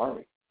professional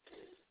army.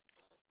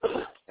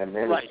 And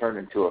then it turned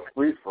into a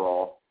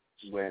free-for-all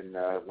when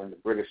the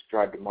British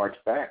tried to march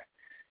back.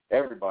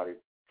 Everybody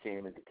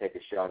came in to take a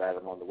shot at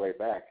them on the way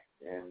back,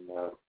 and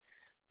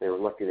they were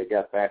lucky they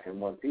got back in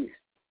one piece.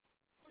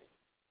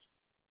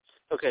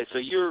 Okay, so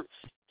your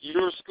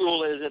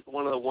school isn't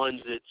one of the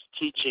ones that's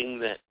teaching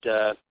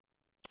that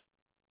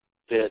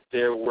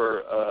there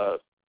were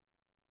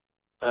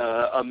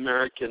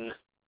American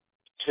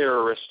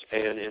terrorists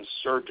and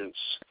insurgents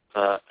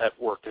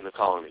at work in the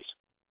colonies.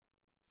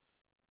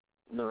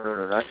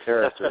 No, not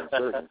terrorists or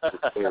insurgents.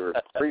 They were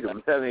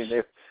freedom. I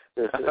mean,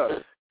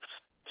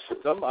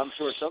 I'm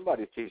sure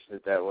somebody's teaching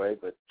it that way,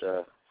 but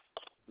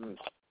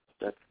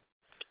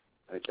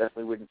I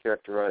definitely wouldn't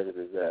characterize it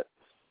as that.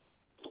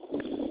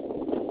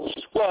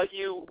 Well, I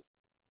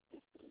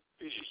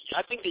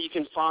think that you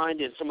can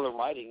find in some of the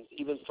writings,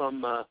 even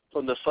from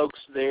the folks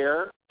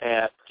there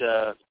at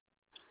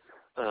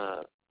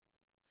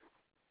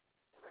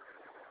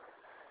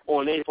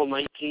on April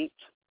 19th,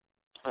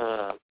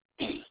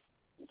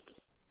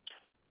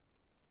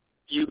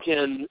 you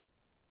can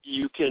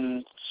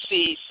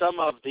see some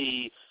of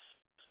the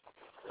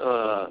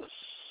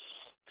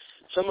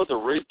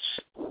roots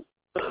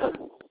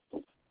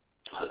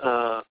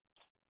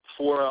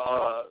for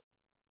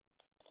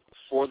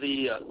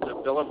the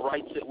Bill of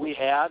Rights that we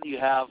have. You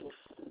have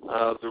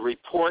the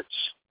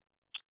reports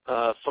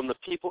from the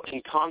people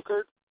in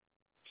Concord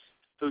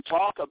who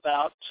talk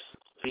about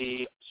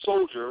the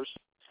soldiers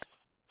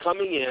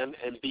coming in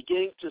and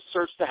beginning to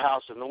search the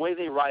house. And the way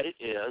they write it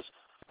is,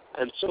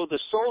 and so the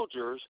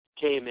soldiers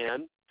came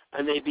in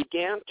and they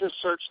began to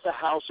search the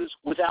houses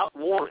without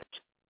warrant.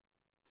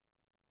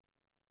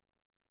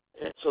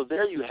 And so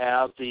there you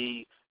have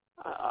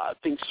I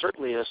think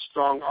certainly a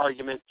strong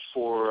argument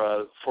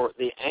for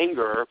the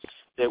anger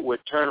that would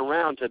turn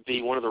around to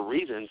be one of the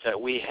reasons that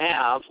we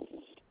have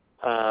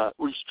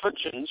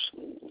restrictions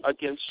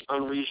against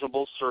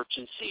unreasonable search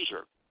and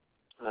seizure,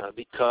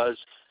 because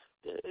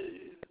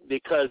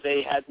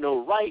they had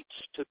no right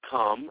to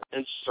come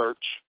and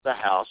search the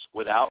house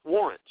without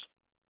warrant.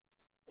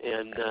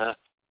 And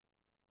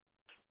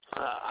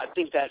I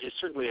think that is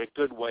certainly a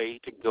good way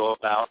to go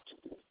about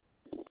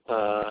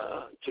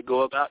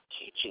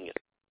teaching it.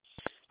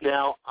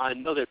 Now, I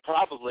know that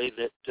probably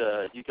that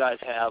you guys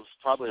have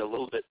probably a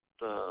little bit,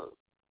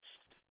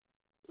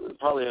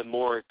 probably a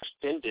more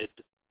extended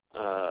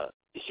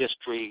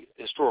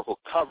historical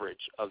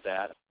coverage of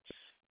that,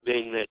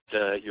 being that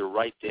you're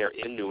right there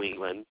in New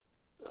England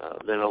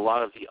than a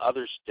lot of the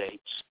other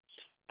states.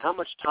 How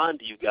much time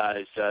do you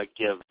guys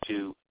give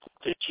to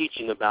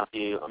teaching about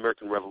the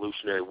American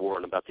Revolutionary War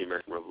and about the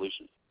American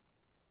Revolution?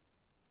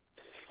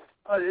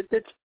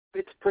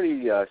 It's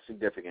pretty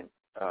significant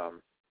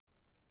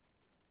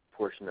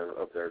portion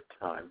of their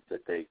time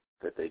that they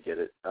get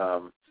it.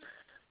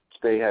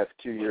 They have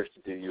 2 years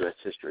to do U.S.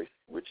 history,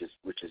 which is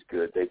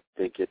good.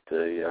 They get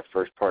the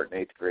first part in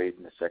 8th grade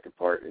and the second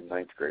part in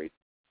 9th grade.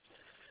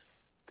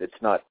 They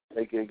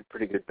get a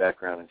pretty good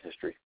background in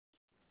history.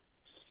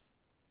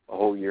 A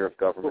whole year of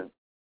government,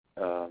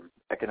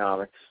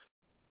 economics.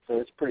 So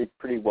it's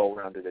pretty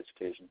well-rounded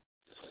education.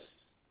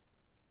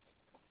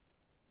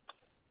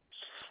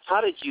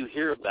 How did you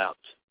hear about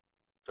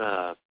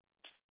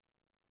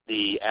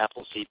the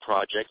Appleseed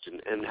Project,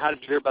 and how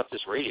did you hear about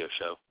this radio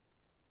show?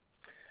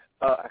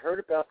 I heard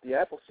about the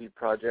Appleseed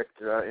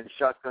Project in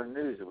Shotgun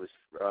News. It was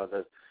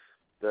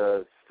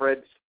the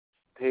Fred's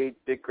page,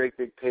 great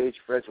big page,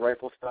 Fred's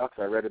Rifle Stocks.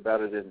 I read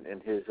about it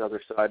in his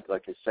other side,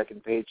 like his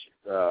second page,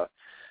 that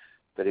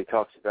he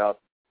talks about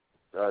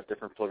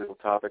different political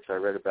topics. I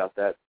read about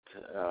that,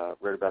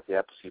 read about the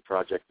Appleseed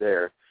Project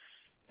there,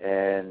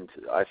 and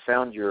I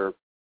found your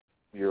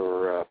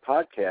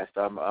podcast.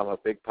 I'm a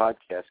big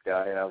podcast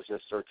guy, and I was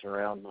just searching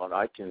around on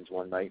iTunes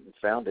one night and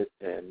found it,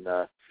 and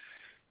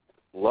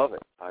love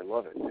it. I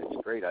love it.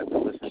 It's great. I've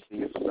been listening to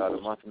you for about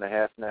a month and a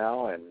half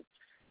now, and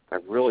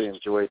I've really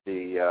enjoyed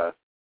the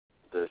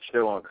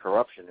show on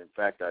corruption. In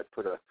fact, I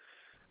put a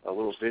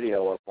little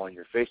video up on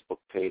your Facebook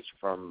page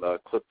from a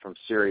clip from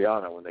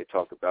Syriana when they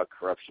talk about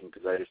corruption,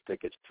 because I just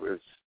think it's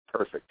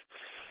perfect.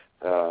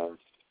 And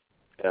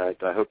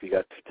I hope you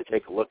got to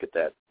take a look at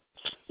that.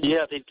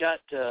 Yeah, they've got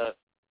a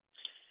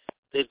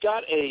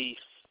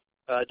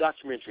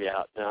documentary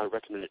out now. I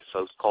recommend it to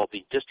folks, called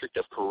 "The District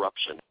of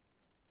Corruption,"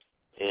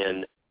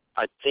 and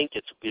I think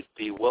it'd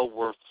be well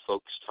worth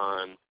folks'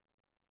 time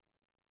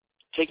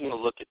taking a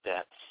look at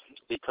that,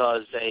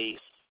 because they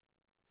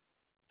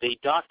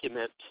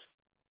document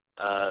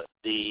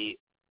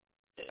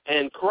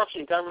and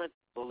corruption in government.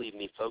 Believe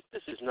me, folks,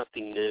 this is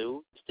nothing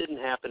new. This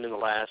didn't happen in the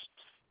last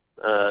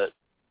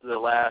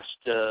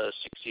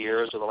 6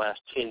 years or the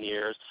last 10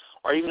 years,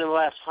 or even in the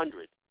last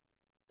 100.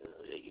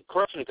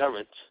 Corruption in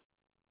government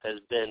has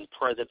been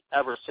present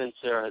ever since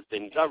there has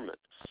been government.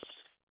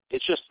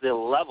 It's just the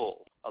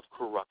level of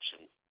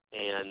corruption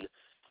and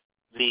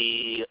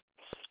the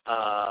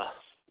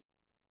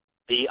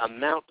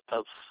amount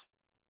of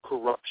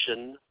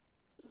corruption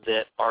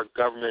that our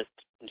government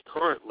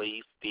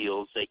currently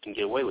feels they can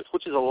get away with,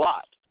 which is a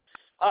lot.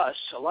 A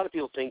lot of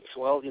people think,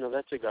 well,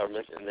 that's a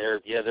government, and they're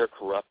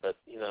corrupt, but,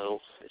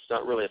 it's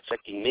not really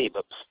affecting me.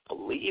 But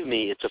believe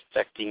me, it's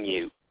affecting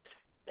you.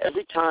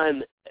 Every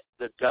time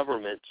the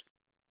government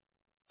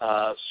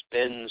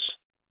spends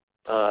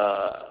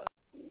 $50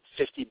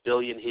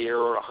 billion here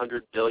or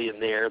 $100 billion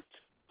there,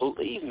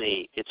 believe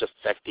me, it's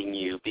affecting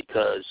you,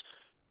 because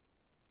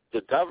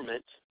the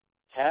government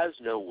has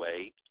no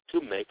way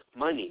to make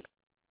money.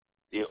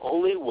 The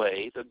only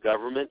way the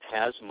government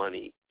has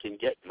money, can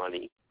get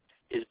money,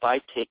 is by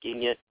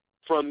taking it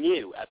from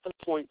you at the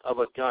point of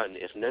a gun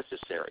if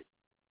necessary.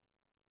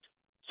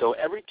 So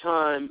every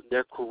time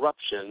their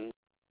corruption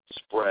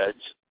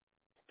spreads,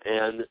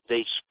 and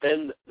they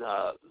spend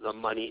the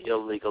money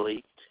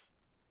illegally,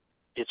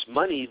 it's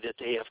money that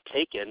they have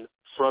taken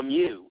from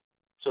you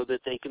so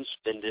that they can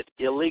spend it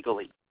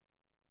illegally.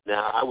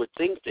 Now, I would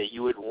think that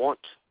you would want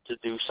to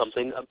do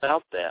something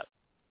about that,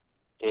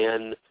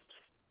 and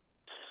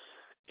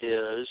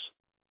is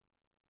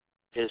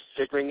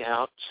figuring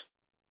out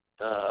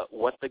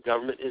what the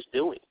government is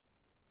doing.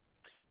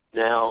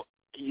 Now,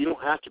 you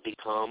don't have to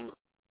become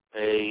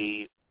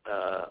a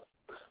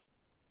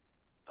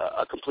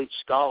complete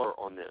scholar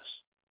on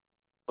this,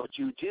 but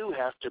you do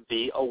have to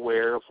be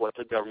aware of what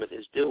the government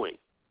is doing.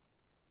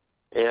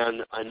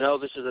 And I know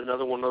this is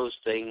another one of those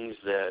things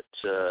that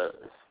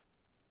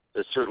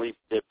certainly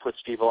it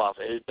puts people off.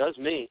 And it does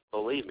me,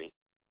 believe me.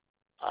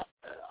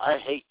 I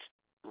hate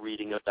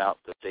reading about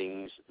the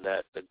things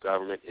that the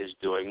government is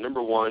doing.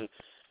 Number one,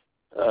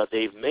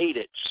 they've made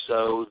it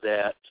so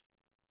that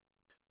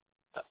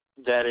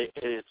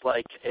it's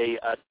like a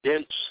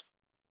dense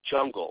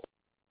jungle,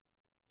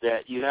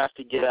 that you have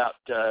to get out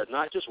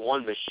not just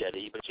one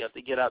machete, but you have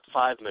to get out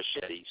 5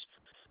 machetes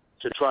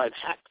to try and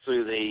hack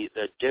through the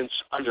dense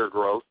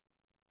undergrowth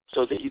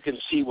so that you can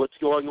see what's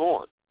going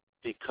on.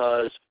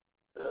 Because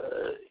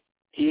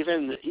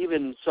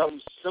even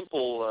some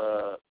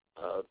simple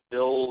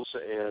bills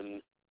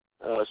and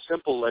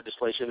simple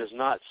legislation is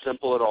not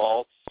simple at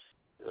all.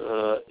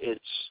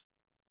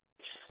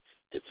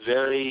 It's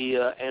very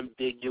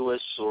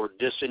ambiguous or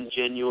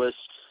disingenuous,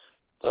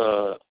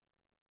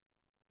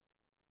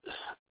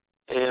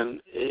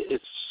 and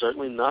it's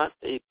certainly not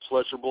a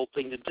pleasurable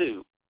thing to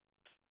do.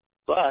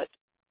 But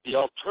the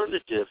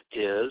alternative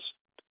is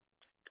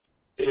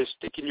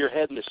sticking your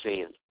head in the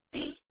sand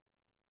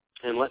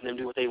and letting them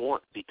do what they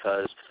want,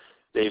 because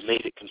they've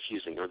made it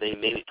confusing or they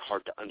made it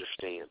hard to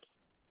understand,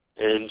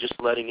 and just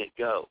letting it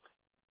go.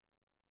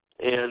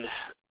 And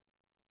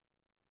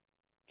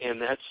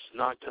that's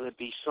not going to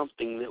be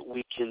something that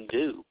we can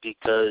do,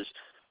 because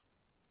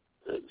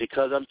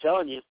I'm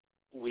telling you,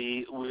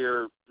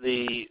 we're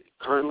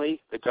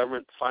currently the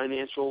government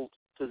financial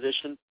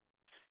position,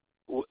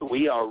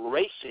 we are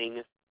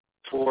racing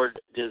toward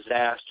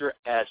disaster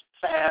as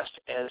fast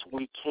as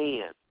we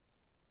can.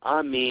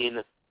 I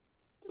mean,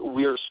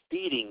 we're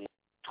speeding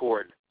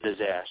toward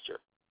disaster.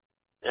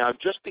 Now,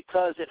 just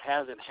because it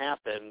hasn't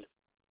happened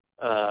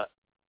to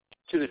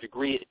the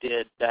degree it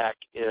did back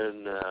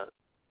in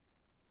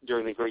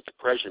during the Great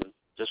Depression,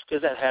 just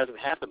because that hasn't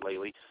happened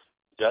lately,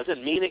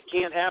 doesn't mean it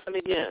can't happen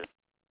again.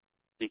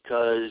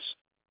 Because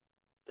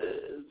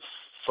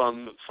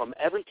from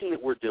everything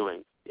that we're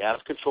doing, the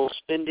out-of-control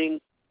spending,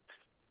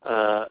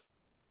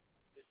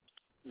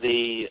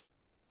 the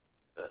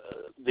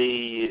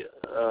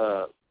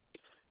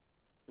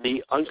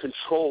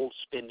uncontrolled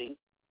spending,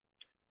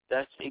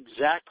 that's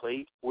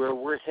exactly where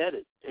we're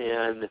headed.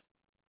 And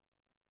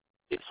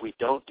if we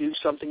don't do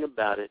something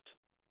about it,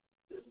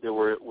 then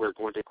we're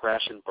going to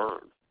crash and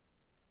burn.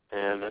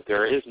 And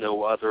there is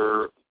no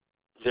other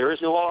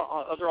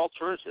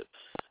alternative.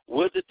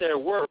 Would that there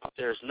were, but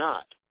there's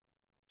not.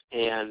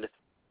 And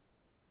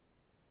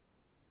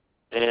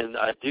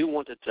I do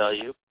want to tell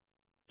you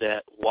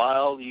that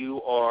while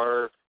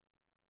you're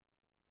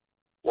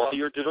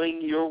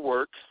doing your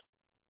work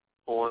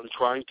on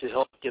trying to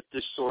help get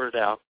this sorted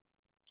out,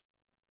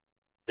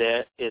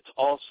 that it's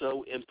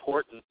also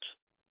important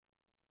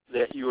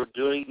that you're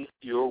doing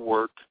your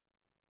work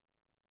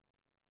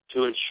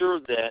to ensure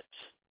that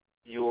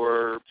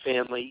your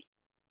family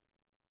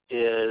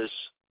is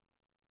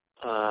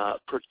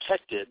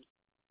protected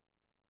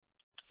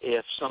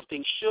if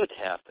something should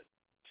happen.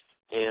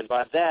 And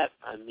by that,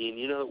 I mean,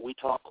 we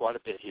talk quite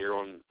a bit here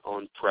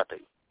on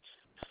prepping.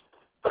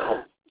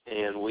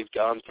 And we've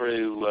gone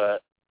through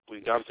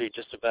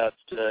just about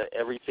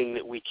everything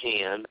that we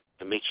can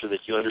to make sure that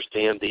you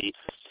understand the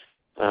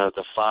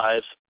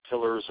 5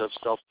 pillars of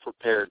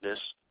self-preparedness: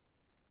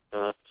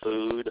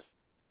 food,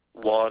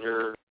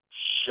 water,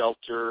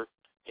 shelter,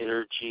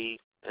 energy,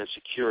 and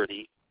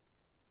security.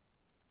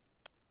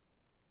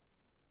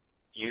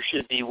 You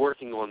should be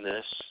working on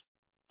this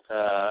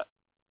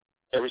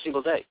every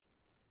single day.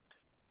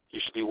 You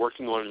should be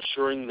working on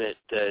ensuring that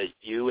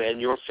you and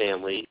your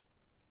family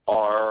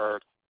are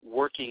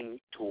working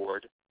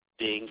toward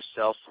being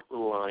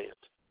self-reliant.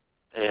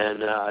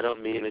 And I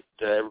don't mean that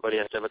everybody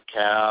has to have a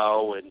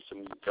cow and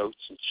some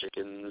goats and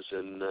chickens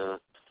and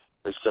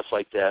stuff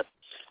like that.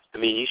 I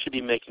mean, you should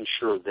be making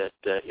sure that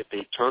if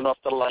they turn off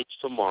the lights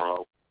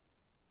tomorrow,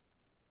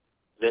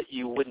 that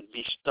you wouldn't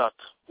be stuck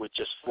with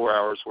just 4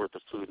 hours worth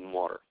of food and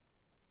water.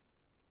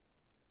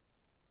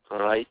 All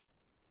right?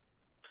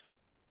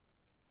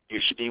 You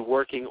should be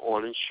working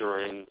on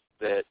ensuring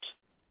that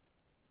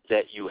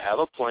you have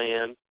a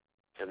plan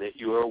and that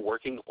you are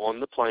working on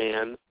the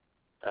plan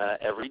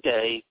every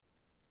day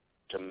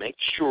to make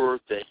sure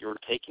that you're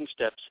taking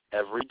steps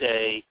every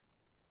day.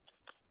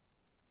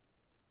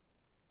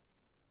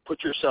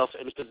 Put yourself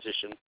in a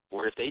position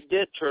where if they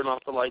did turn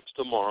off the lights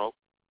tomorrow,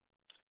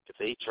 if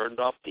they turned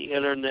off the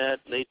internet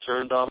and they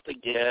turned off the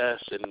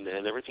gas and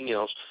everything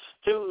else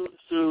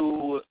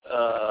through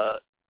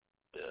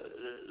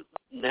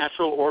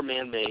natural or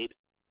man-made,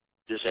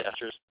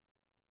 disasters,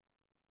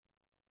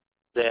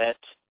 that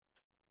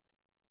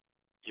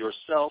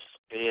yourself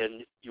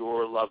and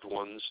your loved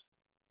ones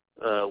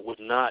would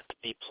not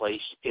be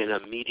placed in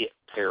immediate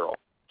peril.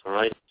 All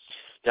right?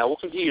 Now, we'll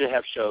continue to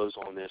have shows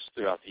on this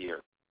throughout the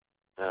year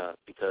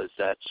because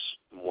that's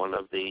one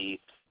of the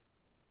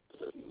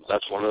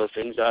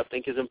things that I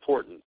think is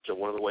important. So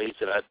one of the ways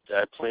that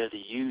I plan to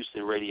use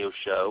the radio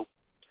show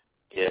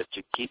is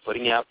to keep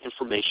putting out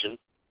information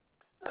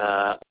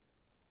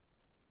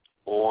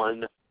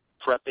on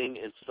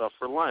prepping and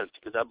self-reliance,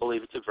 because I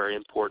believe it's a very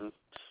important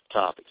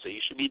topic. So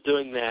you should be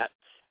doing that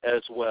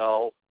as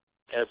well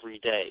every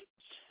day.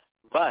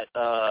 But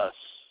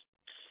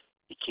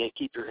you can't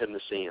keep your head in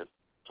the sand,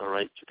 all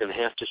right? You're going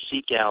to have to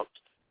seek out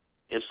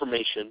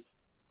information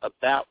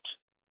about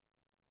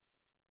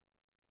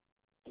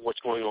what's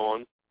going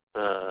on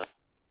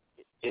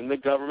in the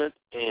government,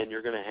 and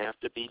you're going to have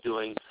to be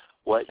doing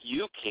what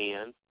you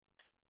can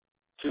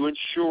to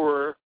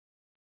ensure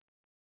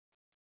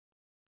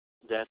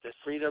that the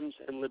freedoms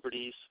and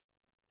liberties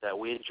that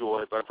we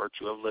enjoy by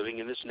virtue of living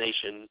in this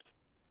nation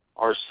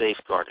are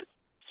safeguarded.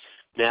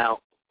 Now,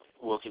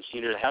 we'll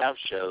continue to have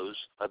shows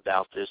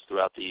about this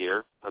throughout the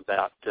year,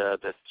 about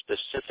the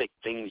specific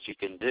things you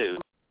can do.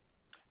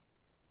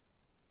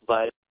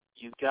 But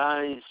you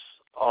guys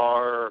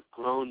are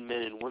grown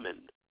men and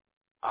women.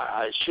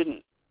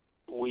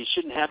 We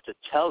shouldn't have to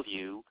tell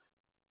you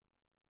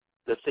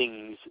the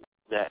things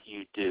that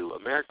you do.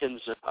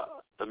 Americans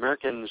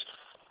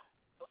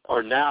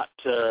are not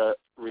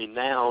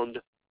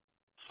renowned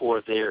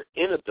for their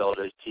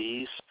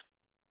inabilities.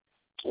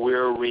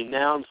 We're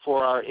renowned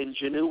for our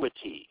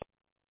ingenuity,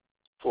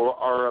 for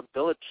our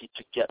ability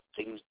to get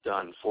things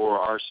done, for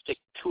our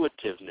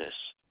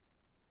stick-to-itiveness.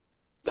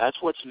 That's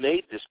what's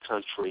made this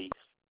country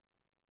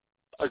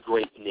a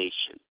great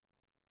nation,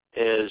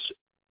 is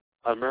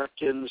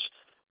Americans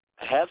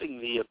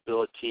having the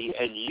ability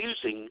and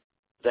using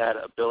that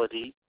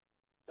ability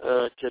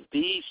to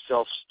be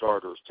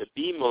self-starters, to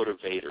be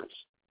motivators.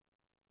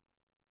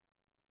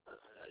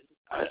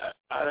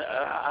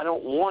 I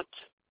don't want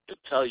to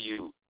tell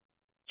you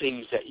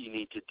things that you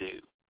need to do.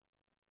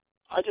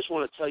 I just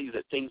want to tell you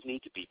that things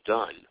need to be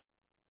done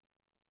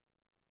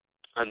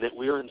and that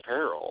we're in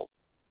peril.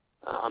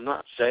 I'm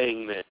not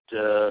saying that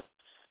our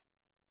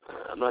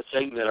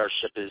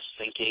ship is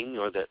sinking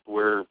or that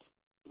we're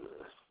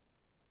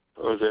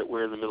in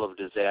the middle of a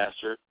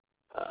disaster.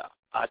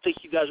 I think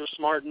you guys are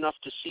smart enough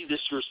to see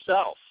this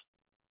yourself.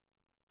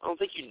 I don't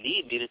think you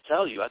need me to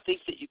tell you. I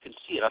think that you can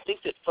see it. I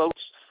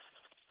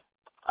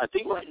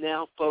think right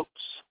now,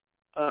 folks,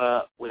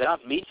 without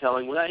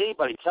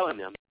anybody telling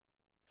them,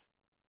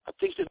 I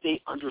think that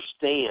they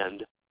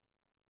understand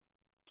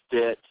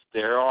that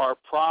there are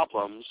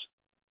problems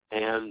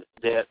and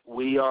that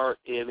we are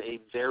in a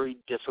very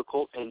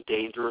difficult and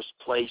dangerous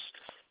place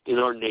in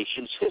our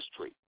nation's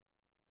history.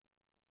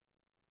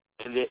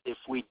 And that if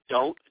we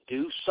don't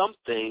do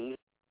something,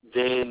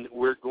 then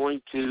we're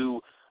going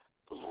to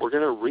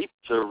reap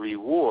the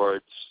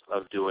rewards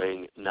of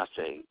doing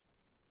nothing.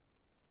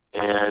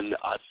 And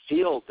I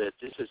feel that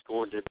this is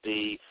going to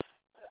be,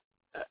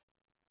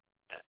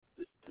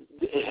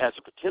 it has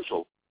a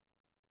potential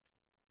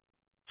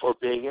for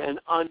being an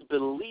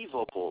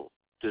unbelievable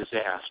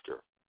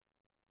disaster.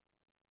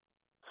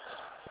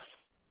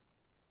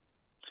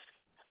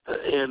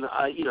 And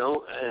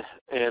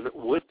and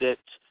would that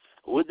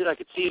I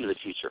could see into the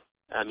future.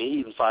 I mean,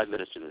 even 5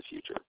 minutes into the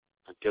future,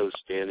 I'd go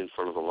stand in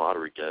front of a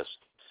lottery desk.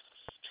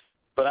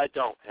 But I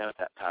don't have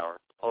that power.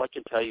 All I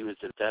can tell you is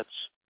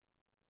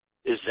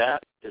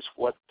that is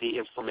what the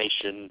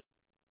information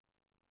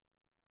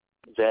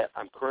that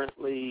I'm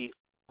currently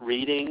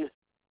reading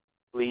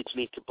leads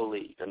me to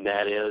believe, and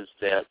that is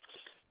that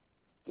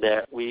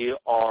we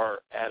are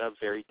at a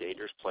very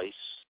dangerous place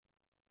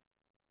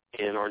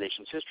in our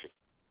nation's history,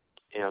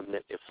 and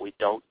that if we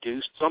don't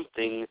do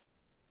something,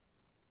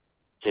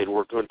 then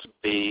we're going to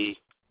be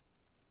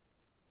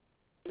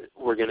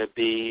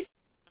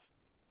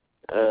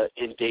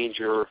in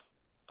danger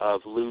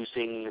of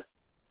losing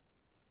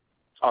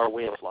our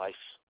way of life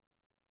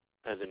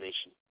as a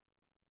nation.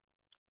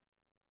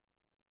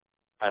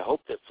 I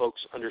hope that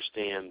folks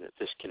understand that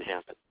this can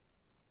happen.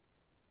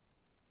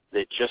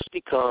 That just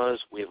because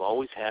we've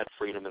always had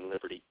freedom and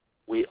liberty,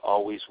 we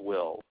always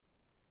will,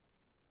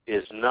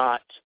 is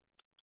not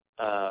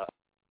a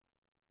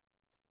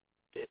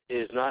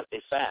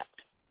fact.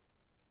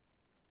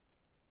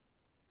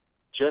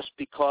 Just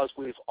because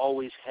we've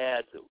always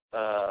had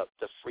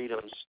the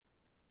freedoms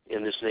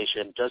in this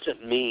nation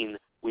doesn't mean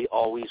we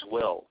always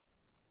will.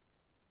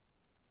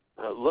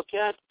 Look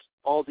at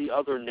all the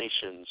other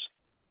nations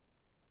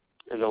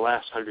in the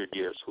last 100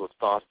 years who have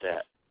thought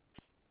that.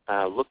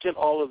 Look at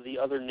all of the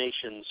other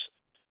nations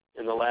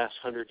in the last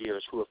 100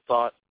 years who have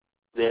thought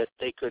that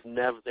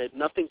that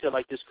nothing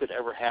like this could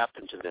ever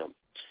happen to them.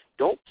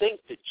 Don't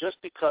think that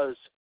just because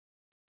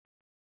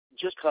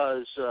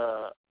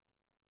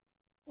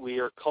we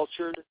are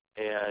cultured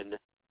and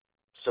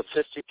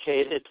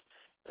sophisticated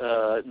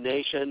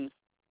nation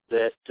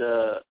that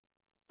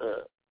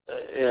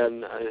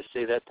and I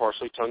say that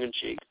partially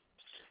tongue-in-cheek,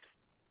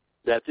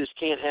 that this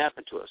can't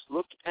happen to us.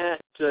 Look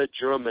at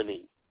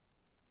Germany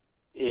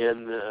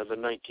in the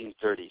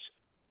 1930s.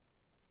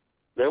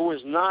 There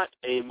was not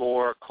a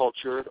more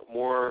cultured,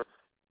 more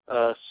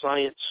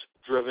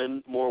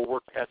science-driven, more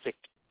work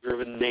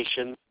ethic-driven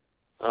nation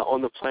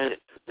on the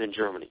planet than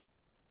Germany.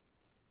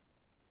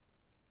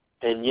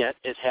 And yet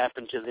it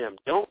happened to them.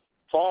 Don't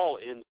fall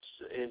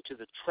into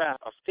the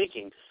trap of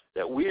thinking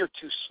that we are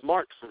too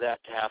smart for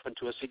that to happen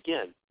to us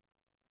again.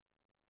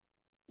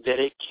 That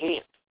it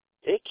can't.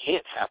 It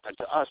can't happen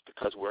to us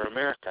because we're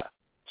America.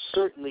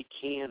 Certainly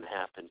can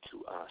happen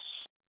to us.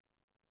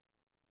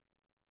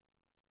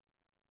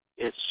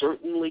 It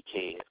certainly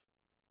can.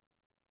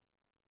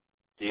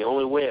 The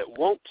only way it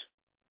won't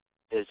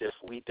is if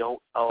we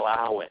don't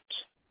allow it.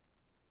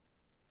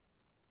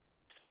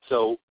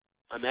 So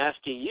I'm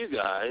asking you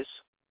guys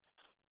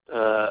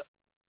to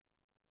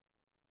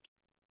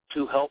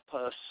help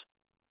us,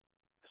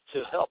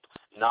 to help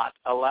not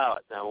allow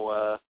it.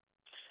 Now,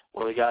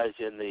 one of the guys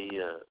in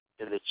the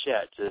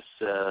chat, this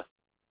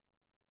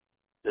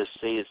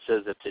thing, it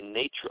says that the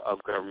nature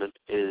of government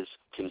is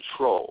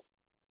control.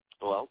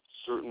 Well,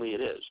 certainly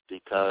it is,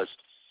 because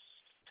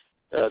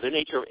the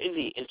nature of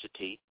any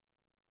entity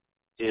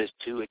is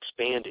to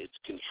expand its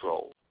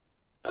control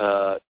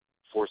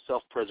for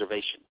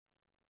self-preservation.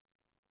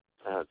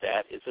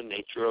 That is the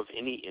nature of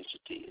any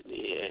entity.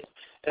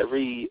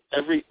 Every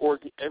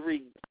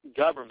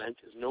government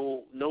is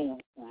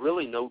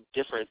really no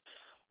different,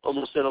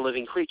 almost than a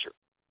living creature.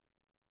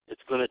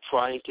 It's going to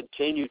try and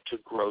continue to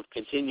grow,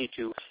 continue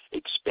to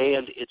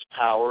expand its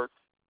power,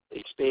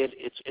 expand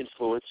its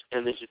influence,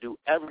 and then to do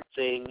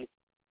everything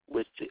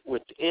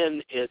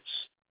within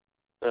its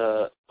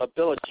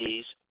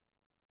abilities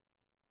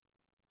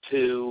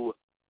to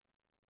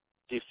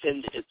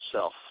defend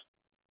itself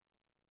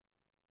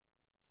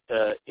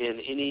in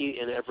any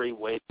and every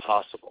way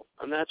possible.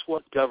 And that's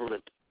what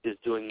government is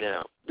doing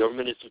now.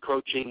 Government is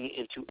encroaching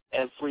into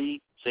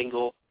every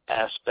single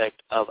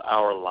aspect of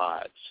our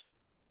lives.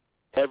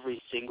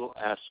 Every single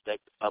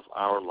aspect of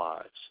our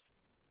lives.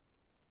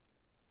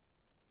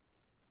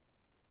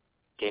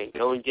 Can't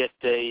go and get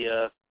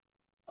a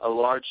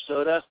large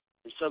soda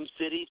in some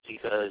cities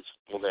because,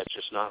 well, that's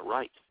just not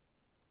right.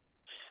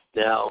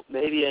 Now,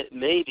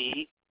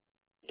 maybe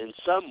in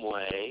some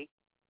way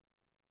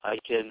I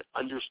can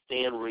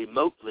understand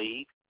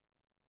remotely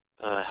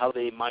how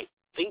they might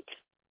think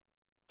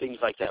things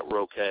like that were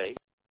okay,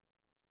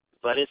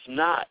 but it's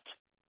not.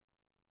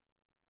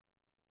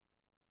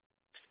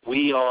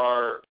 We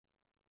are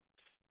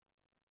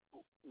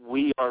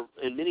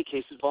in many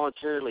cases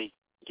voluntarily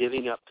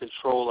giving up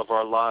control of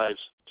our lives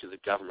to the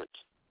government.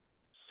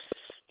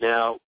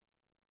 Now,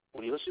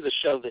 when you listen to the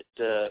show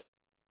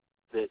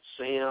that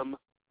Sam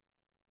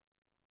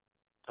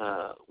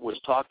was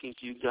talking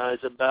to you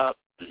guys about,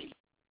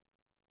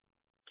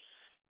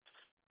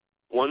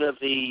 one of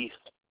the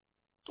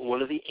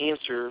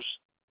answers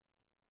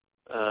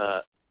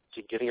to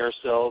getting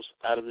ourselves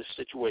out of this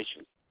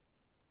situation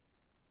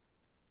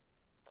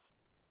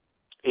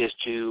is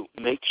to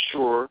make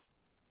sure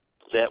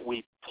that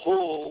we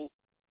pull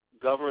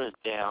government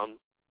down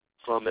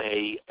from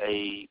a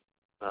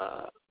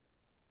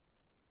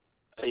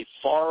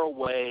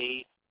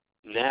faraway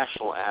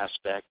national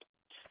aspect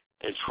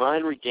and try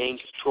and regain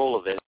control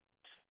of it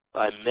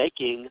by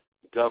making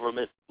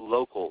government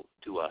local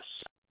to us.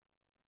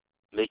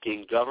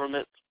 Making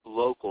government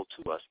local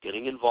to us,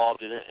 getting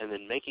involved in it, and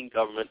then making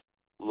government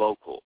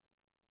local.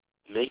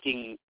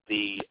 Making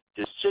the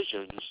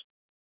decisions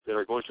that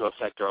are going to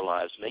affect our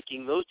lives,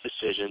 making those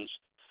decisions,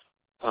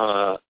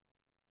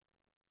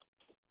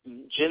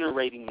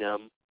 generating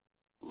them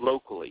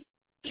locally,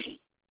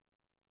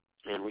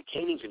 and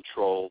retaining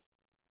control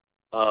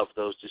of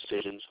those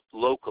decisions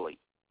locally.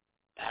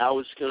 How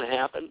is it going to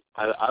happen?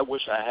 I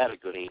wish I had a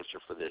good answer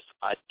for this.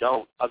 I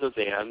don't, other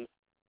than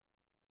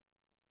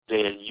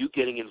you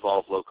getting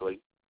involved locally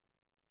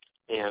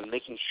and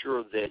making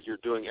sure that you're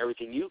doing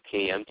everything you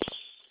can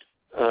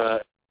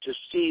to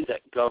see that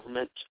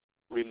government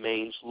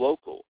remains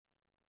local.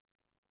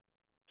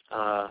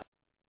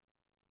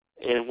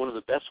 And one of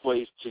the best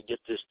ways to get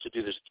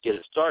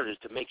it started, is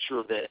to make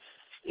sure that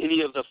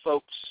any of the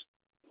folks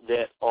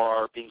that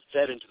are being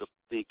fed into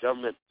the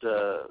government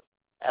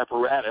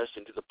apparatus,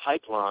 into the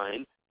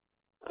pipeline,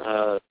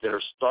 that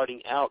are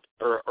starting out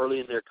or early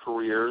in their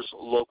careers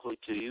locally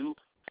to you,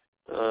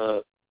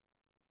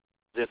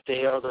 that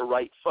they are the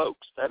right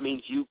folks. That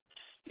means you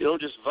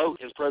don't just vote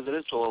in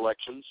presidential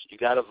elections. You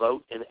got to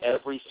vote in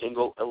every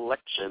single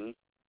election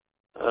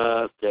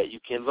that you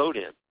can vote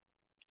in.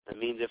 I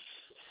mean,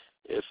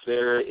 if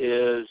there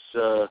is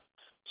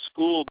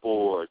school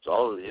boards,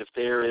 if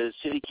there is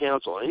city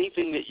council,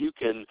 anything that you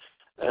can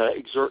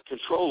exert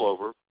control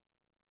over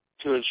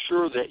to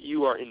ensure that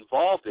you are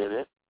involved in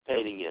it,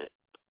 participating in it.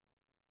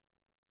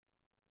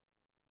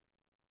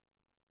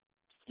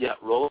 Yeah,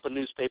 roll up a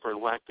newspaper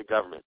and whack the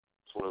government.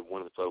 That's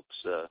one of the folks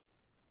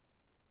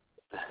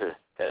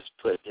has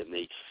put in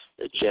the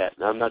chat.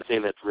 Now, I'm not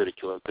saying that's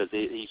ridicule, because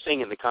he's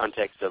saying in the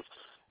context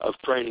of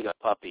training a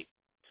puppy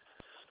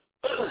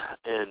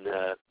and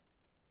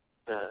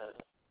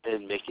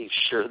making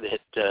sure that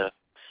that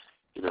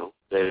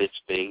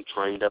it's being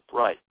trained up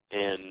right.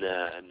 And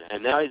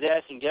now he's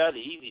asking to get out of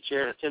the easy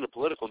chair and attend a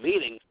political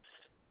meeting.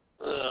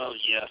 Oh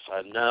yes,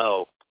 I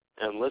know.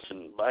 And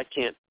listen, I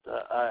can't.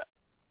 The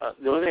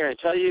only thing I can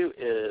tell you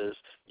is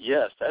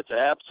yes, that's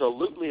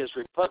absolutely as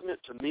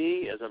repugnant to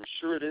me as I'm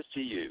sure it is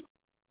to you.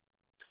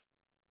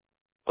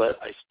 But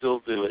I still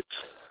do it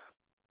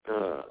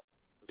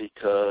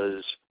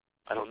because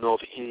I don't know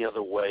of any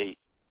other way.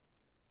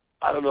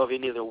 I don't know of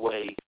any other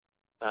way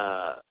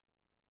to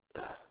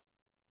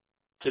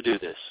do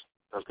this.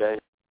 Okay.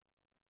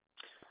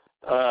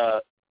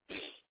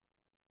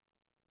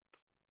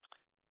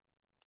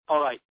 All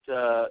right.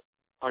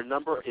 Our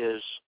number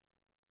is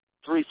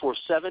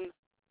 347-308-8790.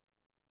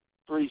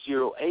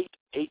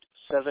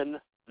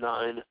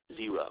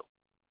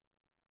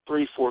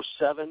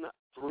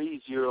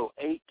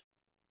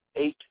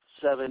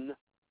 347-308-8790.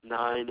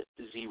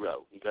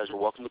 You guys are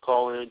welcome to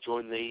call in and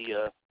join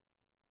the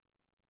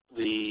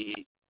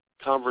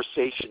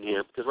conversation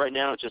here, because right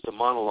now it's just a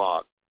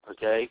monologue,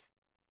 okay?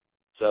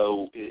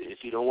 So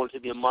if you don't want it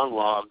to be a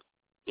monologue,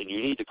 then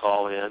you need to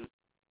call in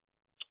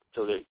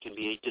so there can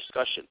be a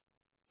discussion,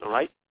 all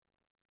right?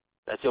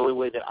 That's the only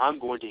way that I'm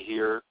going to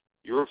hear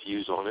your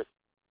views on it,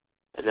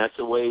 and that's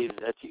the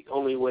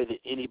only way that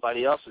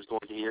anybody else is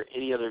going to hear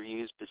any other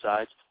views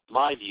besides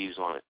my views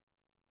on it.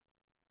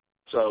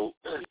 So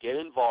get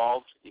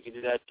involved. You can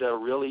do that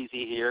real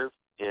easy here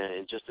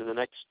in just in the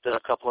next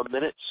couple of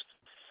minutes.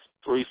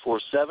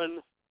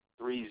 347-308-8790.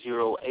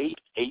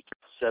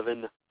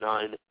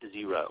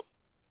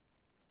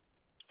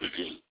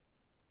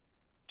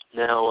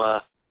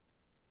 Now,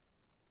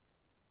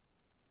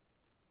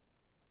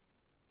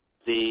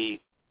 the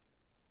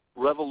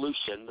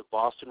revolution, the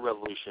Boston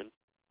Revolution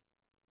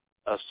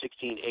of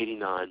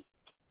 1689,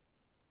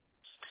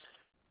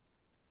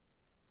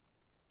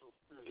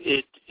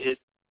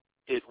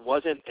 it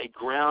wasn't a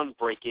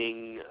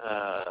groundbreaking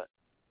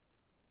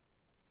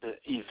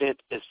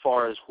event as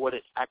far as what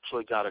it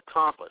actually got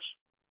accomplished,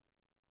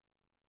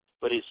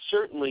 but it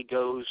certainly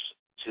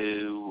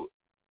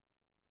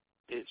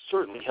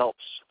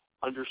helps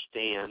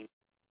understand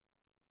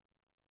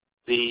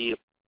the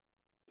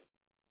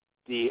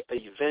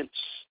events,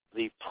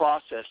 the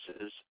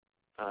processes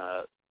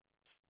that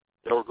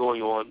were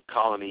going on in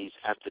colonies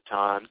at the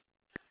time.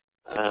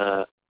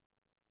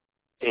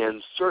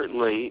 And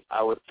certainly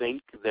I would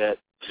think that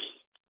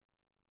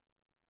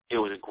it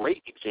was a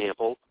great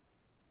example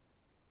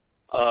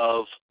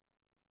of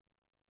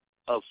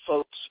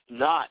folks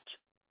not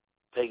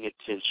paying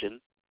attention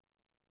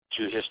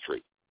to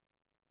history.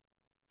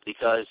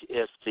 Because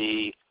if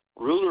the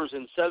rulers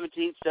in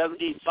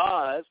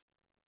 1775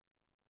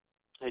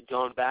 had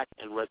gone back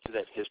and read through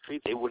that history,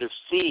 they would have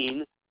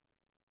seen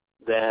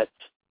that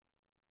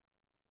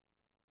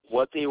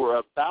what they were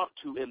about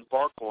to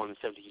embark on in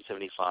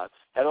 1775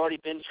 had already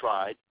been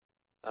tried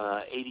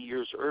 80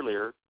 years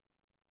earlier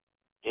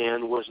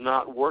and was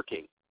not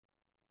working.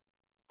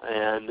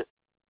 And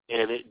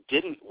it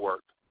didn't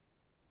work.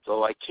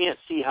 So I can't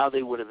see how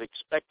they would have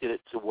expected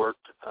it to work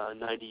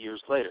 90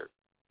 years later.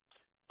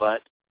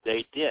 But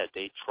they did.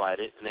 They tried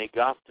it, and they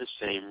got the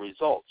same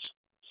results.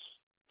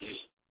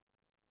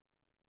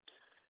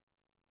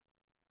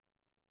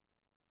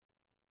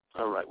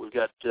 All right, we've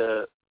got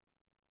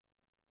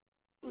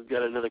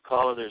another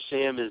caller there.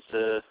 Sam, is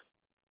that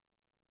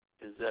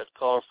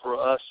call for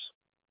us?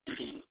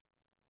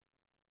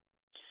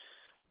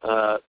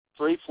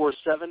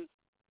 347-308-8790.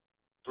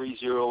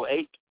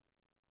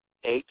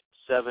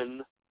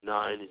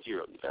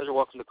 You guys are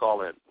welcome to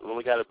call in. We've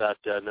only got about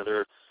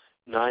another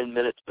 9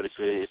 minutes, but if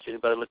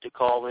anybody would like to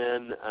call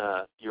in,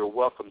 you're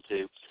welcome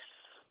to.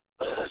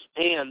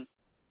 And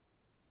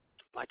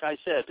like I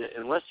said,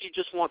 unless you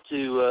want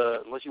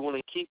to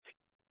keep,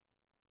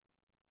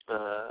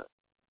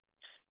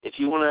 if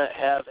you want to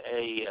have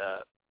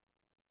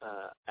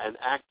an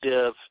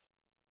active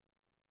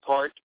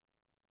part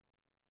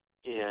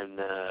in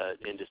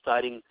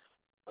deciding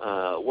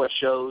what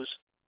shows,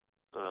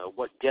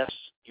 what guests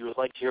you would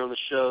like to hear on the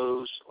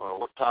shows, or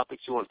what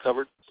topics you want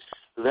covered,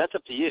 then that's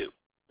up to you.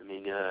 I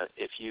mean,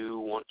 if you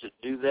want to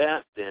do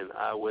that, then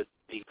I would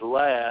be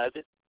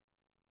glad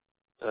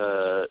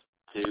to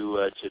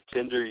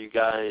tender you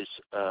guys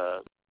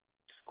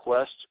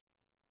quest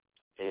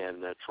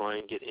and try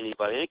and get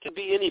anybody. And it can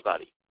be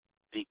anybody,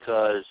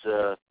 because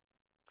the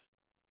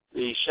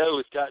show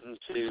has gotten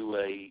to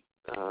a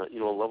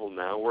level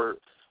now where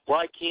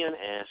I can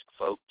ask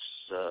folks,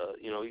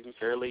 even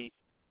fairly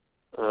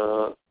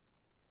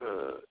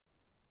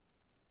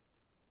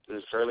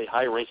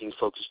high-ranking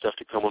folks and stuff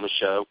to come on the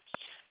show,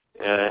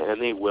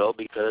 and they will,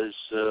 because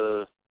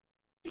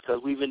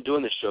we've been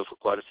doing this show for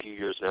quite a few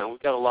years now.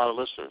 We've got a lot of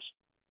listeners,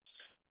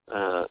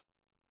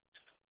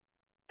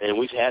 and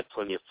we've had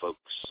plenty of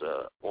folks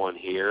on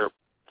here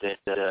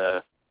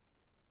that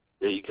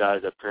you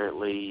guys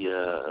apparently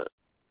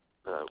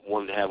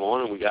wanted to have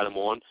on, and we got them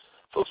on.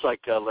 Folks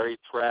like Larry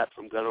Pratt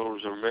from Gun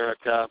Owners of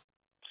America,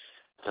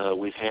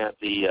 We've had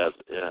the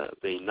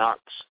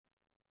Knox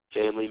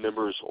family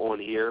members on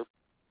here.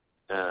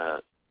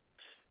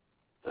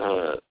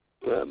 Masad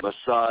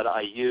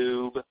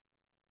Ayub.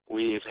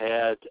 We've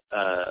had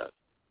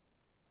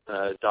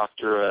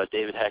Dr.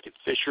 David Hackett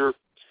Fisher,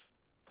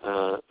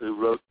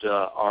 who wrote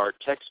our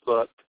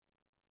textbook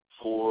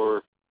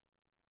for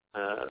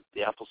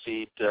the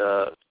Appleseed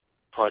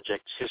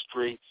Project's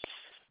history.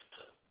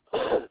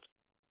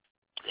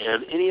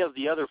 And any of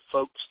the other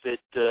folks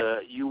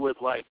that you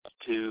would like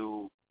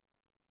to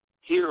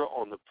hear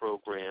on the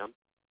program,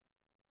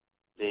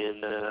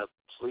 then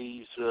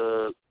please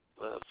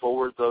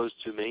forward those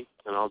to me,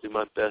 and I'll do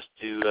my best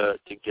to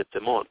get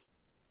them on.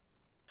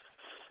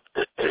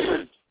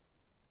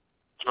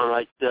 All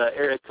right,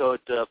 area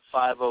code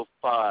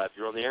 505.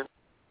 You're on the air?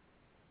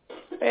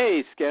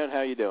 Hey, Scout,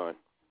 how you doing?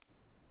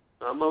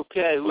 I'm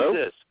okay. Hello?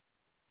 Who's this?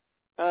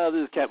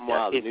 This is Captain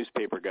Wild, the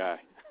newspaper guy.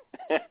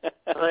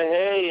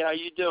 Hey, how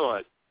you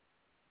doing?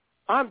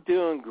 I'm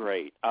doing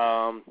great.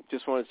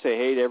 Just want to say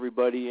hey to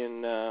everybody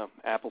in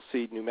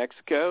Appleseed, New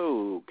Mexico,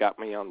 who got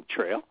me on the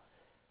trail.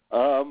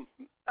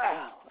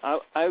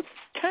 I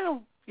kind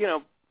of,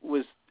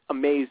 was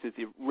amazed at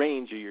the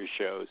range of your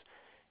shows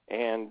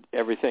and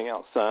everything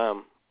else.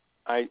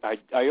 I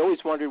always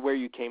wondered where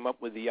you came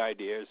up with the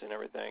ideas and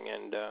everything,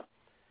 and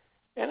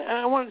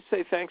I wanted to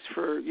say thanks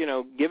for,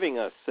 giving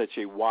us such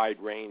a wide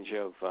range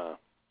of,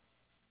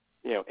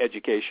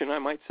 education, I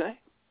might say.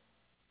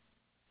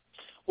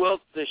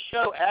 Well, the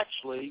show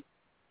actually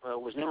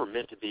was never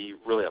meant to be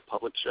really a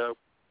public show.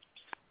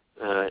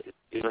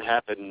 It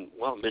happened,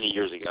 many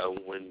years ago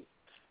when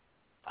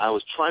I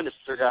was trying to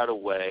figure out a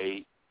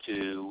way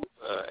to,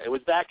 it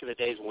was back in the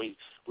days when we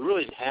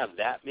really didn't have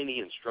that many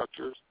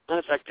instructors. Matter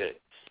of fact,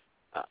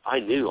 I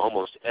knew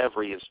almost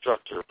every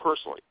instructor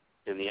personally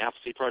in the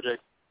Appleseed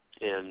Project.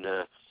 And,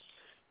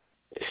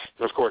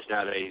 of course,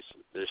 nowadays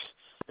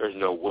there's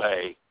no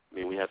way. I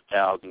mean, we have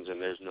thousands,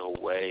 and there's no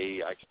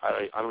way.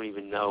 I don't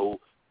even know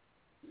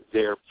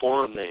their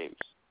forum names,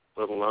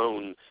 let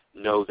alone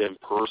know them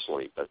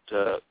personally. But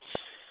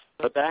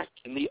back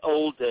in the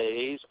old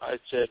days, I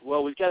said,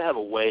 well, we've got to have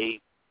a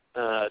way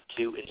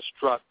to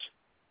instruct,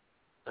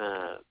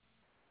 to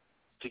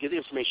get the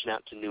information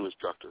out to new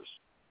instructors.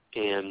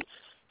 And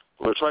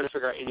we were trying to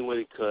figure out any way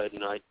we could,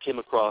 and I came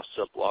across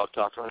a blog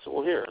talk, and I said,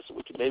 well, here,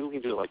 maybe we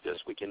can do it like this.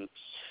 We can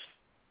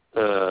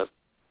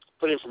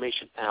put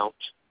information out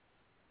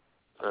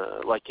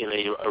like in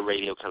a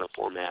radio kind of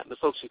format. And the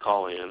folks can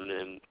call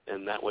in,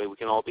 and that way we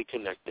can all be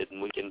connected,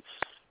 and we can,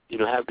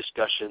 have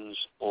discussions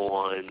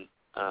on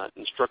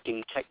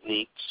instructing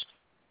techniques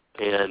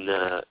and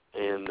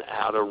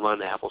how to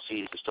run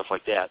Appleseed and stuff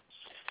like that.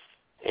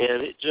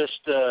 And it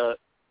just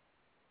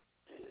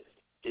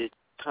it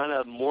kind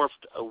of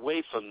morphed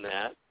away from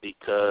that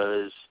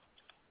because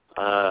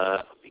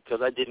I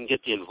didn't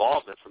get the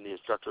involvement from the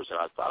instructors that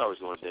I thought I was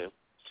going to do.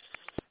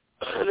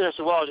 And then I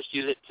said, well, I'll just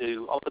use it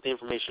I'll put the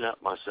information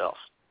out myself.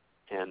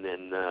 And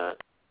then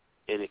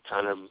and it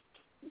kind of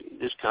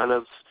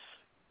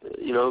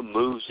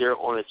moves there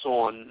on its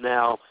own.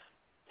 Now,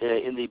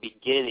 in the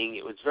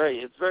beginning, it's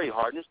very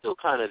hard, and it still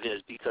kind of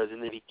is, because in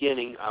the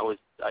beginning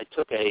I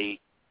took a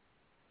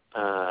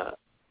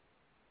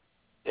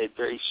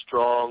very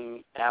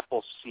strong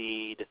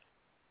Appleseed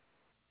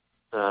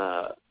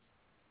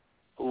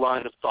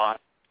line of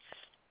thought,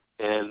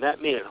 and that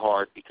made it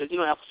hard because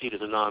Appleseed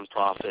is a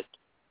nonprofit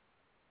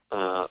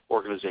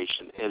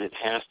organization, and it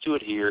has to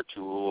adhere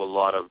to a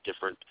lot of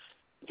different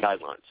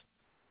guidelines,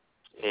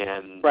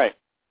 and right.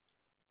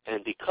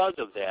 And because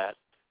of that,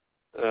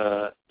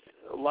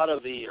 a lot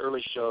of the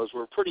early shows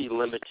were pretty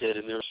limited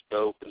in their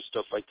scope and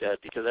stuff like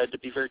that, because I had to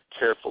be very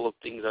careful of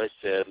things I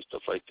said and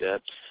stuff like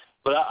that.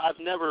 But I've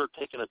never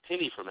taken a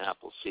penny from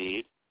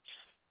Appleseed,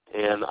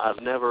 and I've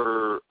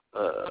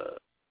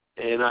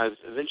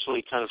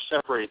eventually kind of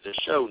separated the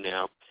show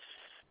now,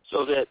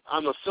 so that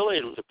I'm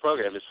affiliated with the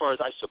program as far as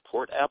I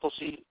support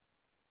Appleseed,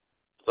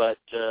 but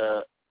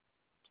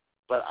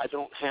I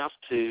don't have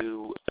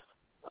to.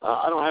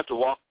 I don't have to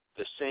walk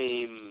the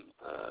same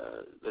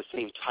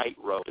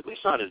tightrope. At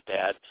least not as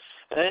bad.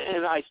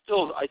 And I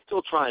still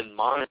try and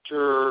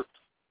monitor,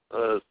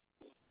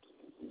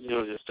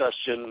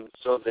 discussion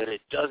so that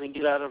it doesn't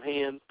get out of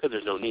hand, because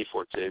there's no need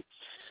for it to.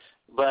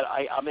 But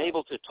I'm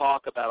able to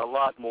talk about a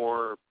lot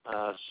more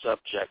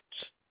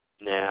subjects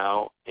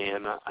now,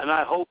 and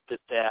I hope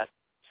that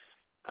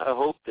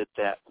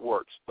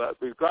works. But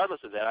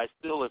regardless of that, I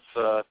still,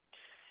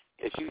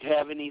 if you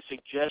have any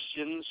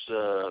suggestions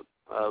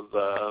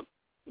of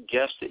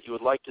guests that you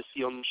would like to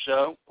see on the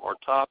show or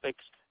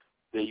topics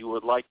that you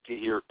would like to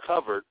hear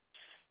covered,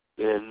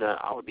 then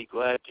I would be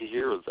glad to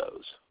hear of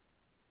those.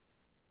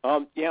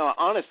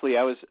 Honestly,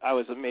 I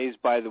was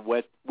amazed by the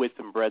width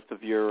and breadth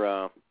of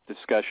your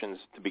discussions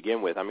to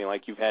begin with. I mean,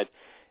 like, you've had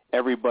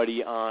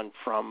everybody on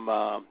from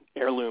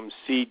heirloom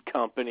seed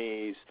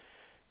companies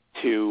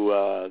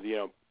to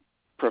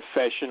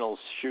professional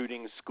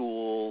shooting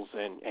schools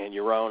and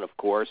your own, of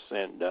course,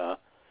 and a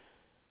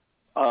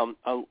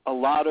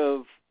lot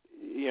of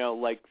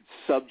like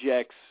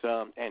subjects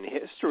and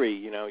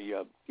history.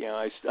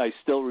 I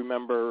still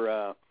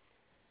remember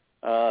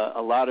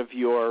a lot of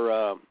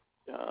your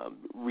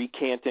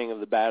recanting of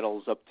the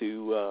battles up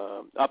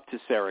to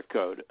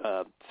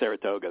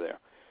Saratoga there.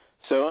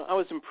 So I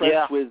was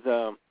impressed with.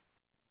 I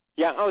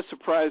was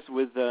surprised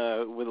with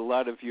a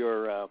lot of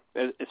your,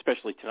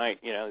 especially tonight.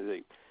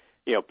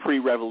 The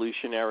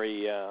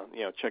pre-revolutionary,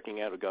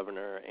 checking out of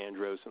Governor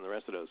Andros and the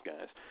rest of those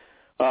guys.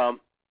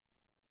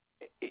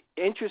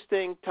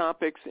 Interesting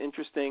topics,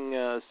 interesting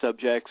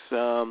subjects.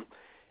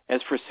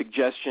 As for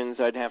suggestions,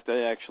 I'd have to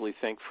actually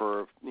think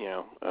for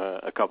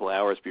a couple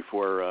hours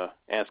before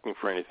asking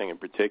for anything in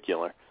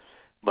particular.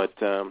 But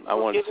I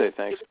wanted to say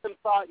thanks. Give it some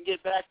thought and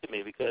get back to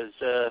me because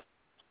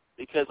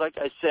like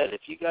I said,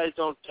 if you guys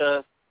don't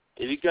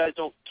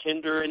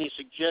tender any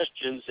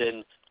suggestions,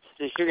 and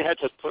you're gonna have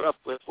to put up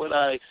with what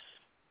I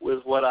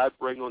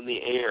bring on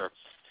the air.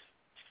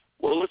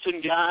 Well,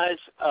 listen, guys.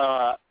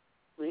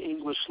 The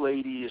English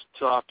lady is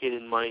talking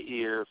in my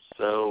ear,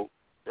 so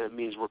that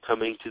means we're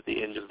coming to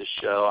the end of the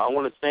show. I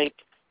want to thank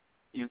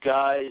you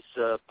guys.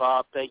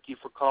 Bob, thank you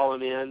for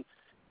calling in.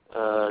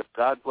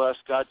 God bless,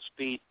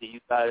 Godspeed to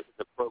you guys at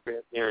the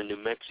program here in New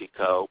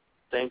Mexico.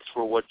 Thanks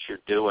for what you're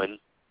doing.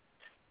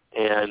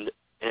 And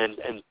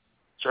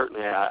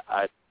certainly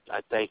I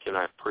thank and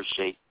I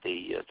appreciate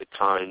the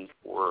kind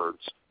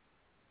words.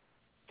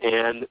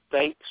 And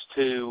thanks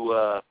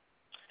to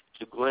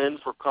Glenn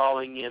for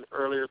calling in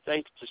earlier.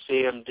 Thanks to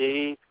Sam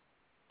D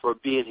for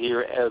being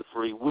here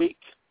every week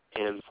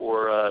and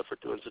for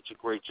doing such a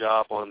great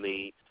job on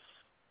the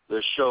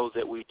show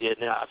that we did.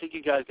 Now, I think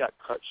you guys got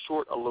cut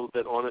short a little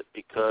bit on it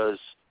because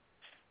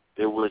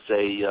there was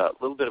a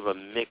little bit of a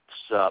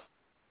mix-up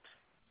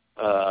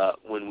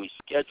when we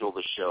scheduled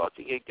the show. I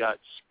think it got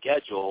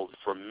scheduled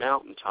for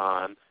Mountain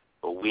Time,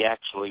 but we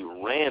actually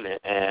ran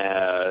it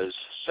as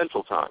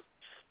Central Time.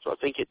 So I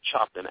think it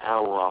chopped an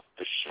hour off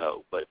the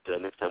show, but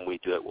next time we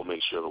do it, we'll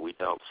make sure that we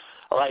don't.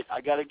 All right,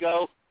 I got to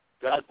go.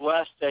 God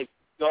bless. Thank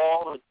you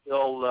all.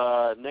 Until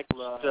next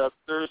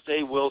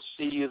Thursday, we'll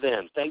see you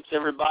then. Thanks,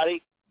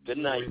 everybody. Good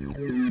night.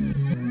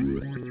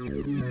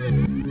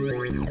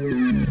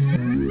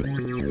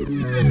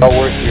 Well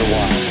worth your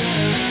while.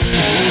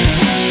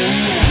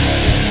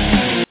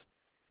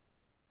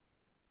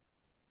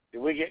 Did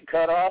we get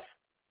cut off?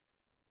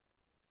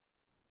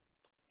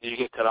 Did you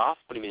get cut off?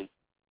 What do you mean?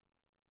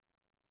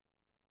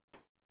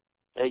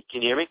 Hey,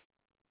 can you hear me?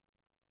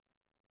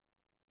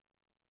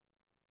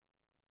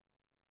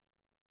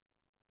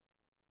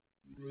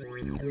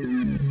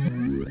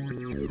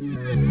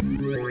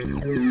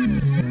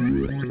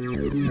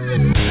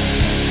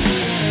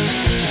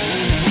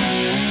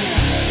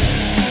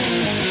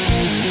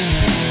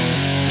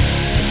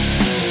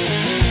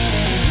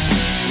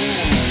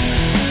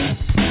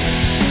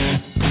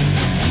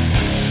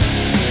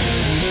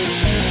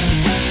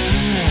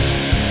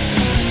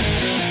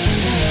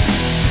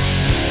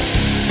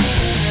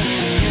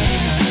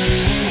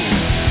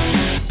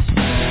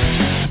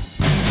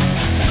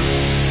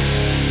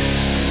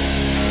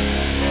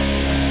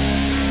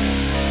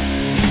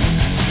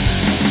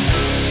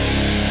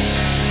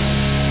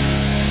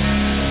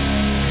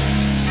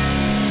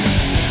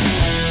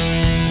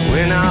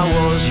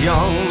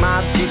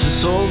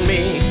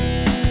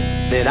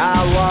 That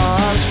I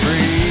was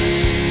free,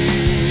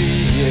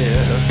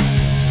 yeah.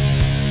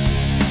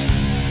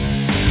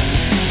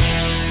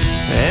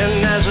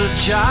 And as a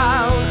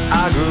child,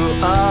 I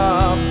grew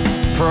up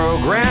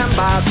programmed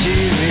by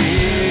TV,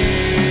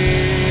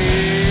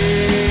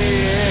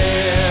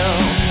 yeah.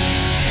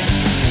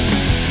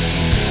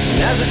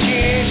 And as a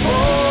teenage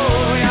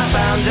boy, I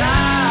found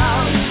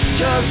out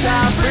just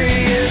how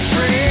free is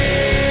free.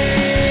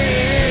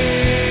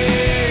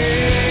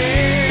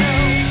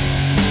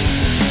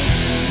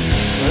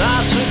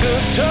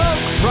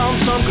 From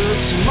some good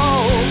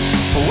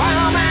smoke,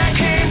 while a man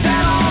came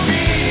down on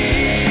me.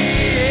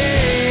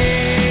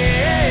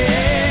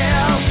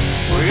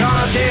 Yeah. We're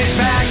gonna take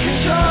back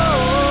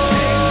control.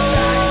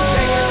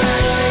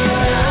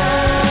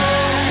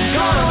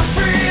 Gonna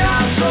free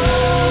our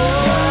soul.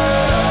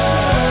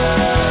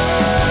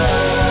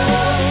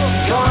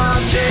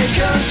 Gonna take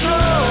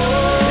control.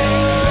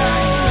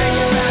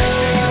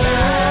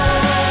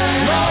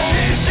 Lord,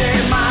 you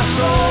save my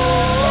soul.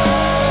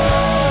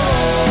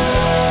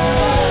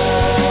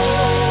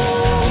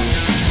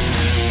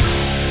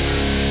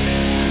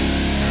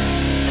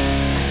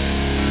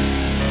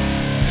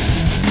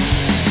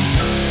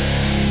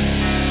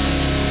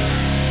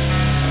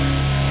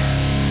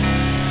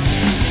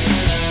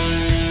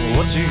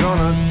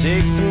 Gonna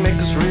take to make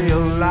us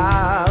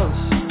realize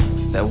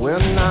that we're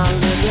not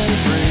living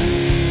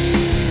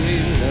free,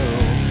 no.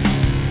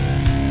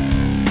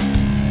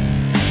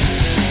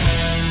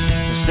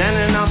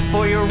 Standing up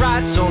for your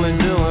rights, only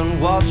doing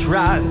what's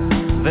right,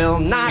 they'll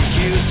knock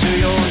you to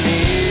your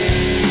knees,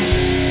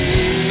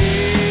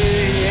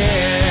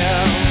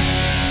 yeah.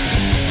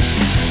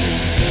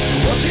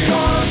 What's it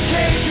gonna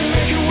take to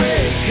make you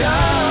wake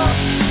up?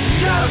 You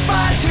gotta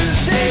fight to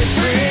stay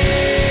free.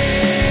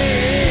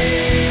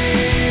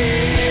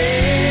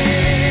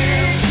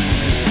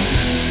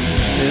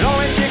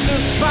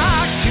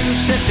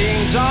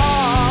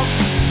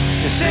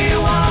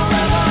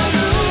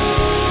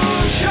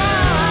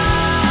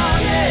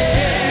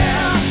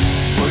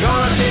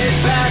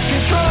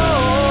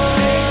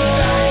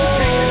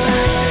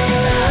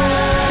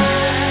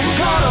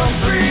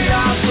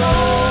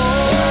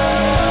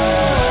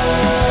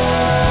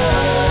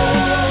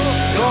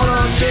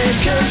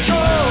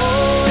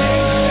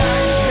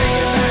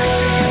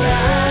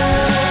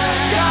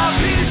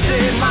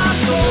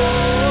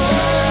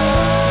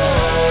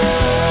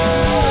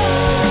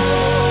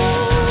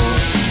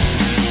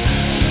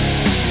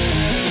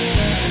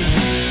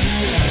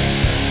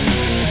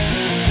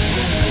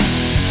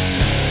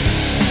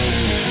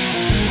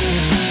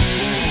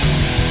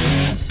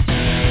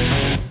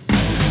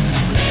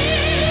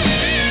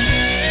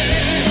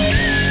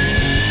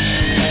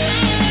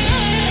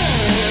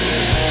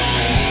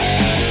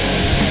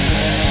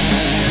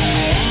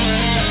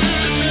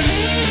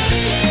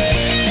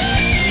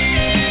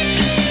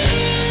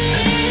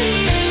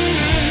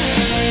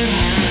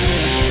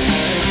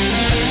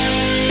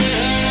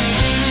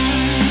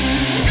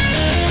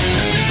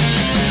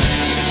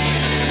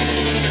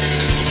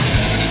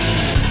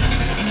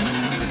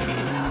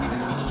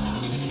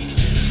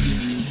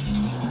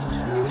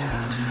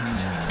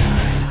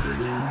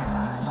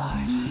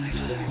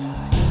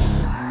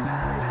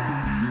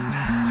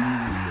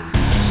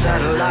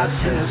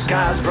 lights in the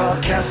skies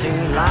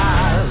broadcasting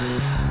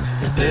lies.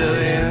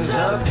 Billions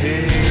of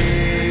people.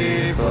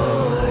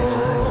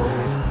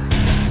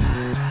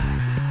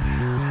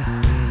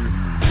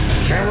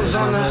 Cameras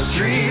on the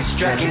streets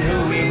tracking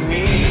who we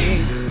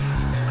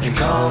meet. You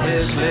call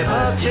this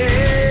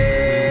liberty?